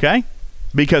 Okay?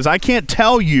 Because I can't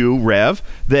tell you, Rev,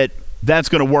 that that's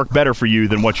going to work better for you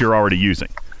than what you're already using.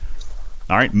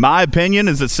 All right? My opinion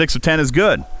is that 6 of 10 is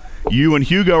good. You and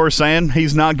Hugo are saying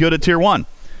he's not good at Tier 1.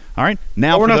 All right?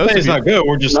 Now, we're for not those saying it's not good.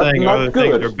 We're just saying other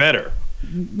things are better.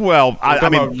 Well, I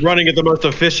mean, running it the most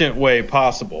efficient way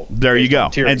possible. There you go.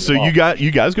 And so you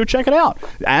guys go check it out.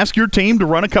 Ask your team to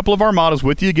run a couple of armadas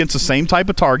with you against the same type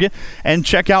of target, and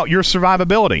check out your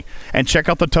survivability and check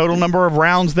out the total number of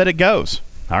rounds that it goes.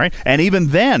 All right, and even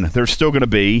then, there's still going to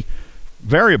be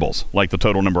variables like the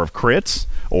total number of crits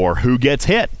or who gets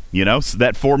hit. You know, so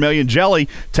that 4 million Jelly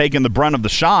taking the brunt of the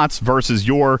shots versus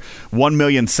your 1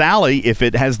 million Sally. If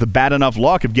it has the bad enough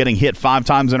luck of getting hit 5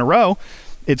 times in a row,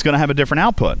 it's going to have a different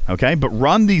output, okay? But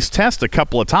run these tests a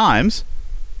couple of times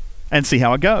and see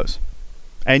how it goes.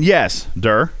 And yes,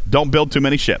 don't build too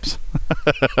many ships.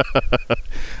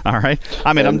 All right?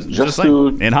 I mean, I'm just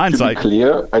saying, in hindsight. To be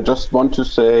clear, I just want to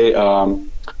say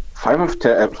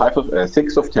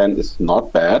 6 of 10 is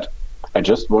not bad. I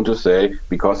just want to say,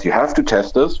 because you have to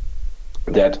test this,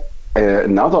 that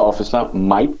another officer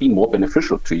might be more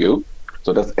beneficial to you.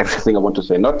 So that's everything I want to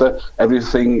say. Not that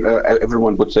everything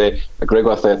everyone would say.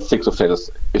 Gregor said 6 of 10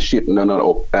 is shit.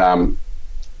 No. Yeah,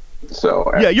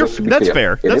 that's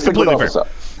fair. That's completely fair.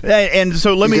 And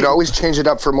so you could always change it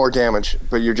up for more damage,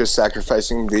 but you're just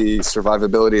sacrificing the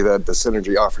survivability that the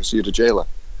synergy offers you to Jayla.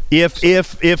 If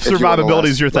survivability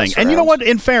is your thing. And you know what?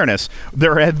 In fairness,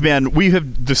 we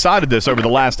have decided this over the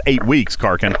last 8 weeks,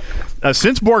 Karkin.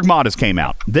 Since Borgmadas came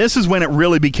out, this is when it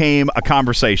really became a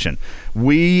conversation.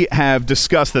 We have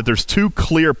discussed that there's 2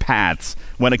 clear paths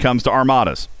when it comes to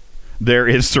armadas. There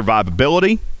is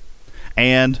survivability,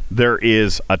 and there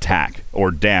is attack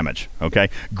or damage. Okay?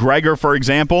 Gregor, for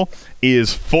example,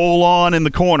 is full on in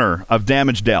the corner of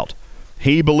damage dealt.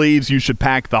 He believes you should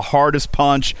pack the hardest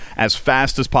punch as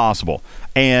fast as possible.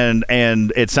 And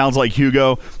it sounds like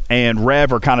Hugo and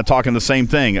Rev are kind of talking the same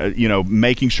thing,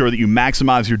 making sure that you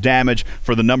maximize your damage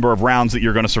for the number of rounds that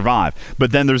you're going to survive.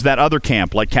 But then there's that other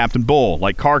camp, like Captain Bull,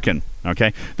 like Karkin,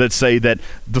 okay, that say that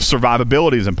the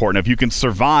survivability is important. If you can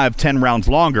survive 10 rounds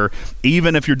longer,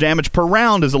 even if your damage per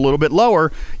round is a little bit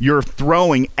lower, you're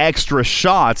throwing extra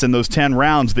shots in those 10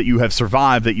 rounds that you have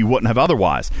survived that you wouldn't have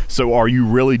otherwise. So are you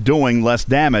really doing less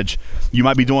damage? You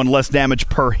might be doing less damage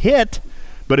per hit,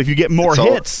 but if you get more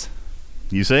hits,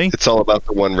 you see? It's all about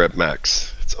the 1 rep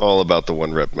max. It's all about the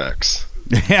 1 rep max.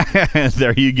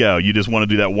 There you go. You just want to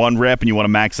do that 1 rep and you want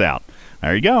to max out.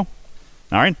 There you go. All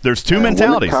right. There's 2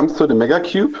 mentalities. When it comes to the Mega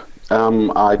Cube,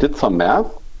 I did some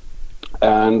math,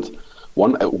 and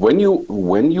when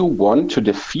you want to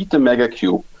defeat the Mega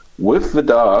Cube with the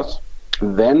DARS,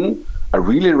 then I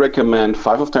really recommend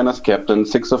 5 of 10 as captain,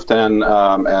 6 of 10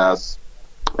 as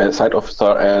a side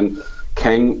officer, and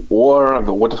Kang, or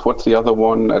what's the other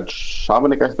one?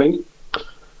 Sharvanik, I think.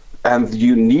 And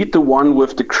you need the one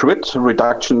with the crit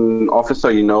reduction officer,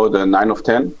 the 9 of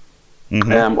 10,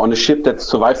 on a ship that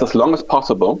survives as long as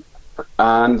possible.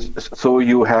 And so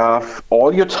you have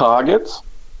all your targets.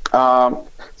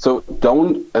 So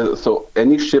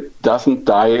any ship doesn't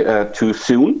die too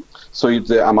soon. So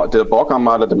the Borg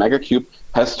Armada, the Mega Cube,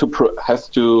 has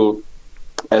to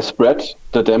spread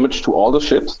the damage to all the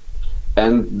ships.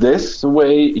 And this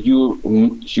way,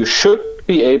 you should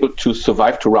be able to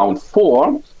survive to round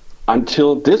 4.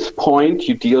 Until this point,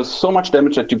 you deal so much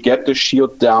damage that you get the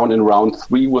shield down in round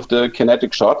 3 with the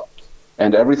kinetic shot,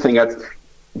 and everything else.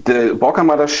 The Borg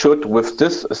Armada should, with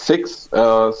this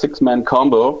 6-man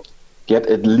combo, get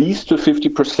at least to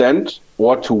 50%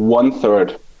 or to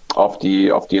 1/3 of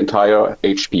the entire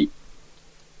HP.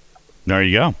 There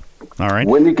you go. All right.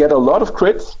 When you get a lot of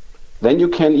crits, then you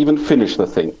can even finish the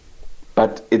thing.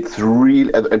 But it's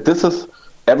real. This is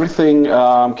everything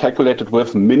calculated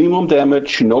with minimum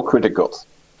damage, no criticals.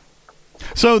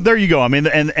 So there you go. I mean,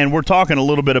 and we're talking a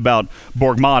little bit about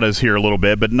Borgmatas here a little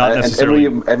bit, but not necessarily.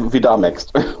 And Vidar Max.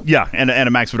 Yeah, and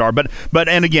a Max Vidar. But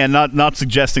again, not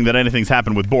suggesting that anything's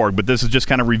happened with Borg, but this is just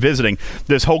kind of revisiting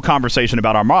this whole conversation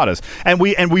about armadas. And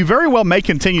we very well may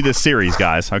continue this series,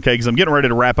 guys, okay, because I'm getting ready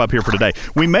to wrap up here for today.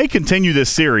 We may continue this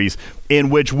series in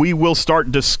which we will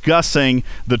start discussing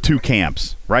the two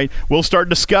camps, right? We'll start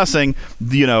discussing,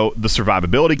 the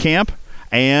survivability camp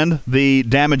and the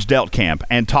damage dealt camp,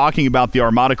 and talking about the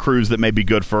armada crews that may be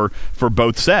good for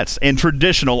both sets and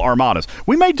traditional armadas.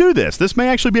 We may do this. This may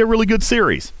actually be a really good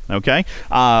series, okay?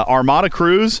 Armada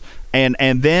crews, and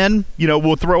then,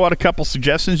 we'll throw out a couple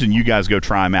suggestions, and you guys go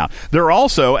try them out. There are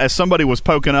also, as somebody was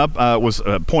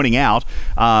pointing out,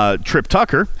 Trip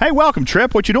Tucker. Hey, welcome,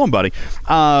 Trip. What you doing, buddy?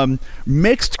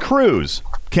 Mixed crews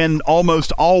can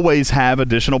almost always have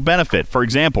additional benefit. For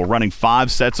example, running 5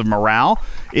 sets of morale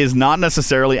is not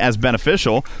necessarily as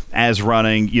beneficial as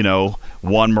running,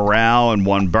 1 morale and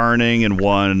 1 burning and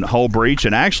 1 hull breach.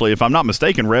 And actually, if I'm not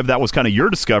mistaken, Rev, that was kind of your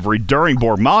discovery during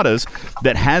Borgmatas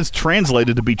that has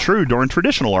translated to be true during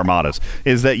traditional armadas,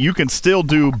 is that you can still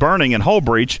do burning and hull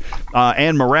breach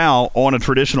and morale on a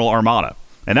traditional armada.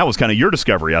 And that was kind of your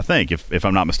discovery, I think, if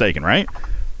I'm not mistaken, right?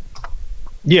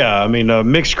 Yeah, I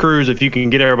mean, mixed crews, if you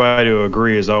can get everybody to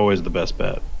agree, is always the best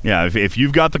bet. Yeah, if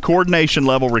you've got the coordination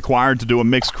level required to do a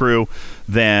mixed crew,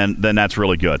 then that's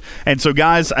really good. And so,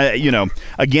 guys,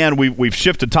 again, we've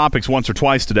shifted topics once or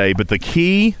twice today, but the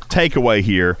key takeaway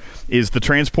here is the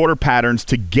transporter patterns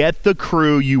to get the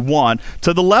crew you want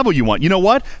to the level you want. You know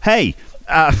what? Hey,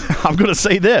 I'm going to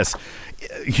say this.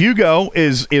 Hugo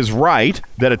is right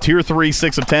that a Tier 3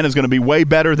 6 of 10 is going to be way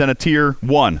better than a Tier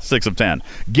 1 6 of 10.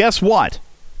 Guess what?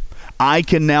 I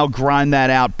can now grind that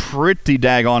out pretty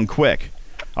daggone quick.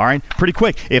 All right? Pretty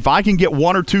quick. If I can get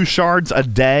 1 or 2 shards a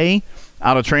day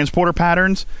out of transporter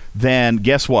patterns, then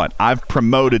guess what? I've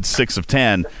promoted 6 of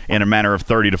 10 in a matter of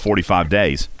 30 to 45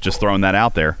 days. Just throwing that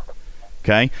out there.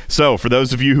 Okay? So for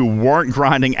those of you who weren't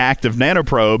grinding active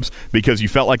nanoprobes because you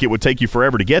felt like it would take you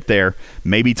forever to get there,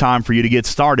 maybe time for you to get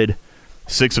started.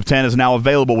 6 of 10 is now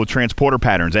available with transporter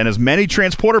patterns. And as many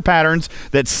transporter patterns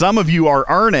that some of you are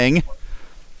earning,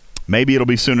 maybe it'll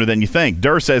be sooner than you think.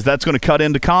 Durr says that's going to cut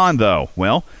into con, though.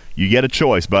 Well, you get a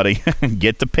choice, buddy.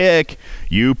 Get to pick.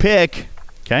 You pick.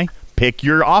 Okay? Pick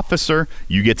your officer.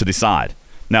 You get to decide.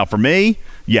 Now, for me,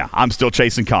 yeah, I'm still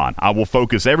chasing con. I will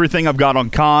focus everything I've got on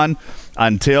con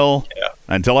until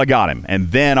I got him,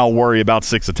 and then I'll worry about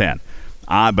 6 of 10.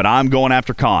 But I'm going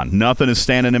after con. Nothing is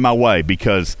standing in my way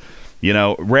because,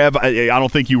 Rev, I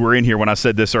don't think you were in here when I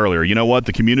said this earlier. You know what?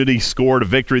 The community scored a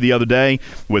victory the other day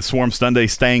with Swarm Sunday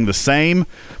staying the same.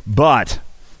 But,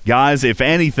 guys, if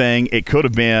anything, it could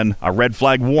have been a red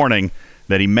flag warning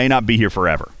that he may not be here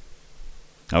forever.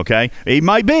 Okay? He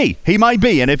might be.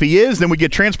 And if he is, then we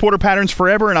get transporter patterns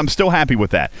forever, and I'm still happy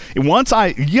with that. You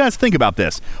guys think about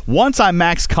this. Once I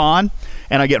max con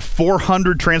and I get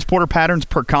 400 transporter patterns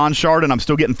per con shard and I'm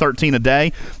still getting 13 a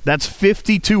day, that's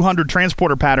 5,200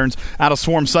 transporter patterns out of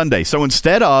Swarm Sunday. So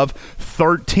instead of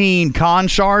 13 con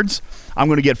shards, I'm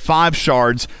going to get 5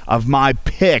 shards of my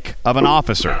pick of an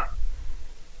officer.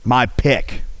 My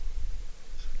pick.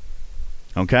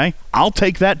 Okay? I'll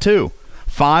take that too.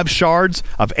 5 shards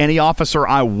of any officer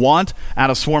I want out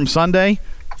of Swarm Sunday,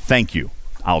 thank you.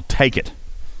 I'll take it.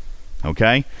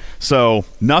 Okay? So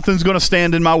nothing's going to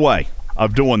stand in my way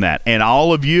of doing that. And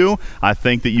all of you, I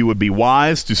think that you would be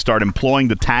wise to start employing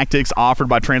the tactics offered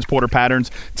by transporter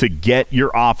patterns to get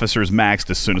your officers maxed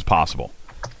as soon as possible.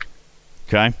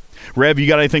 Okay? Rev, you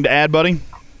got anything to add, buddy?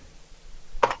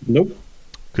 Nope.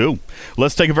 Cool.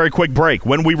 Let's take a very quick break.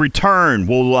 When we return,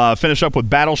 we'll finish up with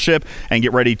Battleship and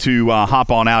get ready to hop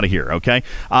on out of here, okay?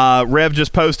 Rev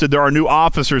just posted there are new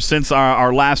officers since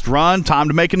our last run. Time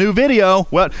to make a new video.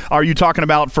 What are you talking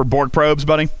about for Borg probes,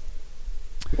 buddy?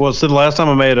 Well, so the last time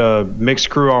I made a mixed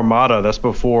crew armada, that's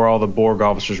before all the Borg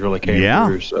officers really came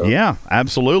through. So. Yeah,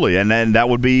 absolutely. And then that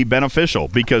would be beneficial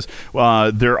because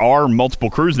there are multiple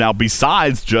crews now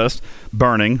besides just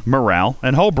burning, morale,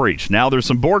 and hull breach. Now there's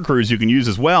some Borg crews you can use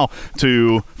as well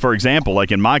to, for example,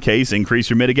 like in my case, increase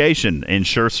your mitigation,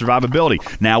 ensure survivability.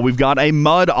 Now we've got a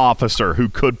mud officer who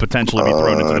could potentially be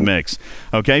thrown into the mix.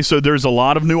 Okay, so there's a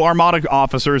lot of new armada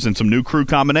officers and some new crew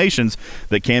combinations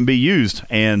that can be used.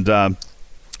 And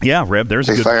yeah, Rev, there's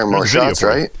a good fire more shots,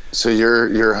 right? So your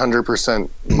 100%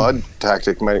 mud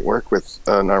tactic might work with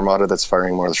an armada that's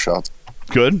firing more shots.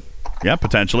 Good. Yeah,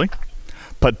 potentially.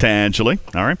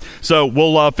 All right. So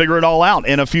we'll figure it all out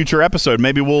in a future episode.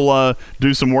 Maybe we'll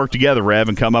do some work together, Rev,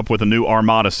 and come up with a new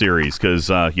Armada series because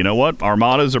you know what?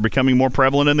 Armadas are becoming more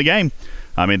prevalent in the game.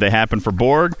 I mean, they happen for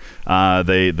Borg.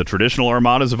 The traditional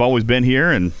armadas have always been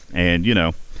here, and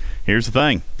here's the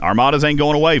thing: armadas ain't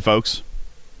going away, folks.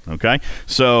 Okay,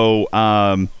 so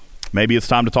maybe it's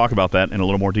time to talk about that in a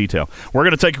little more detail. We're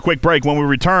going to take a quick break. When we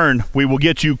return, we will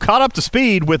get you caught up to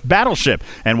speed with Battleship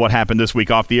and what happened this week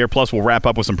off the air. Plus, we'll wrap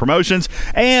up with some promotions.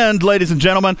 And, ladies and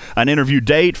gentlemen, an interview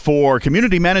date for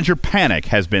community manager Panic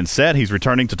has been set. He's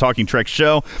returning to Talking Trek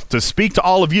Show to speak to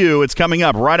all of you. It's coming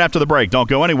up right after the break. Don't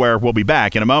go anywhere. We'll be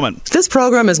back in a moment. This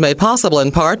program is made possible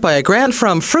in part by a grant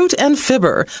from Fruit and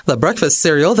Fibber, the breakfast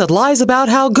cereal that lies about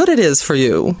how good it is for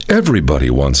you. Everybody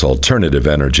wants alternative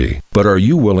energy, but are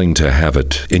you willing to have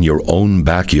it in your own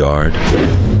backyard?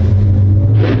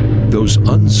 Those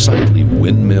unsightly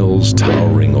windmills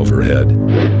towering overhead.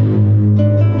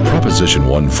 Proposition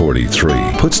 143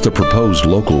 puts the proposed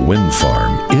local wind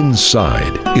farm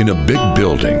inside, in a big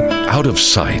building, out of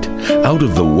sight, out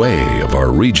of the way of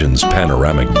our region's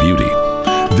panoramic beauty.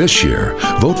 This year,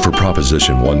 vote for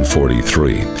Proposition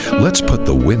 143. Let's put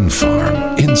the wind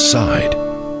farm inside.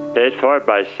 Paid for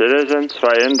by citizens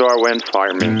for indoor wind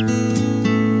farming.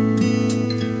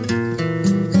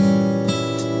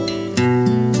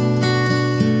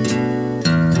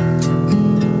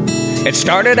 It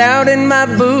started out in my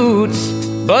boots,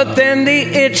 but then the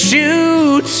itch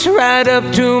shoots right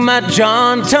up to my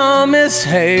John Thomas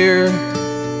hair.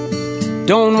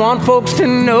 Don't want folks to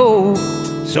know,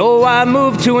 so I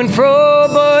move to and fro,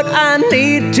 but I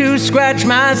need to scratch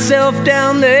myself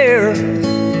down there.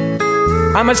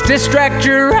 I must distract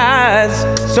your eyes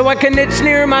so I can itch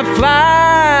near my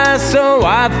fly, so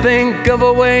I think of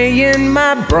a way in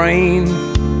my brain.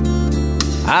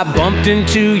 I bumped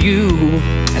into you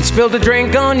and spilled a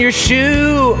drink on your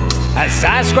shoe as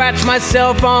I scratch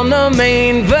myself on the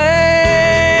main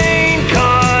vein.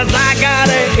 'Cause I got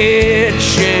an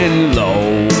itch in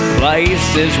low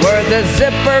places where the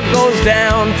zipper goes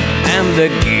down and the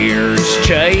gears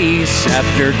chase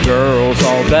after girls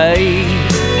all day.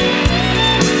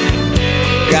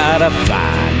 Gotta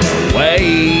find a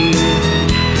way.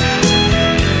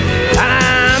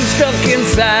 I'm stuck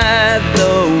inside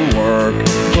the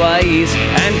workplace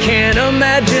and can't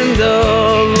imagine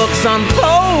the looks on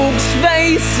folks'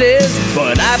 faces,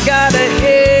 but I've got an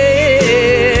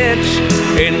itch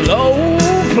in low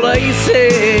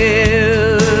places.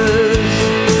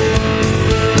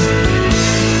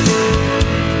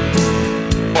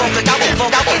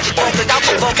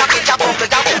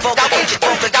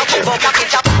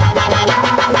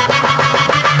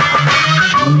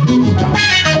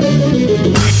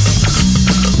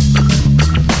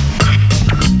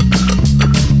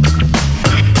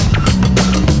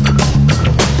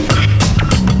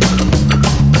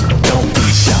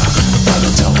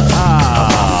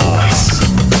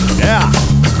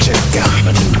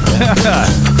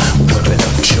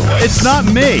 It's not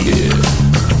me.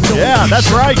 Yeah,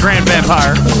 that's right, Grand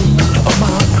Vampire.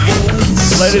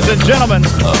 Ladies and gentlemen,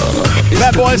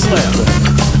 Fatboy Slim.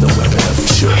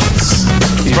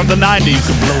 From the 90s.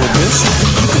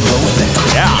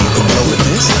 Yeah.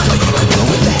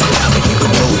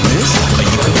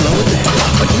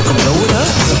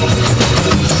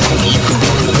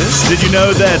 Did you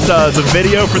know that the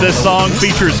video for this song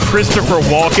features Christopher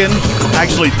Walken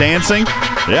actually dancing?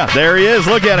 Yeah, there he is.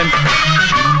 Look at him.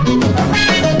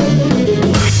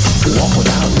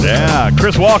 Yeah,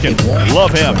 Chris Walken.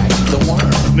 Love him.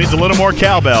 Needs a little more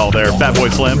cowbell there,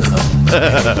 Fatboy Slim.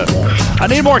 I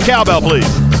need more cowbell, please.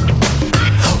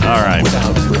 All right.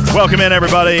 Welcome in,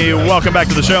 everybody. Welcome back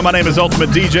to the show. My name is Ultimate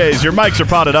DJs. Your mics are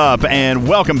potted up, and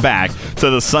welcome back to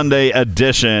the Sunday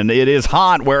edition. It is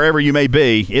hot wherever you may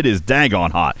be. It is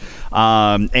daggone hot.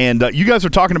 And you guys are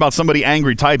talking about somebody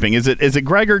angry typing. Is it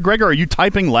Gregor? Gregor, are you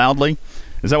typing loudly?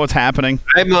 Is that what's happening?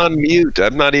 I'm on mute.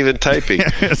 I'm not even typing.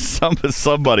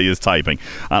 Somebody is typing.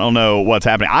 I don't know what's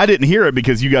happening. I didn't hear it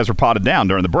because you guys were potted down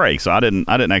during the break, so I didn't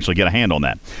actually get a hand on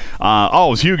that. It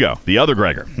was Hugo, the other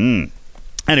Gregor.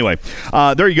 Anyway,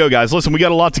 there you go, guys. Listen, we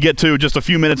got a lot to get to, just a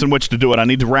few minutes in which to do it. I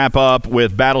need to wrap up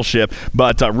with Battleship,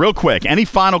 but real quick, any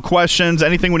final questions,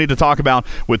 anything we need to talk about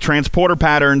with transporter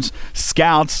patterns,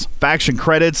 scouts, faction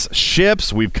credits,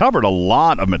 ships? We've covered a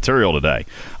lot of material today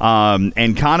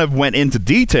and kind of went into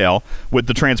detail with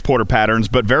the transporter patterns,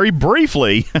 but very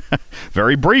briefly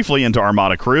into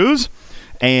Armada crews.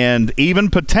 And even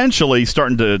potentially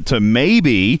starting to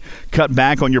maybe cut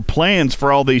back on your plans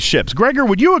for all these ships. Gregor,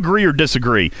 would you agree or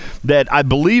disagree that I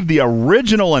believe the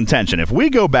original intention, if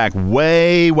we go back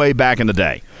way, way back in the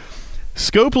day,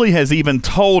 Scopely has even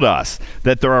told us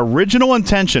that their original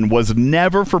intention was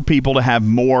never for people to have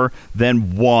more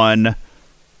than one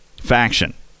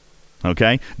faction.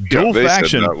 Okay, Dual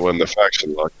faction. Said that when the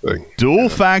faction lock thing. Dual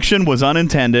faction was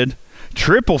unintended.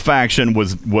 Triple faction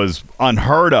was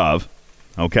unheard of.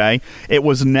 Okay, it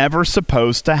was never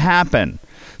supposed to happen.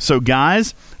 So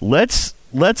guys, let's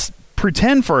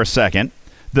pretend for a second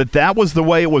that was the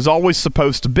way it was always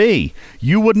supposed to be.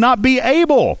 You would not be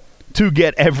able to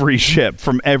get every ship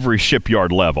from every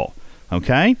shipyard level.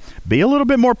 Okay, be a little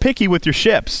bit more picky with your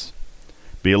ships.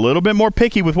 Be a little bit more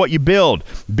picky with what you build.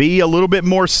 Be a little bit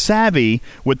more savvy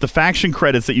with the faction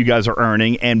credits that you guys are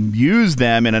earning and use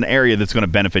them in an area that's going to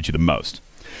benefit you the most.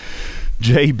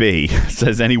 JB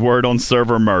says, any word on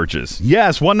server merges?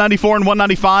 Yes, 194 and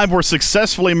 195 were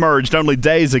successfully merged only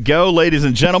days ago. Ladies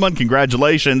and gentlemen,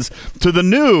 congratulations to the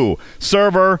new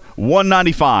server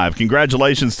 195.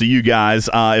 Congratulations to you guys.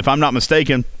 If I'm not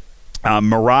mistaken,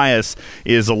 Marias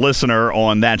is a listener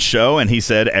on that show, and he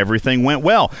said everything went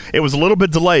well. It was a little bit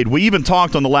delayed. We even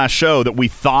talked on the last show that we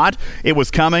thought it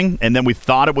was coming, and then we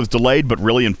thought it was delayed, but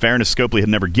really, in fairness, Scopely had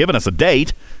never given us a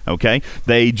date. Okay,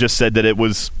 they just said that it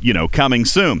was, coming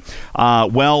soon.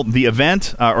 Well, the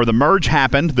event or the merge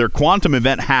happened. Their quantum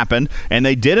event happened, and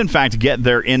they did, in fact, get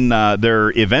their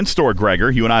event store.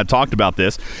 Gregor, you and I had talked about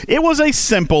this. It was a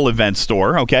simple event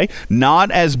store. Okay,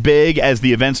 not as big as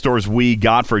the event stores we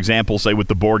got, for example, say with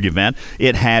the Borg event.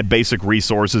 It had basic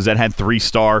resources. It had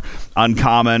 3-star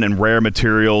uncommon and rare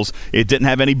materials. It didn't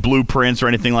have any blueprints or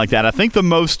anything like that. I think the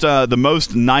most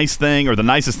nice thing, or the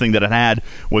nicest thing that it had,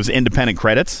 was independent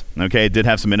credits. Okay, it did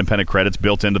have some independent credits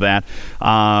built into that,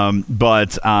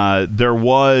 but there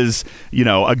was,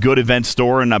 a good event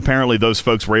store, and apparently those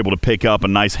folks were able to pick up a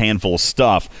nice handful of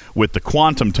stuff with the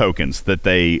quantum tokens that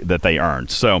they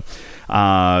earned. So,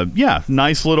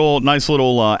 nice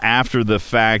little after the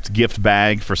fact gift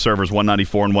bag for servers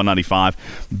 194 and 195.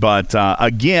 But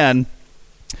again,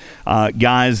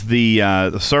 guys,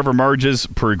 the server merges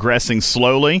progressing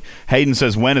slowly. Hayden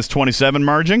says, when is 27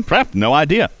 merging? No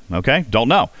idea. Okay, don't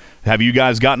know. Have you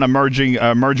guys gotten a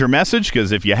merger message?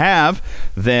 Because if you have,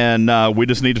 then we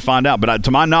just need to find out. But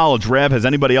to my knowledge, Rev, has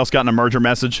anybody else gotten a merger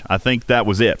message? I think that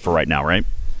was it for right now, right?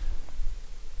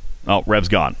 Oh, Rev's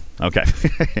gone. Okay.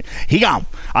 He gone.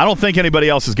 I don't think anybody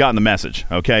else has gotten the message.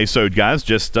 Okay, so guys,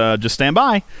 just stand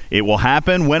by. It will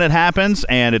happen when it happens,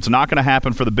 and it's not going to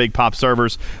happen for the big pop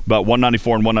servers, but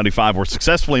 194 and 195 were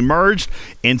successfully merged,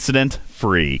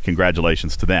 incident-free.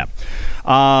 Congratulations to them.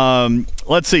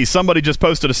 Let's see. Somebody just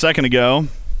posted a second ago.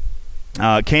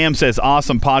 Cam says,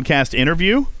 awesome podcast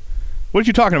interview. What are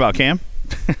you talking about, Cam?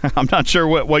 I'm not sure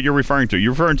what you're referring to.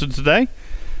 You're referring to today?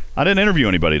 I didn't interview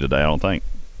anybody today, I don't think.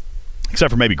 Except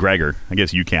for maybe Gregor. I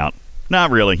guess you count.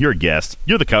 Not really. You're a guest.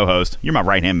 You're the co-host. You're my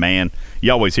right-hand man.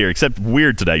 You always here. Except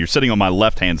weird today. You're sitting on my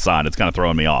left-hand side. It's kind of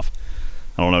throwing me off.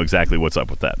 I don't know exactly what's up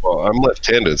with that. Well, I'm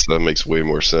left-handed, so that makes way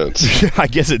more sense. I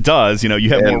guess it does. You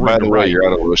have more room to write. By the way, you're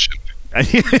on a lotion.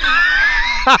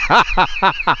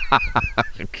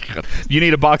 You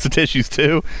need a box of tissues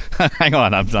too? Hang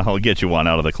on, I'll get you one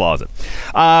out of the closet.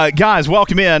 Guys,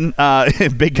 welcome in.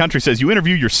 Big Country says, you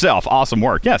interview yourself. Awesome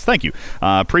work. Yes, thank you.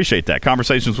 Appreciate that.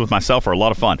 Conversations with myself are a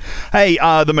lot of fun. Hey,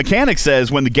 the mechanic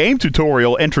says, when the game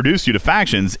tutorial introduced you to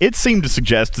factions, it seemed to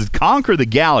suggest to conquer the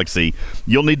galaxy,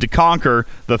 you'll need to conquer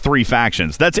the 3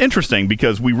 factions. That's interesting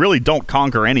because we really don't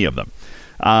conquer any of them.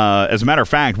 As a matter of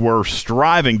fact, we're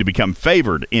striving to become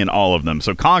favored in all of them.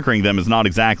 So conquering them is not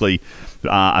exactly,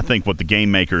 I think, what the game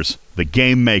makers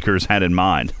had in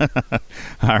mind.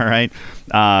 All right.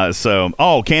 Cam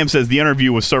says the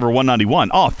interview was server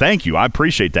 191. Oh, thank you. I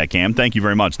appreciate that, Cam. Thank you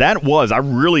very much. I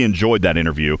really enjoyed that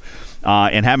interview.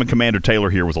 And having Commander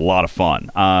Taylor here was a lot of fun.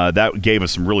 That gave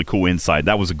us some really cool insight.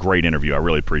 That was a great interview. I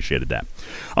really appreciated that.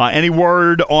 Any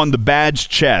word on the badge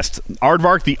chest?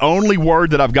 Aardvark, the only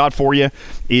word that I've got for you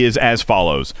is as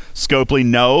follows. Scopely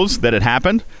knows that it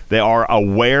happened. They are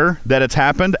aware that it's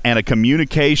happened, and a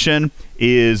communication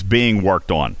is being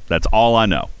worked on. That's all I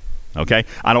know. Okay?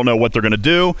 I don't know what they're going to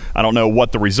do. I don't know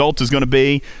what the result is going to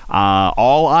be.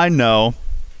 All I know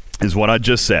is what I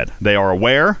just said. They are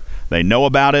aware. They know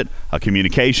about it. A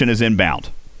communication is inbound.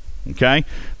 Okay?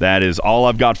 That is all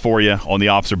I've got for you on the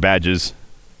officer badges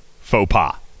faux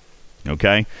pas.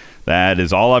 Okay? That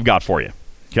is all I've got for you.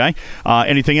 Okay?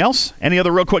 Anything else? Any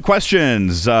other real quick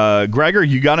questions? Gregor,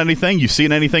 you got anything? You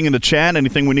seen anything in the chat?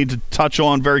 Anything we need to touch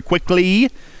on very quickly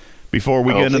before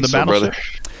we get into the battleship? Brother.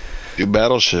 Do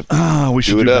battleship. We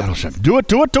should do battleship. Do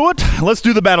it. Let's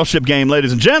do the battleship game,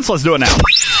 ladies and gents. Let's do it now.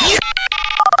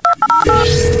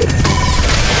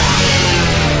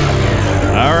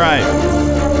 All right.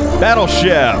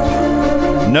 Battleship.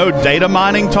 No data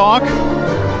mining talk?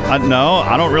 No,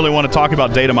 I don't really want to talk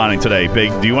about data mining today. Big,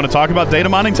 do you want to talk about data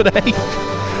mining today?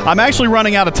 I'm actually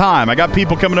running out of time. I got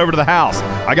people coming over to the house.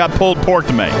 I got pulled pork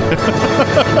to make.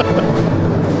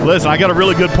 Listen, I got a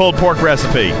really good pulled pork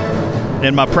recipe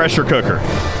in my pressure cooker.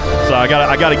 So I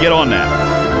got to get on that.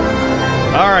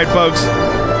 All right, folks.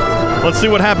 Let's see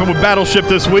what happened with Battleship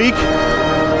this week.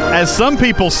 As some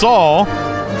people saw,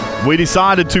 we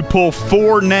decided to pull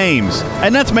 4 names.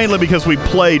 And that's mainly because we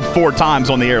played 4 times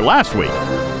on the air last week.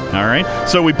 All right?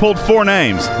 So we pulled 4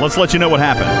 names. Let's let you know what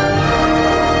happened.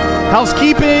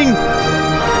 Housekeeping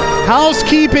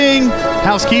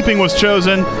was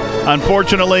chosen.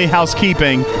 Unfortunately,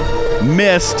 housekeeping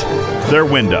missed their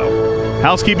window.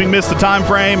 Housekeeping missed the time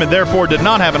frame and therefore did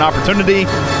not have an opportunity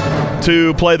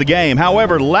to play the game.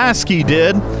 However, Lasky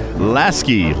did.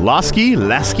 Lasky, Laski,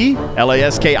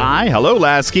 L-A-S-K-I. Hello,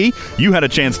 Lasky. You had a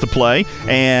chance to play,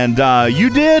 and you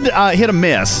did hit a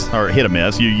miss.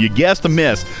 You guessed a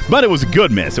miss, but it was a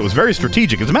good miss. It was very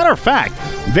strategic. As a matter of fact,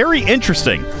 very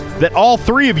interesting that all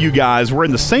 3 of you guys were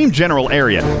in the same general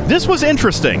area. This was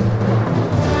interesting.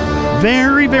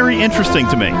 Very, very interesting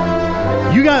to me.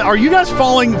 Are you guys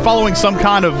following some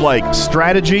kind of like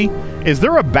strategy? Is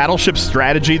there a Battleship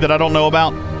strategy that I don't know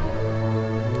about?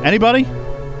 Anybody?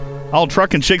 Oh,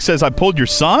 Truck and Chick says, I pulled your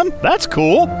son? That's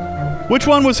cool. Which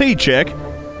one was he, Chick?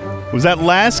 Was that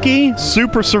Lasky?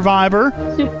 Super Survivor?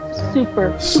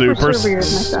 Super Survivor is my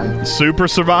son. Super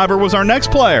Survivor was our next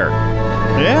player.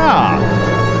 Yeah.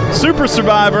 Super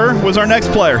Survivor was our next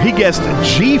player. He guessed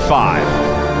G5.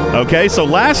 Okay, so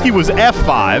Lasky was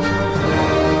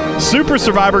F5. Super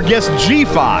Survivor guessed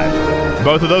G5.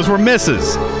 Both of those were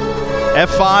misses.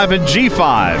 F5 and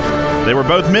G5. They were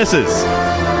both misses.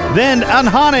 Then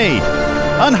Anhani.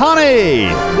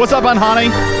 What's up,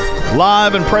 Anhani?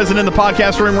 Live and present in the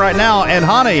podcast room right now.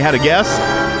 Anhani had a guess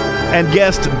and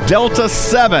guessed Delta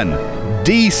 7,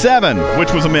 D7,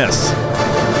 which was a miss.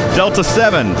 Delta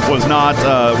 7 was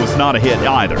not a hit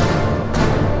either.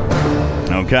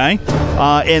 Okay.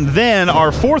 And then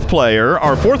our fourth player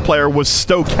was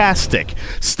Stochastic.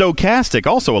 Stochastic,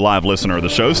 also a live listener of the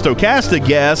show. Stochastic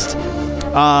guessed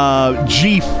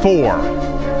G4.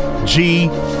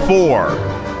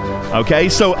 Okay,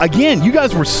 so again, you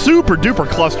guys were super duper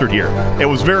clustered here. It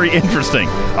was very interesting.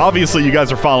 Obviously, you guys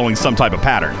are following some type of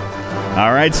pattern.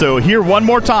 All right, so here one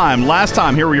more time. Last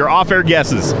time, here were your off-air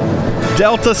guesses.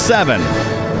 Delta 7,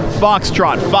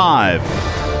 Foxtrot 5,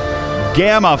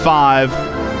 Gamma 5,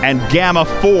 and Gamma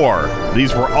 4.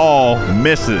 These were all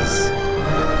misses.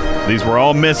 These were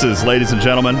all misses, ladies and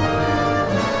gentlemen.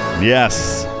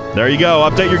 Yes. There you go.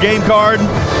 Update your game card.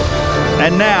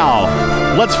 And now,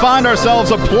 let's find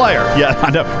ourselves a player. Yeah, I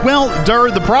know. Well,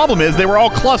 the problem is they were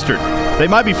all clustered. They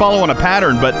might be following a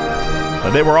pattern, but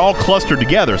they were all clustered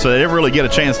together, so they didn't really get a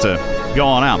chance to go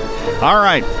on out. All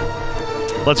right.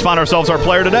 Let's find ourselves our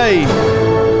player today.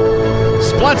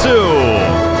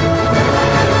 Splatsu.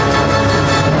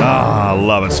 I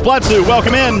love it. Splatsu,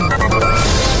 welcome in.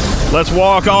 Let's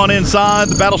walk on inside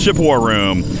the Battleship War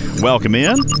Room. Welcome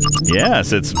in.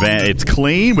 Yes, it's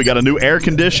clean. We got a new air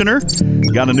conditioner.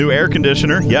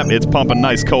 Yep, it's pumping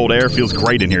nice cold air. Feels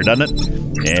great in here, doesn't it?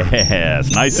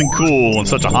 Yes, nice and cool on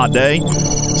such a hot day.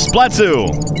 Splatsu,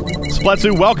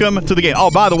 welcome to the game. Oh,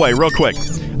 by the way, real quick.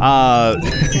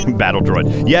 Battle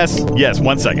Droid. Yes,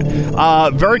 1 second.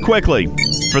 Very quickly,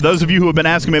 for those of you who have been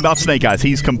asking me about Snake Eyes,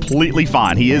 he's completely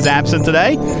fine. He is absent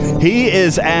today. He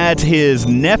is at his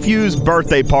nephew's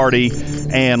birthday party,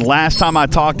 and last time I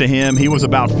talked to him, he was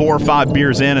about 4 or 5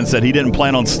 beers in and said he didn't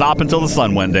plan on stopping until the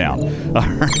sun went down. All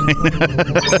right.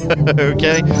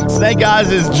 Okay. Snake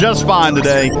Eyes is just fine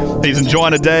today. He's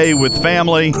enjoying a day with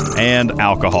family and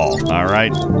alcohol. All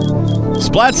right.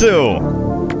 Splatsu.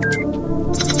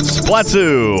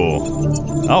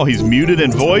 Oh, he's muted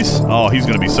in voice? Oh, he's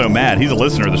going to be so mad. He's a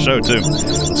listener of the show, too.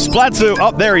 Splatsu.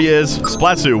 Oh, there he is.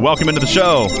 Splatsu, welcome into the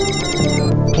show.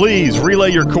 Please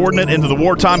relay your coordinate into the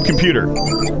wartime computer.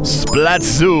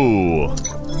 Splatsu.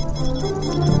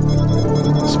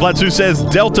 Splatsu says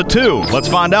Delta 2. Let's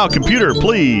find out. Computer,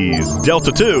 please.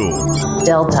 Delta 2.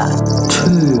 Delta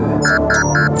 2.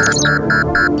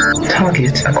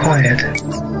 Target acquired.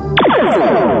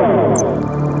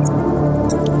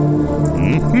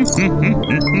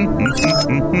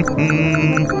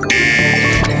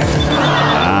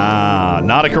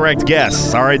 Not a correct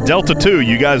guess. All right, Delta 2.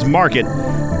 You guys mark it.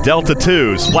 Delta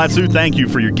 2. Splatsu, thank you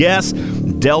for your guess.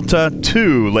 Delta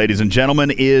 2, ladies and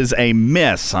gentlemen, is a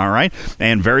miss, all right?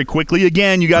 And very quickly,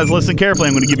 again, you guys listen carefully.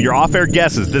 I'm going to give you your off-air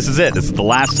guesses. This is it. This is the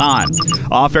last time.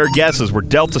 Off-air guesses were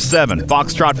Delta 7,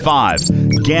 Foxtrot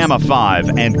 5, Gamma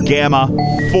 5, and Gamma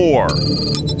 4.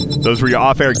 Those were your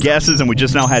off-air guesses, and we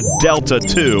just now had Delta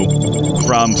 2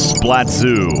 from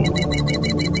Splatsu.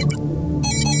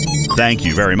 Thank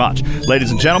you very much. Ladies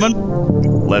and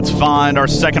gentlemen, let's find our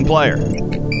second player.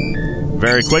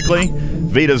 Very quickly,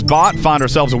 Vita's bot, find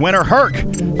ourselves a winner. Herc,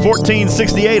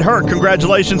 1468. Herc,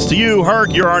 congratulations to you.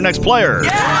 Herc, you're our next player.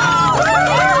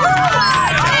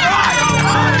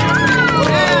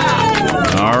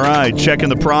 All right, checking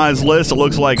the prize list. It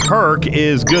looks like Herc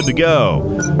is good to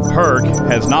go. Herc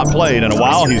has not played in a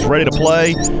while. He's ready to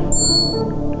play.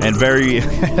 And very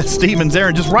Steven's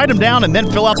Aaron, just write him down and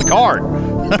then fill out the card.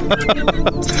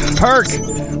 Herc,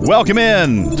 welcome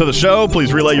in to the show.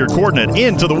 Please relay your coordinate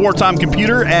into the wartime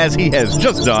computer as he has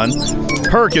just done.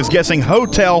 Herc is guessing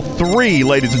Hotel 3,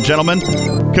 ladies and gentlemen.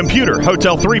 Computer,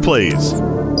 Hotel 3, please.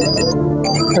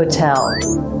 Hotel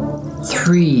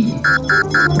 3.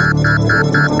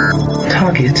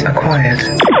 Target acquired.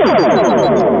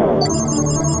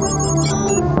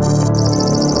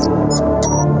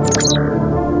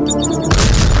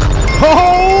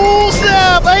 Oh,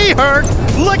 snap! Hey, Herc!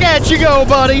 Look at you go,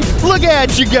 buddy! Look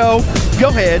at you go! Go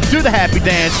ahead, do the happy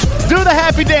dance. Do the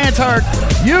happy dance, Herc!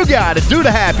 You got it, do the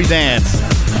happy dance.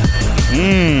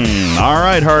 All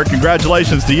right, Herc,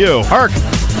 congratulations to you. Herc,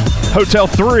 Hotel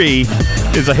 3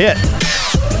 is a hit.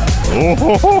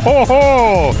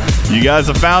 Oh, you guys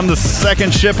have found the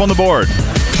second ship on the board.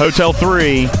 Hotel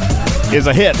 3 is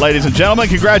a hit, ladies and gentlemen.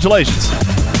 Congratulations.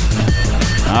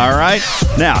 All right,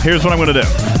 now here's what I'm going to do.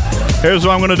 Here's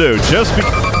what I'm going to do.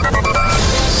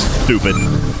 Stupid.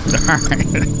 All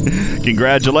right.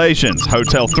 Congratulations.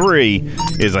 Hotel 3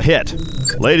 is a hit.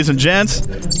 Ladies and gents,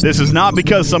 this is not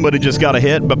because somebody just got a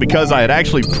hit, but because I had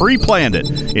actually pre-planned it.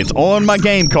 It's on my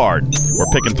game card. We're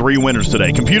picking 3 winners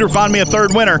today. Computer, find me a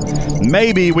third winner.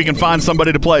 Maybe we can find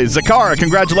somebody to play. Zakara,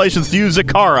 congratulations to you,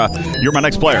 Zakara. You're my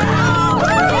next player.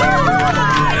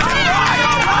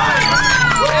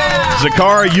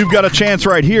 Zakara, you've got a chance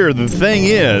right here. The thing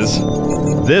is,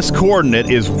 this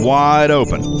coordinate is wide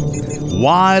open.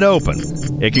 Wide open.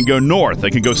 It can go north,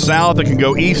 it can go south, it can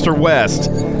go east or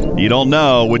west. You don't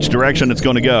know which direction it's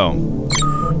going to go.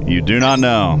 You do not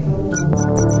know.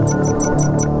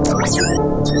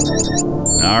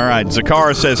 All right,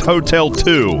 Zakara says Hotel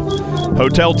 2.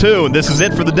 Hotel 2, and this is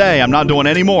it for the day. I'm not doing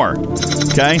any more.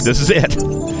 Okay, this is it.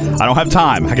 I don't have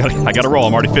time. I got to roll.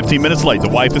 I'm already 15 minutes late. The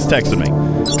wife is texting me.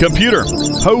 Computer,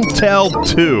 Hotel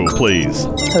 2, please.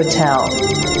 Hotel 2.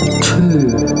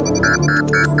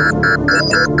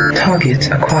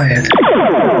 Target acquired.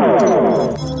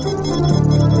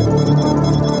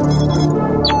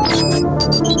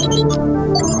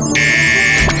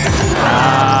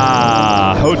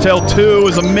 Hotel 2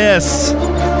 is a miss.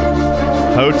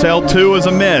 Hotel 2 is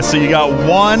a miss. So you got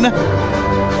 1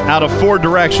 out of 4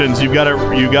 directions. You got it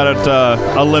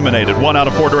eliminated. 1 out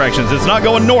of 4 directions. It's not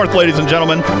going north, ladies and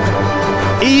gentlemen.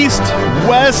 East,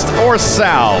 west, or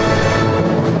south?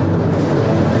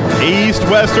 East,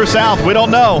 west, or south? We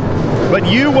don't know. But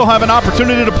you will have an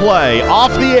opportunity to play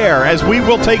off the air as we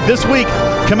will take this week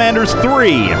Commanders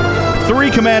 3.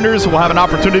 3 commanders will have an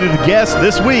opportunity to guess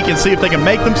this week and see if they can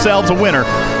make themselves a winner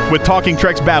with Talking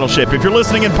Trek's Battleship. If you're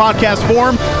listening in podcast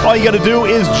form, all you got to do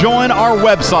is join our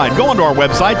website. Go onto our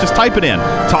website, just type it in,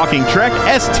 Talking Trek,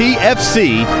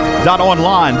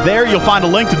 STFC.online. There you'll find a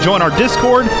link to join our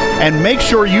Discord, and make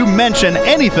sure you mention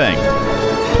anything.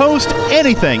 Post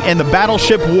anything in the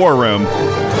Battleship War Room,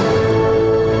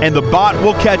 and the bot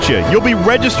will catch you. You'll be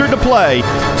registered to play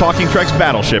Talking Trek's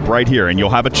Battleship right here, and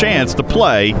you'll have a chance to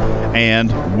play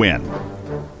and win.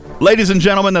 Ladies and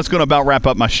gentlemen, that's going to about wrap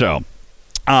up my show.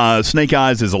 Snake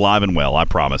Eyes is alive and well, I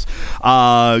promise.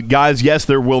 Guys, yes,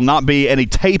 there will not be any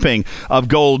taping of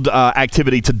Gold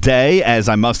activity today, as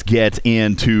I must get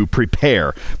in to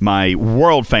prepare my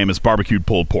world-famous barbecued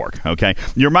pulled pork, okay?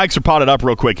 Your mics are potted up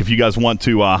real quick if you guys want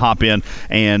to hop in,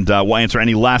 and we'll answer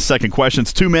any last-second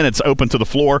questions. 2 minutes open to the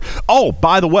floor. Oh,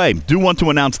 by the way, do want to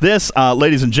announce this,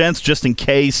 ladies and gents, just in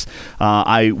case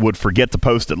I would forget to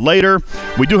post it later.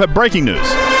 We do have breaking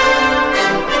news.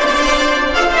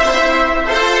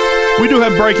 We do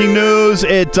have breaking news.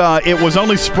 It was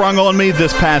only sprung on me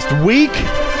this past week.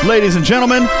 Ladies and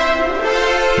gentlemen,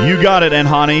 you got it,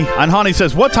 Anhani. Anhani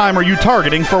says, what time are you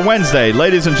targeting for Wednesday?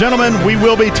 Ladies and gentlemen, we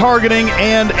will be targeting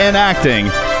and enacting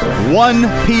 1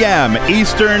 p.m.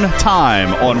 Eastern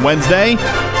Time on Wednesday.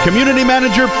 Community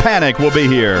Manager Panic will be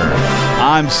here.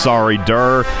 I'm sorry,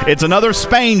 Durr. It's another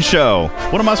Spain show.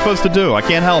 What am I supposed to do? I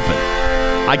can't help it.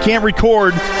 I can't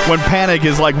record when Panic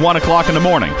is like 1 o'clock in the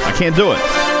morning. I can't do it.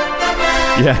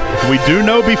 Yeah, we do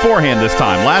know beforehand this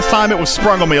time. Last time it was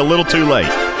sprung on me a little too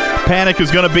late. Panic is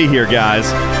going to be here,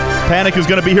 guys. Panic is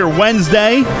going to be here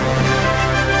Wednesday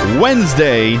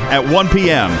at 1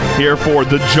 p.m. here for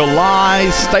the July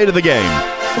State of the Game.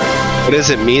 What does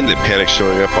it mean that Panic's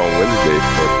showing up on Wednesday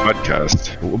for a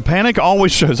podcast? Panic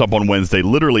always shows up on Wednesday.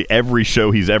 Literally every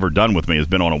show he's ever done with me has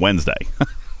been on a Wednesday.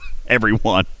 Every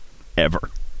one, ever.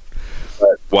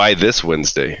 Why this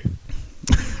Wednesday?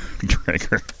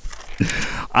 Gregor.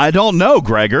 I don't know,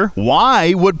 Gregor.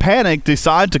 Why would Panic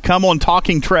decide to come on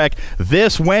Talking Trek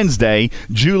this Wednesday,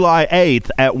 July 8th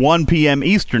at 1 p.m.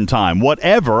 Eastern Time?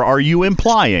 Whatever are you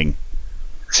implying?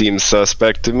 Seems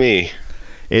suspect to me.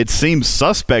 It seems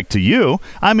suspect to you.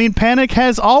 I mean, Panic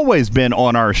has always been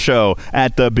on our show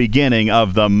at the beginning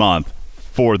of the month,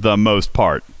 for the most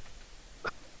part.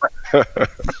 I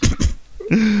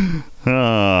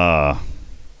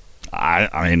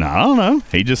mean, I don't know.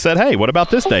 He just said, hey, what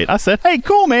about this date? I said, hey,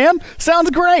 cool, man. Sounds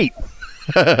great.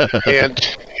 And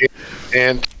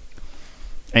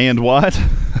what?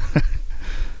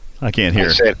 I can't hear.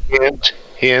 I said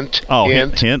hint. Oh,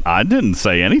 hint. I didn't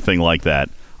say anything like that.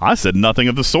 I said nothing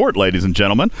of the sort, ladies and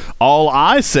gentlemen. All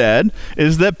I said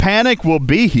is that Panic will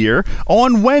be here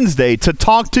on Wednesday to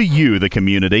talk to you, the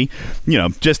community,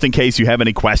 just in case you have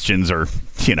any questions or,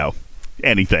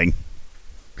 anything.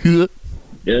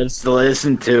 Just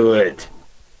listen to it.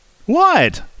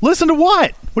 What? Listen to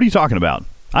what? What are you talking about?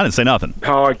 I didn't say nothing.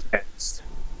 Podcast.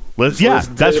 Yeah,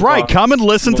 that's right. Come and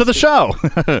listen to the show.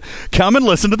 Come and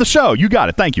listen to the show. You got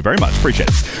it. Thank you very much. Appreciate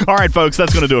it. All right, folks,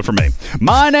 that's going to do it for me.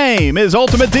 My name is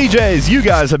Ultimate DJs. You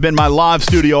guys have been my live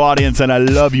studio audience, and I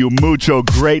love you mucho,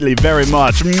 greatly, very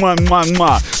much. Mwah, mwah,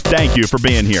 mwah. Thank you for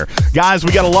being here. Guys,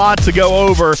 we got a lot to go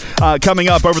over coming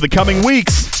up over the coming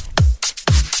weeks.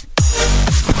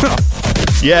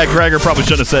 Yeah, Gregor probably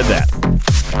shouldn't have said that.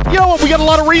 You know what? We got a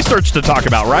lot of research to talk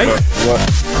about, right? What?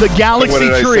 The galaxy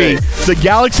tree. The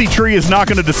galaxy tree is not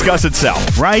going to discuss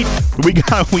itself, right? We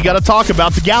got to talk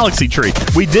about the galaxy tree.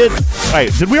 We did.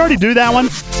 Wait, did we already do that one,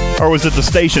 or was it the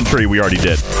station tree we already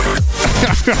did?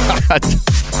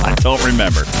 I don't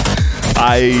remember.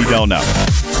 I don't know.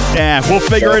 Yeah, we'll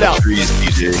figure it out. Trees,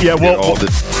 DJ. Yeah,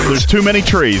 there's too many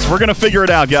trees. We're going to figure it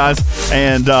out, guys,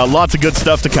 and lots of good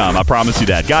stuff to come. I promise you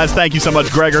that. Guys, thank you so much,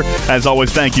 Gregor. As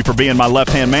always, thank you for being my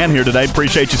left-hand man here today.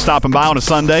 Appreciate you stopping by on a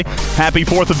Sunday. Happy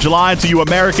 4th of July to you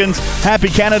Americans. Happy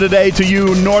Canada Day to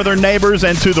you northern neighbors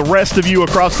and to the rest of you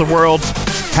across the world.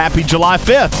 Happy July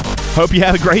 5th. Hope you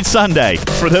have a great Sunday.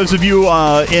 For those of you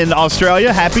in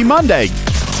Australia, happy Monday.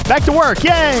 Back to work.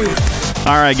 Yay!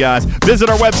 All right, guys.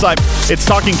 Visit our website. It's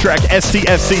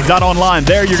TalkingTrekSTFC.online.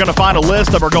 There you're going to find a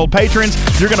list of our gold patrons.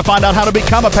 You're going to find out how to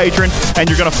become a patron, and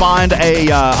you're going to find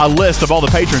a list of all the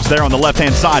patrons there on the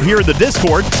left-hand side. Here in the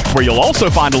Discord, where you'll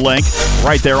also find a link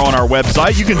right there on our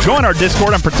website. You can join our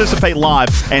Discord and participate live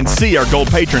and see our gold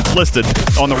patrons listed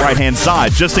on the right-hand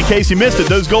side. Just in case you missed it,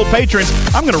 those gold patrons,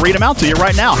 I'm going to read them out to you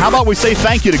right now. How about we say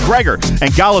thank you to Gregor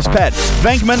and Gallus Pet,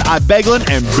 Venkman, Ibeglin,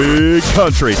 and Big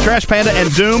Country, Trash Panda,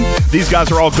 and Doom. These guys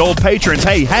are all gold patrons.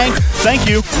 Hey, Hank, thank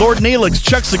you. Lord Neelix,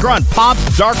 Chuck the Grunt,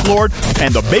 Pops, Dark Lord,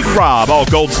 and the Big Rob, all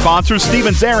gold sponsors.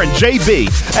 Steven Zarin, JB,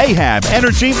 Ahab,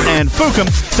 Energy, and Fukum,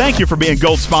 thank you for being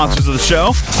gold sponsors of the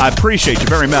show. I appreciate you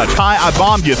very much. Hi, I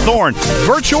bombed you. Thorn,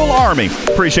 Virtual Army,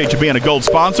 appreciate you being a gold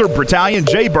sponsor. Battalion,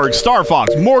 Jayberg, Star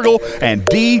Fox, Morgul, and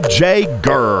DJ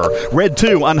Gurr. Red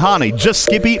 2, Unhani, Just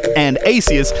Skippy, and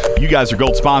Asius, you guys are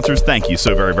gold sponsors. Thank you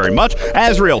so very, very much.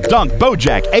 Azrael, Dunk,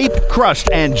 Bojack, Ape, Crushed,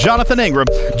 and Jonathan Ingram,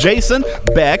 Jason,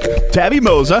 Beck, Tabby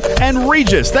Moza, and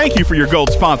Regis. Thank you for your gold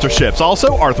sponsorships.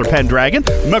 Also, Arthur Pendragon,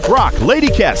 McRock, Lady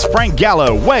Kess, Frank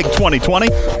Gallo, Weg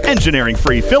 2020, Engineering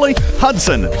Free Philly,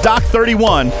 Hudson, Doc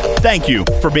 31. Thank you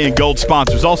for being gold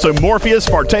sponsors. Also, Morpheus,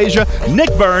 Fartasia,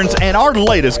 Nick Burns, and our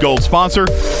latest gold sponsor,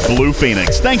 Blue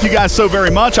Phoenix. Thank you guys so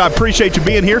very much. I appreciate you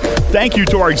being here. Thank you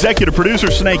to our executive producer,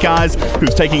 Snake Eyes,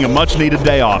 who's taking a much-needed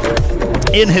day off.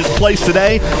 In his place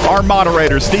today, our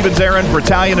moderators, Steven Zarin,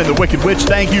 Battalion, and the Wicked Witch.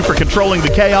 Thank you for controlling the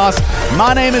chaos.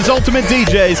 My name is Ultimate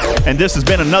DJs, and this has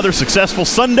been another successful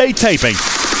Sunday taping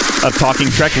of Talking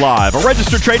Trek Live, a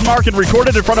registered trademark and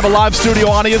recorded in front of a live studio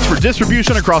audience for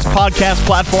distribution across podcast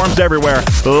platforms everywhere.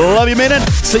 Love you, minute.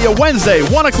 See you Wednesday,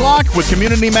 1 o'clock with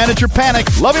Community Manager Panic.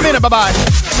 Love you, minute. Bye-bye.